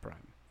Katana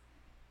Prime.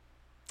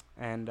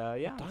 And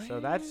so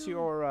that's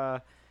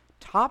your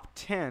top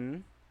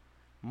 10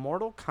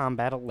 Mortal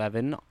Kombat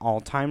 11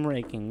 all-time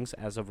rankings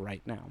as of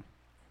right now.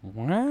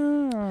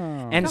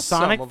 Wow. And got some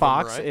Sonic of them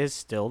Fox right. is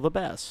still the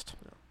best.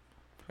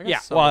 I got Yeah,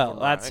 some of well, them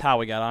that's right. how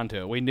we got onto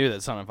it. We knew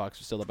that Sonic Fox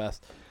was still the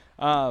best.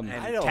 And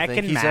I don't Tekken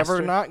think he's Master,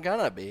 ever not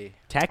gonna be.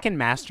 Tekken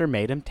Master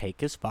made him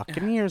take his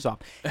fucking ears off.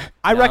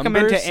 I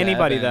recommend Number to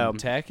anybody 7, though.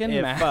 Tekken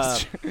if,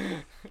 Master.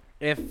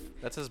 If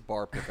That's his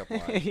bar pickup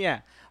line.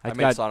 yeah, I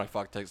made Sonic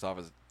Fox takes off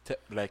his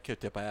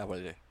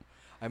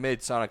I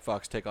made Sonic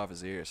Fox take off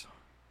his ears.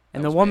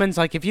 and That the was me. woman's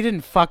like, if you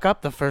didn't fuck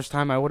up the first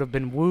time, I would have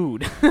been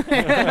wooed.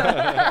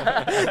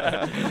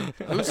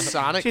 Who's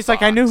Sonic? She's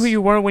like, I knew who Fox?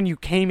 you were when you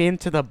came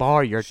into the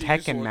bar. You're She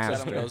just Tekken looks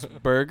at him Master. and goes,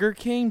 Burger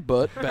King,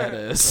 but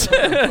Bettis.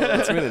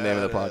 That's gonna be the name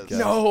of the podcast.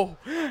 No.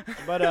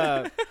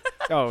 But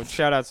oh,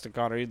 shout outs to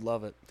Connor. He'd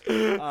love it.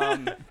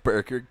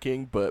 Burger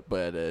King, but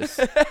Bettis.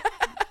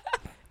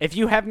 If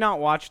you have not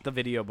watched the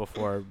video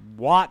before,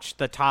 watch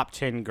the top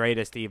 10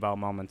 greatest Evo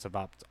moments of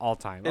all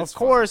time. It's Of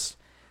course,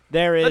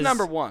 there is the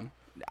number one.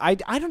 I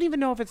don't even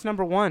know if it's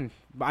number 1.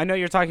 I know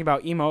you're talking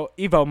about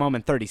Evo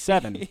moment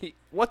 37. Wait.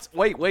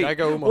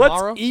 Daigo Umehara?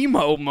 What's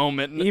emo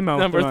moment? Emo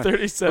number moment.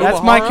 37.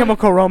 That's My Umehara?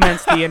 Chemical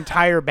Romance. The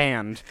entire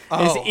band is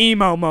Oh.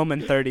 emo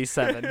moment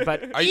 37.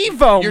 But Are you-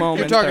 Evo you're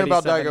moment talking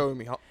about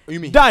 37. Daigo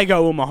Umi.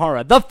 Daigo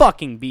Umehara, the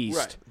fucking beast.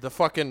 Right. The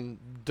fucking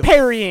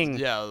Parrying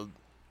Yeah.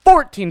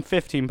 14,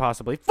 15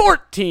 possibly,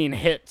 14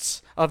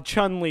 hits of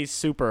Chun-Li's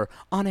super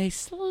on a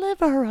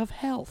sliver of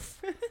health.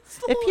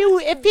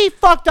 If he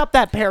fucked up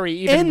that parry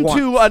even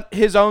into once.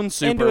 his own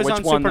super, Into his which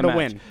own won super the to match.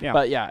 win, yeah.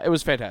 But yeah, it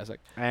was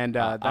fantastic. And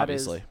that is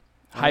obviously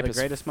one hype of as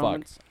the greatest fuck.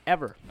 moments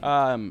ever.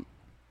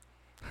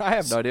 I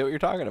have no idea what you're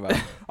talking about.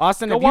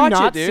 Austin, Go have you watch it,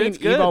 not dude. seen It's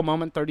good. Evo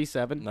Moment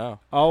 37? No.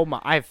 Oh my!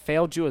 I've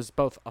failed you as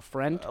both a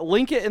friend.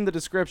 Link it in the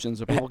description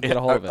so people can get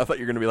a hold of I it. thought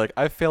you were gonna be like,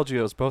 I failed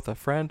you as both a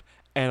friend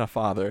and a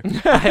father.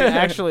 I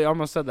actually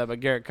almost said that, but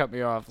Garrett cut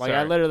me off. Like I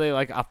Sorry. literally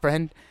like a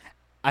friend.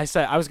 I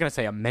was gonna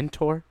say a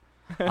mentor,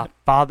 a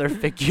father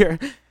figure,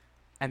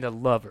 and a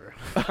lover.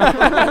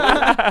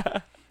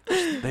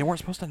 They weren't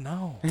supposed to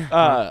know.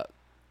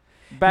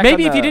 Back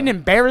Maybe on if you the- didn't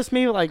embarrass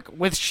me like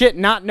with shit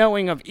not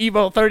knowing of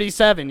Evo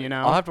 37, you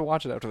know. I'll have to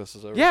watch it after this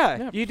is over. yeah,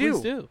 Yeah, you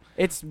please do. do.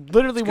 It's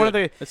literally It's one of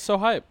the It's so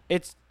hype.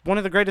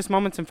 greatest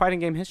moments in fighting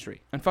game history.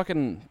 And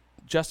fucking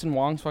Justin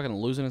Wong's fucking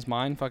losing his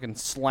mind, fucking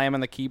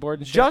slamming the keyboard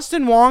and shit.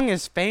 Justin Wong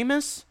is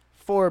famous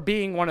for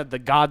being one of the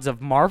gods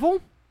of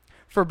Marvel,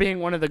 for being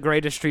one of the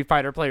greatest Street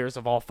Fighter players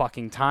of all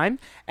fucking time,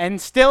 and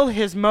still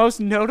his most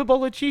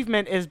notable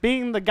achievement is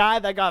being the guy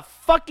that got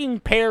fucking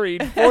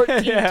parried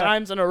 14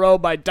 times in a row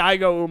by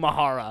Daigo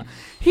Umehara.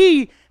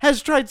 He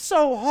has tried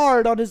so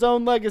hard on his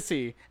own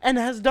legacy and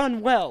has done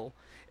well.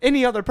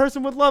 Any other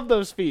person would love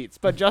those feats,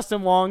 but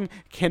Justin Wong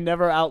can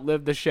never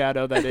outlive the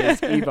shadow that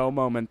is Evo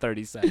Moment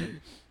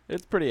 37.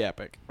 It's pretty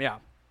epic. Yeah.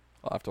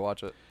 I'll have to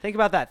watch it. Think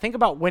about that. Think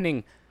about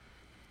winning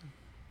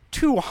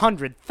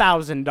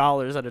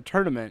 $200,000 at a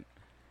tournament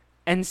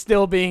and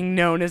still being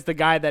known as the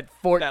guy that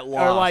That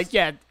lost.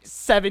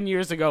 7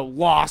 years ago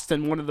lost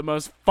in one of the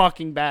most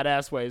fucking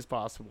badass ways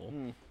possible.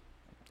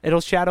 It'll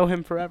shadow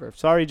him forever.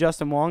 Sorry,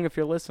 Justin Wong, if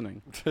you're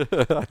listening.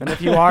 And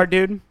if you are,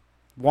 dude,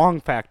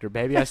 Wong factor,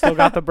 baby. I still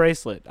got the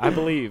bracelet. I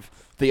believe.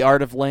 The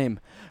art of lame.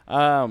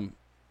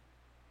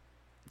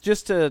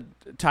 Just to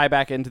tie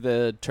back into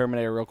the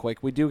Terminator real quick,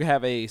 we do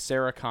have a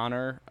Sarah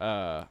Connor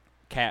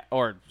cat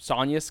or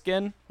Sonya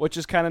skin, which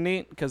is kind of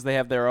neat because they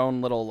have their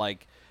own little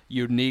like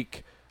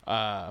unique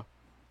dialogue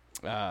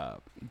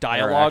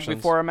Interactions.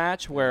 before a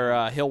match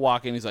where he'll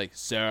walk in, he's like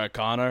Sarah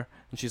Connor,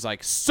 and she's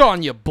like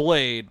Sonya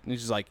Blade, and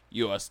she's like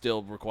you are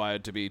still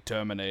required to be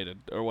terminated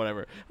or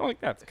whatever. I'm like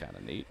that's kind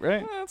of neat,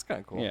 right? That's kind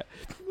of cool. Yeah.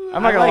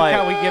 I'm not gonna like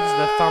how he gives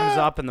the thumbs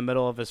up in the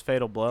middle of his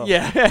fatal blow.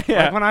 Yeah,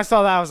 yeah, Like when I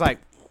saw that, I was like,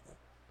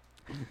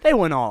 they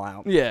went all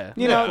out. yeah.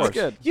 You know, it's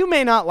good. You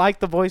may not like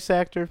the voice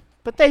actor,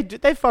 but they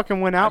fucking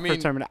went out I mean-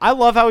 for Terminator. I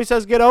love how he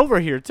says "get over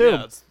here" too.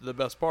 Yeah, it's the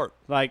best part.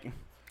 Like,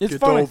 It's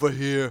funny.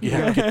 here.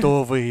 Yeah, get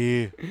over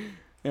here.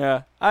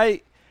 Yeah, I'm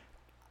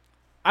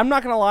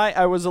not gonna lie.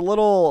 I was a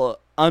little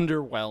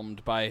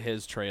underwhelmed by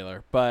his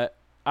trailer, but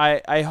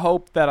I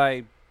hope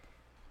that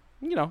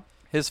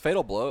His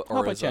fatal blow Hope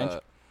or I change.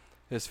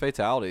 his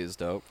fatality is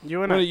dope. you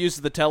I'm and gonna I. use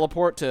the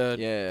teleport to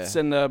Yeah.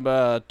 send them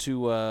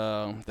to the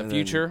And then-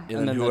 future, and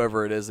then the-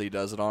 whoever it is that he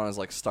does it on is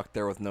like stuck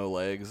there with no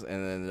legs,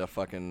 and then the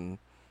fucking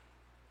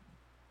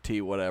T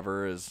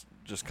whatever is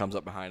just comes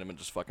up behind him and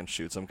just fucking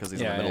shoots him because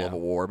he's in Yeah, the middle yeah. of a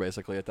war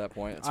basically at that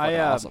point. It's I, fucking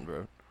awesome,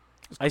 bro.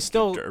 I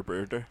still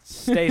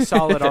stay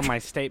solid on my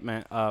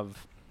statement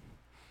of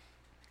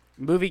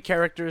movie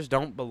characters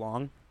don't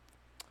belong.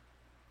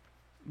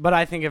 But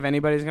I think if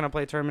anybody's gonna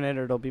play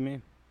Terminator, it'll be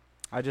me.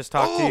 I just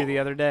talked to you the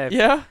other day.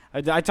 yeah.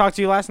 I talked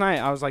to you last night.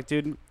 I was like,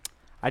 dude,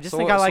 I just So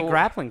think what- I like so-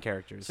 grappling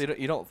characters. So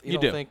you don't You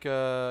do. think you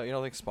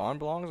don't think Spawn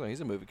belongs? I mean,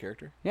 he's a movie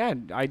character. Yeah,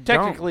 I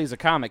Technically, he's a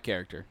comic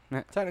character.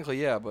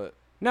 Technically, yeah, but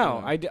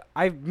No, Yeah.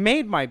 I've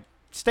made my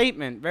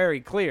statement very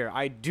clear.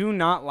 I do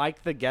not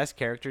like the guest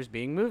characters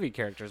being movie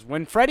characters.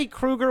 When Freddy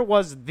Krueger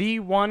was the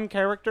one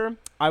character,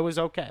 I was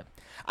okay.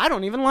 I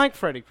don't even like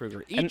Freddy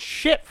Krueger. Eat And-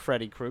 shit,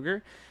 Freddy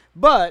Krueger.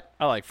 But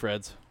I like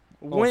Fred's.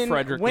 when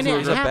Frederick when Krueger.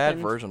 it there's a bad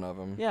happened, version of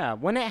him. yeah,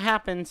 when it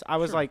happens, I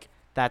was like,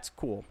 that's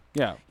cool.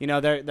 Yeah, You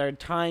know, they're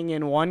tying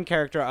in one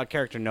character, a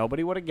character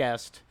nobody would have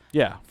guessed,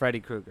 yeah.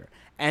 Freddy Krueger.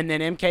 And then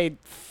MK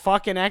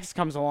fucking X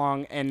comes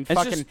along and It's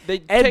fucking just-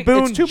 they Ed take-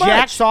 Boon it's too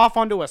jacks much. off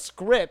onto a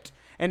script,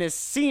 and his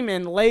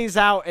semen lays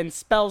out and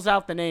spells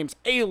out the names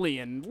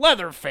Alien,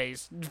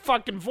 Leatherface,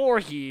 fucking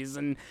Voorhees,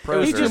 and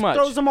Pros he are- just Too much.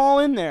 throws them all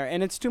in there,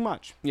 and it's too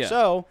much. Yeah.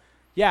 So,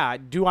 yeah,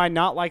 do I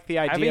not like the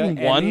idea? Having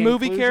and one the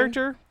movie inclusion?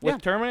 character with Yeah.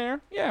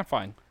 Terminator, yeah,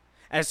 fine.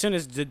 As soon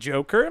as the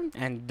Joker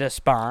and the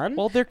Spawn,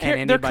 Well, they're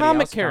and they're anybody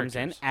comic else comes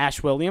in, characters.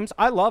 Ash Williams.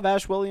 I love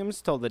Ash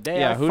Williams till the day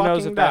Yeah, I who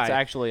knows fucking if that's die.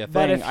 actually a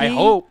But thing? if I he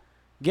hope.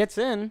 gets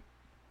in.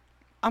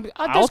 I'll-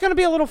 There's gonna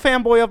be a little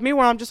fanboy of me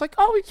where I'm just like,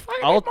 oh, he's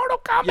fucking I'll- in Mortal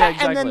Kombat, yeah, and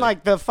then exactly.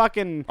 like the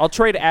fucking I'll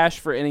trade Ash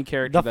for any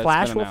character. the that's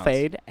flash been will announced.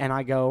 fade, and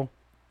I go,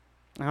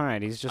 all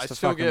right, he's just I a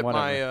still fucking get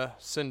whatever. my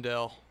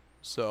Sindel,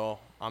 so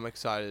I'm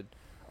excited.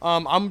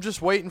 I'm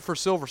just waiting for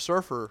Silver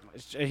Surfer.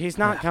 He's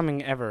not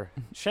coming ever.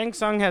 Shang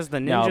Tsung has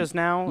the No, ninjas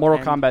now. Mortal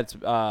and- Kombat's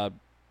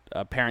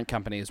parent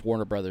company is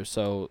Warner Brothers,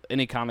 so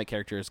any comic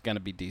character is gonna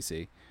be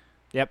DC.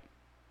 Yep.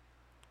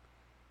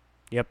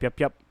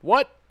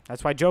 What?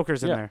 That's why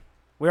Joker's in Yeah. there.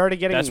 We're already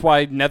getting. That's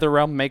why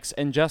NetherRealm makes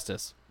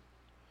Injustice.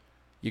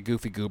 You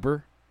goofy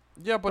goober.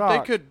 Yeah, but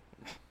Rock.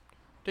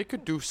 they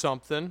could do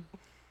something.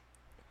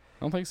 I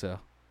don't think so.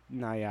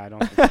 No, yeah, I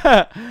don't.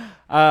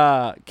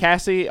 Think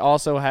Cassie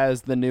also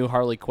has the new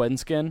Harley Quinn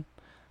skin,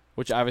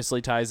 which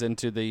obviously ties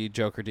into the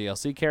Joker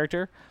DLC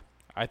character.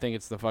 I think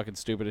it's the fucking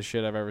stupidest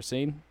shit I've ever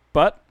seen.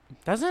 But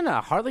Doesn't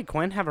Harley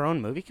Quinn have her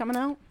own movie coming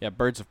out? yeah,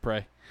 Birds of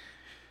Prey.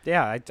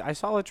 Yeah, I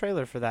saw a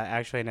trailer for that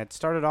actually, and it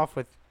started off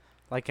with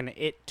like an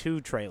It 2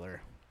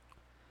 trailer.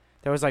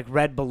 There was like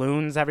red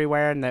balloons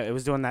everywhere, and it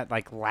was doing that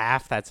like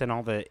laugh that's in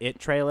all the It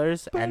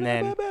trailers, and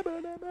then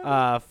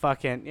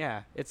fucking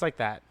yeah, it's like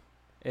that.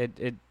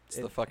 It's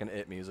the fucking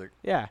it music.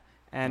 Yeah,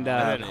 and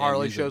And then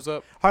Harley music. shows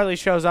up. Harley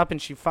shows up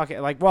and she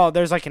fucking like, well,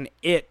 there's like an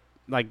It,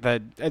 like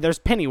there's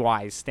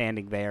Pennywise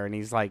standing there, and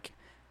he's like,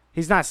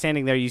 he's not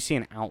standing there. You see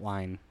an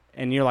outline,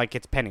 and you're like,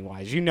 it's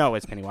Pennywise. You know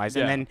it's Pennywise.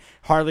 Yeah. And then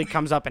Harley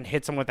comes up and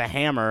hits him with a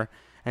hammer,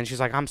 and she's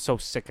like, I'm so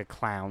sick of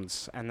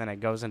clowns. And then it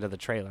goes into the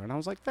trailer, and I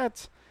was like,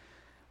 that's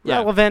Yeah.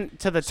 relevant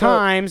to the So,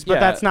 times, but yeah.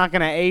 that's not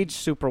gonna age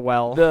super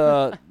well.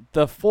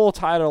 The full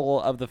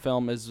title of the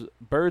film is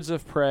Birds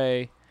of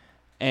Prey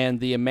and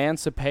the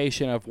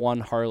Emancipation of One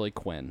Harley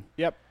Quinn.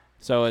 Yep.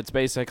 So it's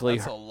basically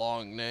That's a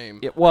long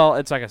name. well,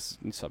 it's like a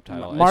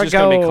subtitle. It's just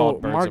gonna be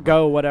called Birds of Prey.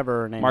 Margot,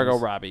 whatever her name Margot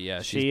is. Robbie. Yeah,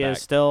 she's She back.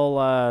 is still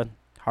Harley.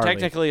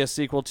 Technically a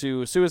sequel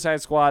to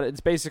Suicide Squad. It's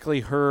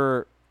basically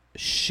her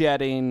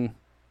shedding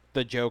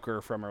the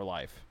Joker from her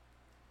life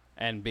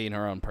and being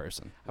her own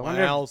person. I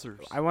wonder. Wowzers.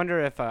 I wonder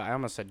if I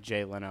almost said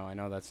Jay Leno. I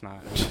know that's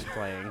not. I'm just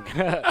playing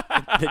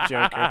the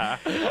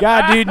Joker.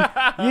 God,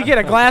 dude, you get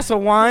a glass of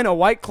wine, a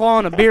White Claw,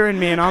 and a beer in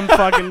me, and I'm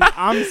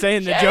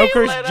saying the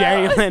Joker's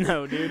Jay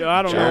Leno, dude.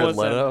 I don't know Jared what's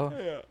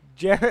Leto.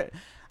 Jared.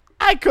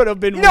 I could have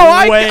been No,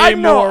 way I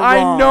know. more wrong.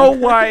 I know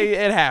why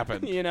it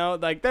happened. You know,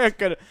 like I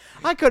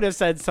could have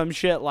said some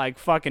shit like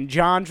fucking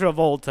John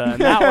Travolta,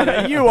 and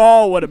that you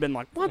all would have been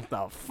like, "What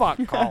the fuck,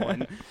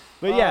 Colin?"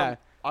 But yeah,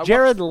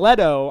 Jared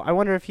Leto. I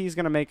wonder if he's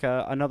gonna make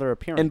another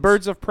appearance In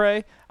Birds of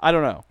Prey, I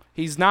don't know.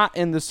 He's not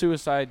in the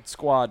Suicide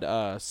Squad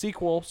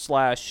sequel /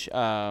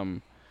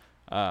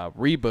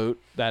 reboot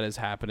that is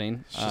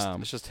happening.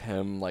 It's just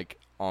him like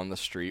on the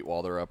street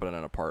while they're up in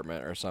an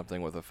apartment or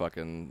something with a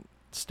fucking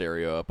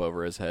stereo up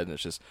over his head, and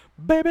it's just,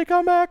 baby,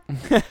 come back.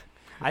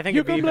 I think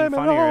You it'd be can even blame it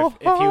funnier all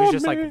if he was on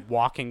just me. like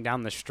walking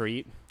down the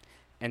street,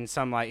 and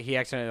he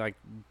accidentally like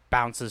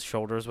bounces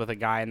shoulders with a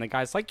guy, and the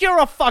guy's like, "You're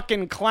a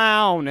fucking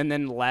clown," and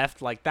then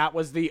left. Like that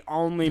was the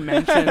only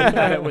mention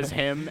that it was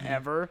him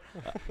ever.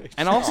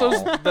 And also,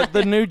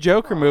 the new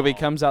Joker movie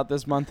comes out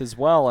this month as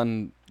well,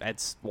 and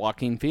that's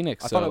Joaquin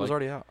Phoenix. I so thought it was like,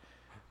 already out.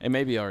 It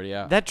may be already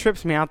out. That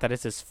trips me out that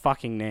it's his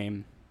fucking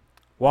name,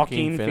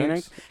 Joaquin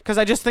Phoenix. Because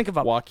I just think of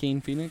a Joaquin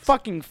Phoenix.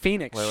 fucking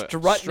Phoenix Wait,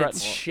 strutting its strutting.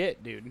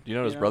 shit, dude. Do you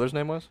know what his brother's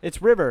name was?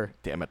 It's River.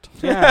 Damn it.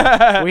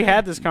 Yeah, we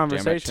had this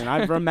conversation.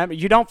 I remember.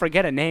 You don't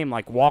forget a name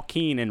like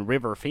Joaquin and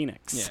River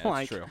Phoenix. Yeah,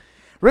 like, that's true.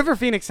 River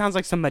Phoenix sounds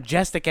like some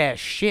majestic ass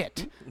shit.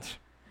 Didn't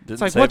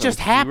It's like, save what him. just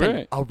happened?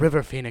 right. A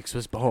River Phoenix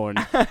was born.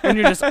 And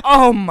you're just,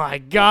 oh my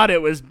god,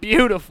 it was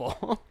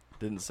beautiful.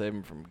 Didn't save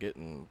him from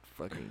getting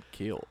fucking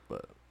killed,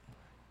 but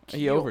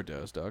He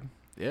overdosed, dog.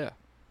 yeah.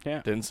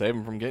 Yeah. Didn't save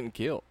him from getting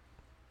killed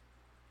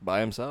by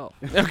himself.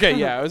 Okay,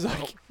 yeah, I was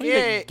like,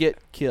 yeah, get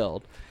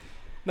killed.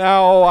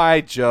 No, I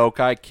joke,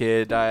 I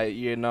kid, I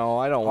don't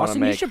want to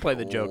Austin, you make. should play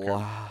the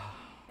Joker.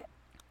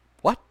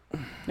 What?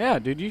 Yeah,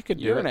 dude, you could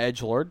You're do an it.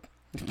 edgelord.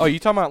 Oh, you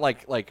talking about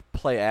like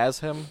play as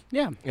him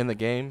Yeah. in the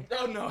game?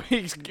 Oh no,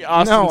 he's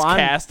Austin's I'm-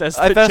 cast as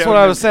the That's what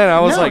I was saying. I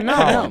was no, like, no,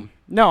 oh. no.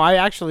 No, I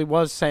actually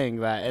was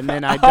saying that, and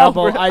then I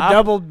really?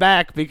 doubled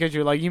back because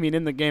you're like, you mean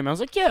in the game? I was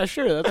like, yeah,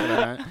 sure, that's what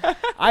I meant.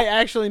 I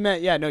actually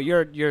meant, yeah, no,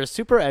 you're a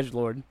super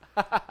edgelord.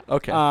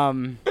 Okay.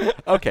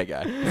 Okay,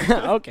 guy.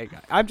 Okay,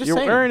 guy. I'm just You're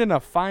saying. wearing an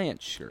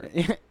Affiance shirt.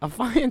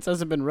 Affiance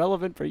hasn't been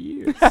relevant for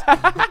years.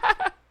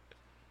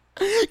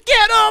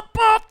 Get up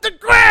off the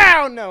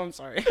ground! No, I'm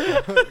sorry.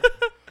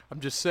 I'm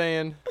just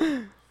saying,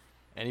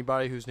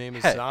 anybody whose name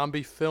is Hey.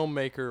 Zombie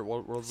Filmmaker,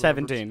 what was the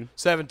 17.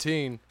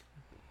 17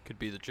 could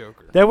be the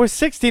Joker. There were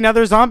 16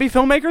 other zombie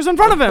filmmakers in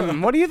front of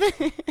him. What do you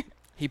think?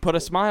 He put a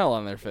smile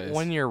on their face.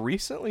 When you're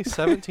recently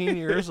 17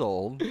 years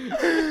old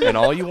and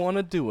all you want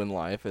to do in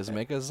life is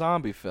make a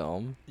zombie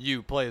film,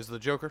 You play as the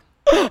Joker.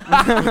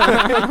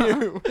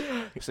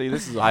 See,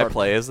 this is a I hard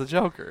play as the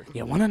Joker.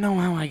 You want to know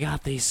how I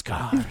got these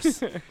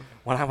scars?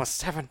 When I was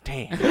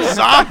 17,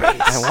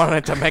 I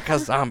wanted to make a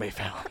zombie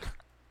film.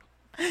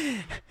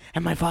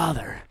 And my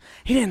father,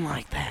 he didn't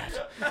like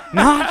that.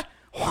 Not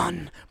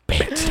one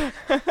bit.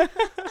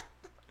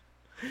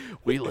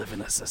 We live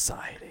in a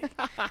society.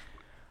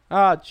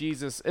 Ah,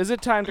 Jesus. Is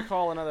it time to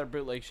call another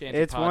Bootleg Shanty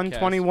It's podcast?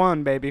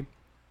 1:21, baby.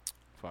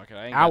 Fuck it.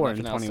 I ain't Hour got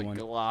and nothing else to 21.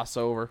 gloss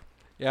over.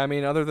 Yeah, I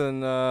mean, other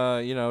than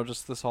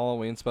just this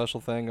Halloween special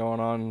thing going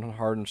on,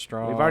 hard and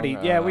strong. We've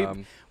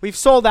already, we've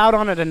sold out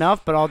on it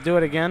enough, but I'll do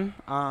it again.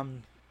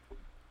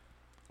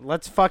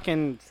 Let's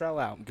fucking sell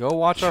out. go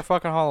watch our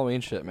fucking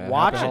Halloween shit, man.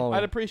 Watch Happy it. Halloween.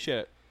 I'd appreciate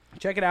it.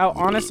 Check it out.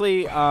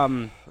 Honestly,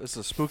 It's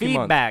a spooky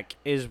month. feedback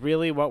is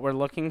really what we're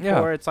looking Yeah.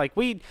 for. It's like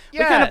we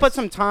kind of put Yes.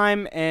 some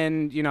time,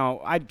 and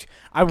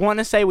I want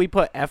to say we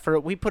put effort.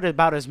 We put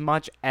about as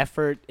much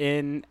effort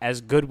in as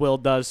Goodwill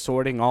does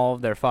sorting all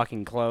of their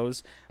fucking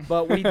clothes.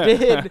 But we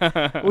did.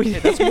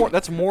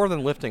 That's more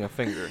than lifting a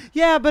finger.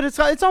 Yeah, but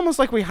it's almost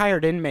like we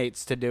hired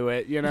inmates to do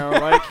it. You know,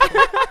 like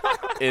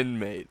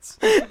Inmates.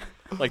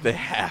 Like they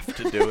have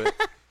to do it.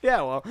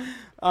 yeah.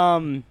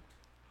 Well,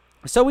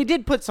 so we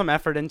did put some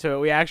effort into it.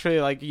 We actually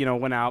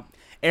went out.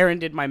 Aaron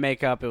did my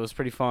makeup. It was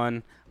pretty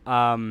fun.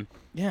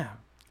 Yeah.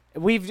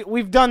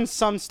 We've done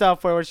some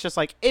stuff where it's just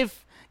like,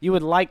 if you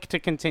would like to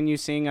continue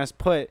seeing us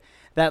put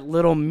that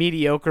little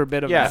mediocre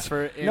bit of Yes.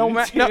 effort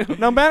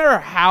No matter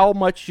how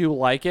much you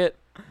like it,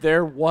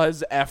 there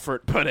was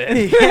effort put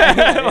in.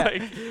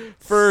 Like,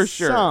 for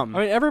sure. Some.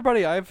 I mean,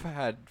 everybody I've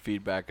had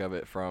feedback of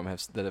it from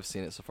that have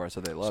seen it so far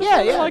said they love it.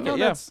 yeah, like no, it,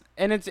 yeah. that's-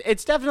 and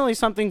it's definitely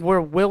something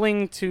we're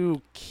willing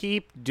to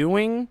keep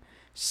doing,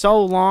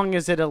 so long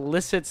as it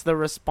elicits the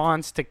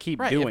response to keep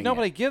Right. doing If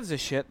nobody gives a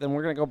shit, then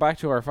we're gonna go back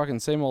to our fucking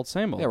same old,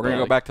 same old. Yeah, we're gonna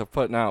go Like, back to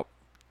putting out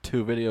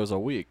 2 videos a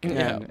week. it.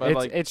 Yeah, And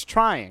but it's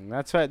trying.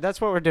 That's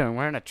what we're doing.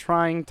 We're in a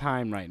trying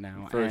time right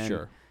now. for and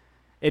sure.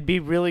 It'd be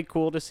really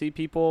cool to see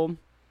people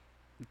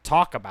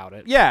talk about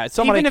it. Yeah,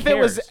 somebody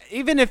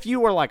Even if you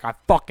were like, I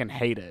fucking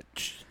hate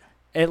it.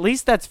 At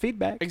least that's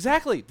feedback.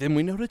 exactly, then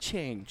we know to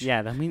change.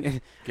 Yeah, I mean,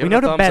 Give we it know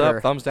a to thumbs better.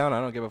 up, thumbs down. I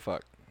don't give a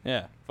fuck.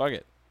 Yeah, fuck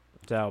it.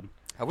 So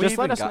Have we Just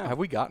let us know. have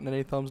we gotten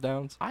any thumbs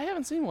downs? I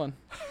haven't seen one.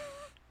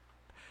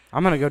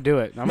 I'm gonna go do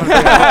it.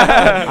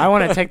 I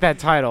want to take that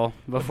title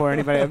before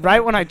anybody. Right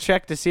when I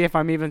check to see if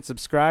I'm even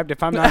subscribed.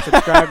 If I'm not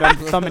subscribed, I'm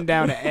thumbing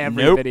down to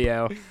every Nope.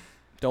 video.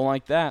 Don't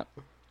like that.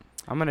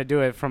 I'm gonna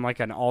do it from like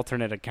an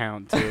alternate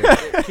account too.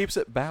 Keeps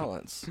it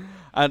balanced.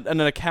 An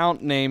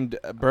account named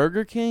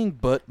Burger King,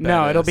 but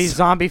No, it'll be badass.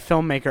 Zombie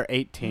Filmmaker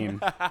 18.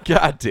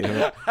 God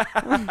damn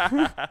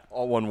it.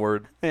 All one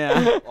word.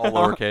 Yeah. All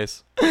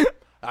lowercase.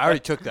 I already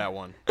took that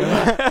one.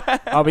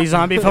 I'll be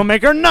Zombie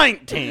Filmmaker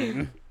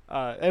 19.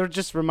 It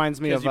just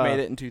reminds me Because of you made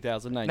it in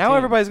 2019. Now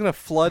everybody's gonna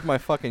flood my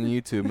fucking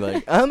YouTube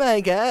like, oh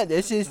my god,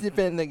 this is the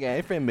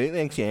guy from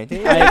Bootleg Santa.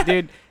 Hey,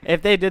 dude,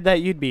 if they did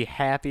that, you'd be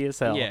happy as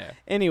hell. Yeah.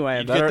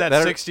 Anyway, You Better- get that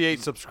better- 68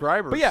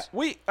 subscribers. But yeah,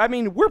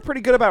 we're pretty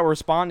good about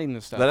responding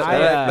to stuff. That- that-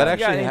 that you got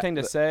actually ha- anything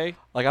to say?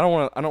 Like I don't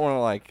want to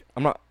like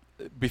I'm not.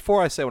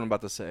 Before I say what I'm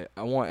about to say,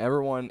 I want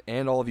everyone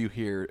and all of you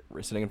here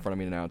sitting in front of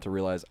me now to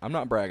realize I'm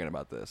not bragging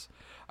about this.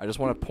 I just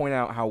want to point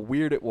out how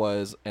weird it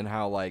was and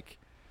how like,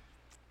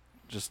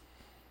 just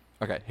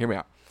okay. Hear me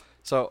out.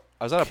 So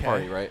I was at a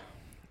party, right?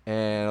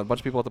 And a bunch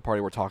of people at the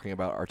party were talking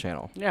about our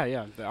channel.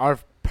 yeah. Our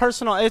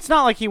personal. It's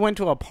not like he went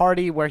to a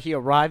party where he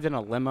arrived in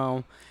a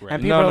limo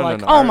and people No, are no, no,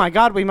 like, no. "Oh my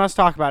God, we must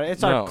talk about it."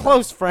 It's No, our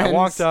close friends.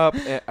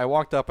 I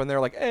walked up and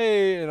they're like,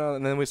 "Hey," you know,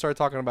 and then we started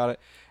talking about it.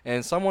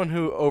 And someone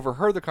who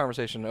overheard the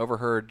conversation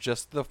overheard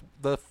just the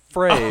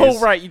phrase. Oh,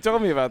 right. You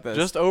told me about this.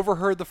 Just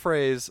overheard the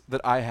phrase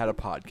that I had a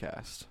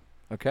podcast.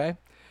 Okay?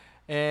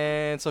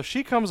 And so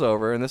she comes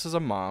over, and this is a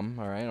mom,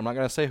 all right? I'm not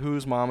going to say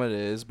whose mom it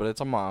is, but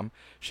it's a mom.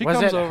 She was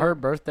comes it over. her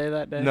birthday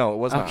that day? No, it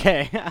was not.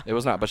 Okay. It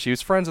was not, but she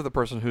was friends with the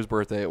person whose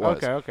birthday it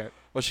was. Okay.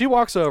 Well, she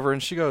walks over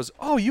and she goes,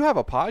 "Oh, you have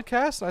a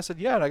podcast?" And I said,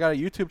 "Yeah, and I got a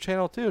YouTube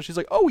channel too." She's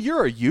like, "Oh,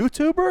 you're a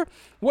YouTuber?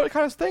 What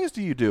kind of things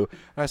do you do?"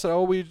 And I said,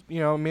 "Oh, me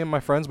and my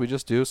friends, we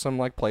just do some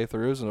like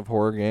playthroughs of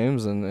horror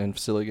games and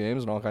silly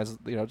games and all kinds of,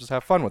 just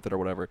have fun with it or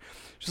whatever."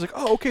 She's like,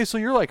 "Oh, okay, so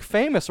you're like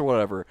famous or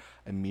whatever."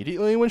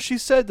 Immediately when she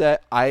said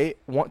that, I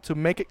want to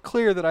make it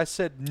clear that I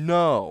said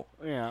no.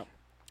 Yeah.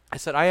 I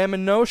said, "I am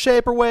in no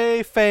shape or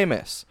way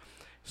famous."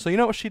 So you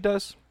know what she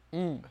does?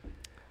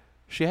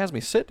 She has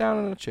me sit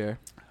down in a chair.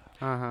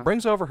 Uh-huh.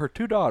 Brings over her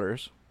two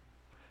daughters,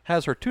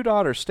 has her two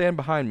daughters stand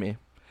behind me,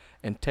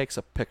 and takes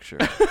a picture.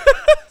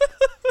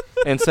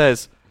 And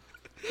says,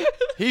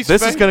 He's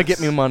 "This is going to famous.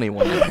 get me money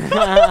one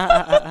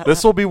day.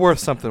 This will be worth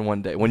something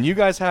one day. When you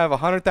guys have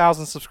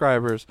 100,000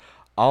 subscribers,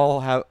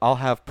 I'll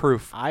have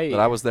proof that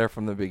I was there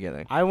from the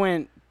beginning." I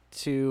went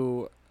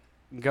to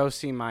go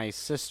see my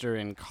sister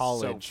in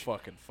college So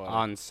fucking funny.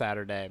 on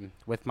Saturday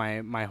with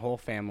my whole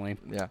family.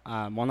 Yeah.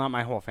 Well, not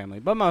my whole family,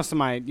 but most of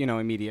my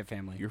immediate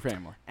family. Your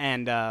family.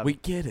 And We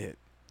get it.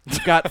 You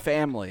got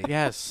family.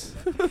 yes.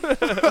 You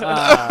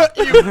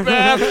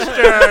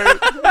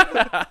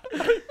bastard.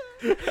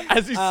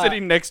 As he's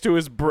sitting next to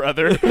his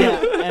brother.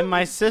 Yeah, and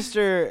my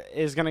sister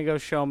is gonna go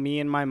show me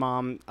and my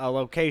mom a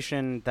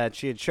location that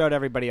she had showed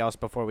everybody else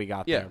before we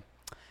got Yeah. there.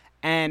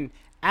 And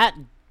at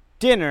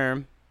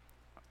dinner,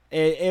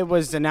 it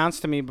was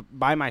announced to me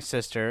by my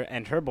sister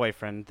and her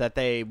boyfriend that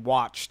they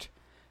watched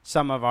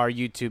some of our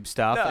YouTube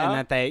stuff and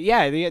that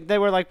they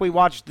were like, we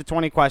watched the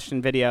 20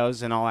 question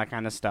videos and all that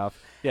kind of stuff.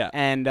 Yeah.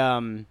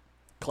 And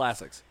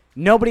Classics.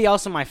 nobody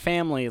else in my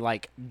family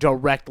like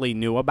directly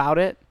knew about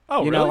it.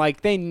 Oh, you know, really?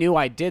 like they knew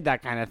I did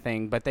that kind of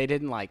thing, but they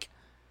didn't like,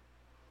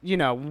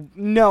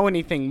 know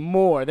anything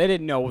more. They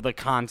didn't know the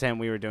content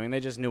we were doing. They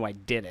just knew I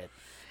did it.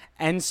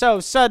 And so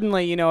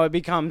suddenly, it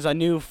becomes a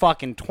new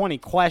fucking 20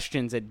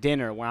 questions at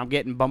dinner where I'm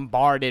getting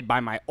bombarded by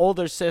my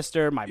older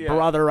sister, my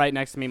brother right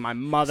next to me, my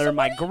mother,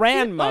 my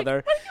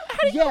grandmother.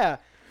 Yeah.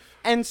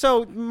 And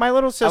so my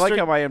little sister. I like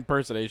how my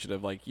impersonation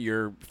of like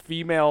your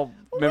female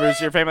members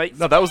of your family.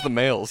 No, that was the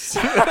males.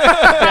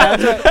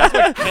 that's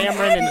what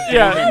Cameron and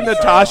Yeah, Damon said.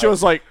 Natasha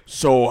was like,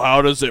 "So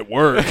how does it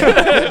work?"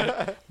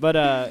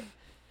 But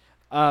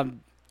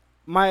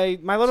my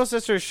little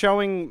sister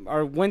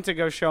went to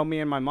go show me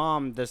and my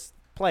mom this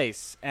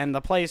place, and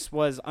the place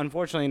was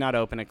unfortunately not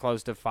open. It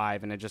closed at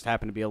 5, and it just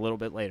happened to be a little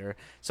bit later,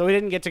 so we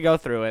didn't get to go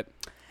through it.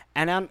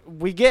 And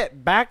we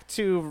get back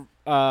to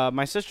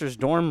my sister's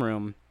dorm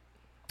room,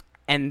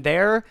 and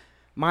there,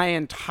 my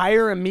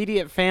entire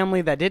immediate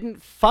family that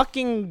didn't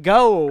fucking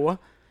go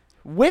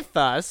with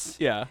us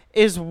Yeah.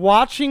 is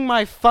watching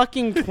my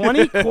fucking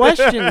 20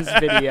 questions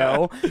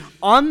video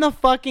on the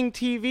fucking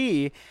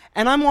TV.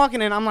 And I'm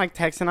walking in, I'm like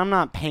texting, I'm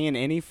not paying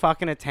any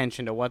fucking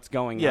attention to what's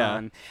going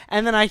on.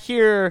 And then I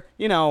hear,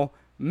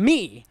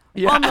 me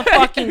on the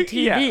fucking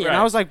TV. Yeah, And I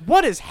right. was like,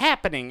 what is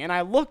happening? And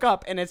I look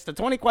up and it's the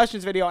 20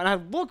 questions video. And I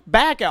look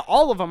back at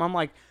all of them. I'm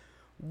like,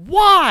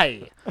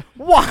 why?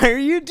 Why are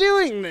you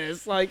doing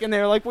this? And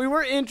they're like, we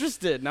were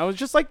interested. And I was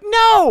just like,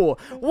 no,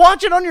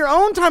 watch it on your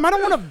own time. I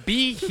don't want to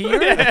be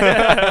here.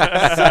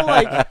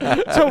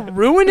 So to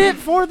ruin it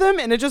for them,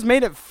 and it just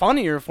made it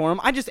funnier for them,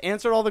 I just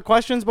answered all the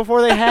questions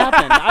before they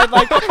happened.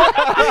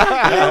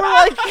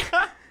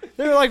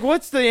 They were like,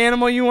 "What's the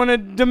animal you want to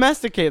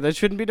domesticate? That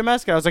shouldn't be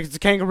domesticated." I was like, "It's a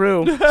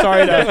kangaroo."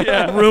 Sorry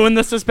to ruin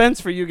the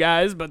suspense for you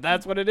guys, but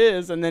that's what it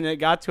is. And then it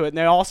got to it, and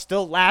they all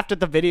still laughed at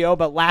the video,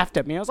 but laughed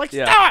at me. I was like,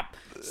 Yeah.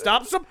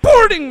 Stop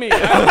supporting me!"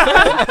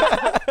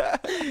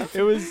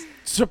 It was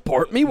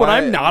Support me when My-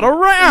 I'm not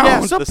around.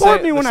 Yeah, The support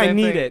sa- me the when I same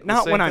need thing- it, the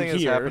not same when I'm thing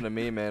has here. happened to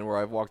me, man, where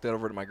I've walked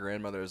over to my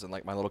grandmother's and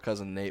like my little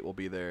cousin Nate will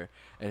be there,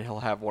 and he'll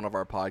have one of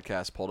our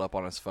podcasts pulled up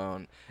on his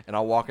phone, and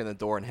I'll walk in the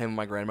door, and him and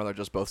my grandmother are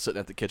just both sitting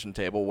at the kitchen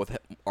table with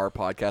our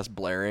podcast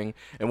blaring,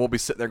 and we'll be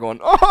sitting there going,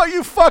 "Oh,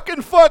 you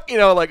fucking fuck," you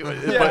know, like.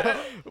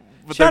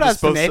 But Shout they're outs just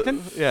to both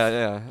Nathan.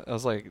 Yeah. I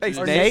was like, Thanks,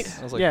 Or Nate. Nate.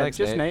 I was like, Yeah, thanks,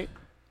 just Nate. Nate.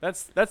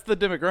 That's the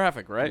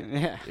demographic, right?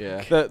 Yeah.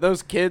 Yeah.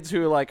 Those kids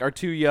who like are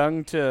too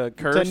young to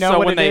curse, know so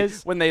what when it they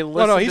is? when they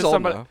listen he's to old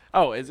somebody, now.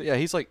 oh, is it? Yeah,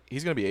 he's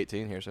gonna be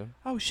 18 here soon.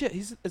 Oh shit,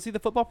 is he the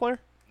football player?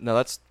 No,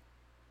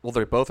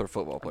 they both are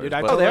football players. Dude,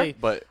 I but, totally.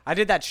 but I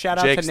did that shout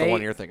out Jake's to the one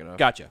Nate. you're thinking of.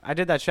 Gotcha. I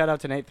did that shout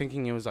out to Nate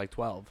thinking he was like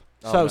 12.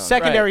 Oh, So no.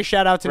 secondary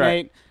shout out to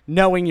Right. Nate,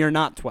 knowing you're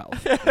not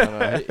 12.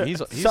 No,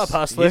 he's Sup,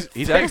 hustler?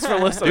 He's Thanks for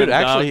listening, dude.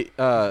 dog. Actually,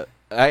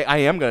 I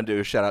am gonna do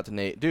a shout out to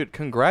Nate, dude.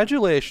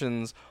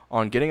 Congratulations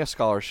on getting a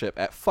scholarship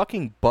at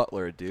fucking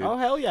Butler, dude. Oh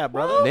hell yeah,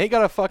 brother! Nate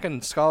got a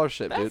fucking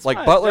scholarship, dude. That's Like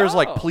my Butler's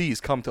like, dog. please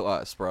come to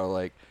us, bro.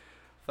 Like,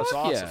 that's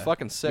Fuck awesome. yeah.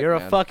 Fucking sick. You're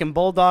man. a fucking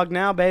bulldog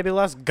now, baby.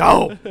 Let's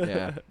go!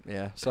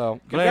 Yeah.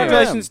 So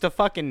Congratulations to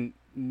fucking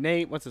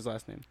Nate. What's his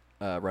last name?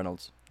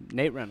 Reynolds.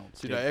 Nate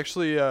Reynolds. Dude, I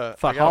actually I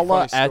Fuck, got a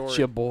Holla funny at story.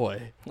 your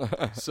boy.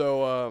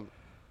 So,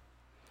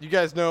 you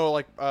guys know,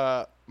 like,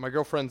 my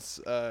girlfriend's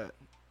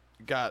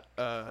got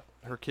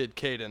her kid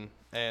Caden,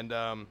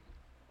 and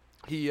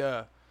he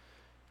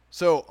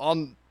so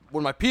on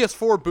when my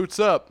PS4 boots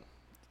up,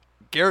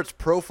 Garrett's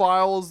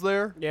profile is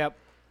there, Yep.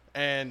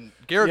 and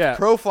Garrett's Yeah.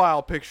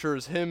 profile picture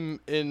is him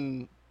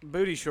in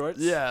Booty shorts.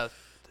 well,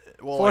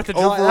 Fourth like, of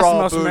July. That's the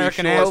overall most booty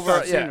American shorts. ass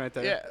I've seen right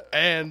there. Yeah.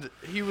 And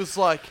he was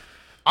like,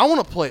 "I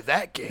want to play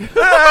that game."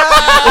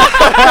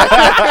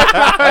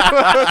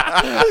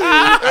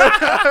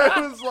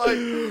 I was like,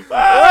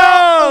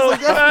 Oh,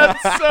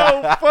 that's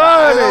so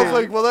funny. I was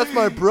like, "Well, that's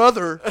my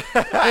brother,"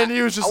 and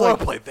he was just like,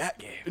 play that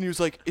game. and he was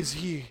like, "Is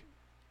he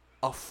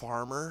a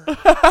farmer?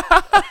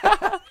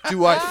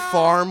 Do I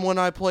farm when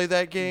I play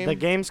that game?" The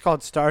game's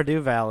called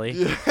Stardew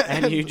Valley,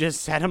 and you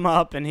just set him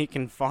up, and he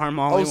can farm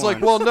all I he was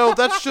like, wants. "Well, no,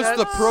 that's just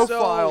the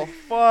profile."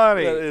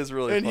 funny. That is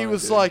really. And he funny,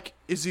 was dude. like,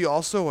 "Is he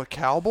also a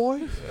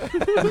cowboy?"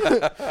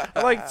 I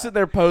like sitting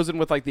there posing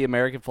with like the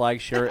American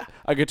flag shirt,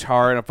 a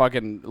guitar, and a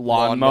fucking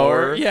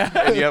lawnmower. Yeah.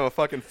 and you have a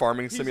fucking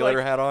farming simulator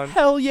like, hat on.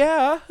 Hell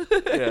yeah.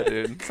 Yeah,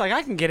 dude. It's like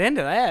I can get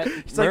into that.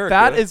 It's like America.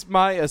 that is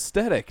my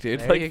aesthetic, dude.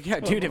 There Like, you go.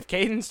 Dude, if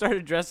Caden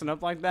started dressing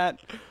up like that,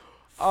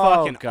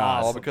 Oh, fucking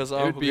God. All awesome. because of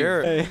It would Uncle be-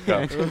 Garrett.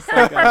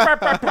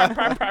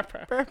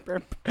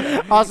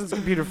 Austin's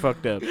computer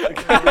fucked up.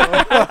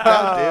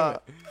 God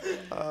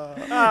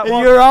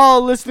You're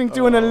all listening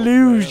to an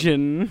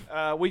illusion.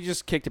 we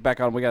just kicked it back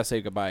on. We gotta say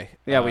goodbye.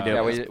 Yeah, we do.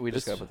 damn it. Yeah, we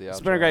just got to put the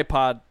It's outro. been a great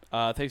pod.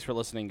 Thanks for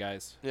listening,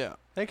 guys. Yeah.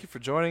 Thank you for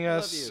joining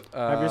us. you.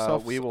 Have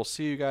yourself We will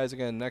see you guys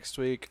again next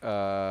week.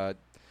 Hope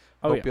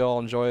yeah. you all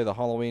enjoy the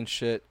Halloween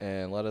shit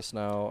and let us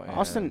know. And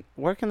Austin,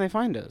 where can they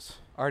find us?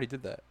 I already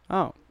did that.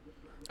 Oh,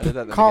 I did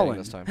that at the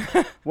Colin. beginning this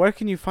time. where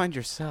can you find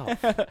yourself?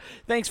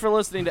 Thanks for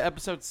listening to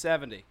episode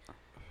 70.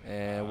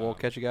 And we'll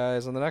catch you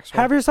guys on the next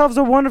one. Have yourselves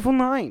a wonderful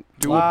night.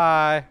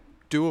 Bye.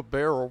 Do a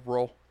barrel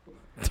roll.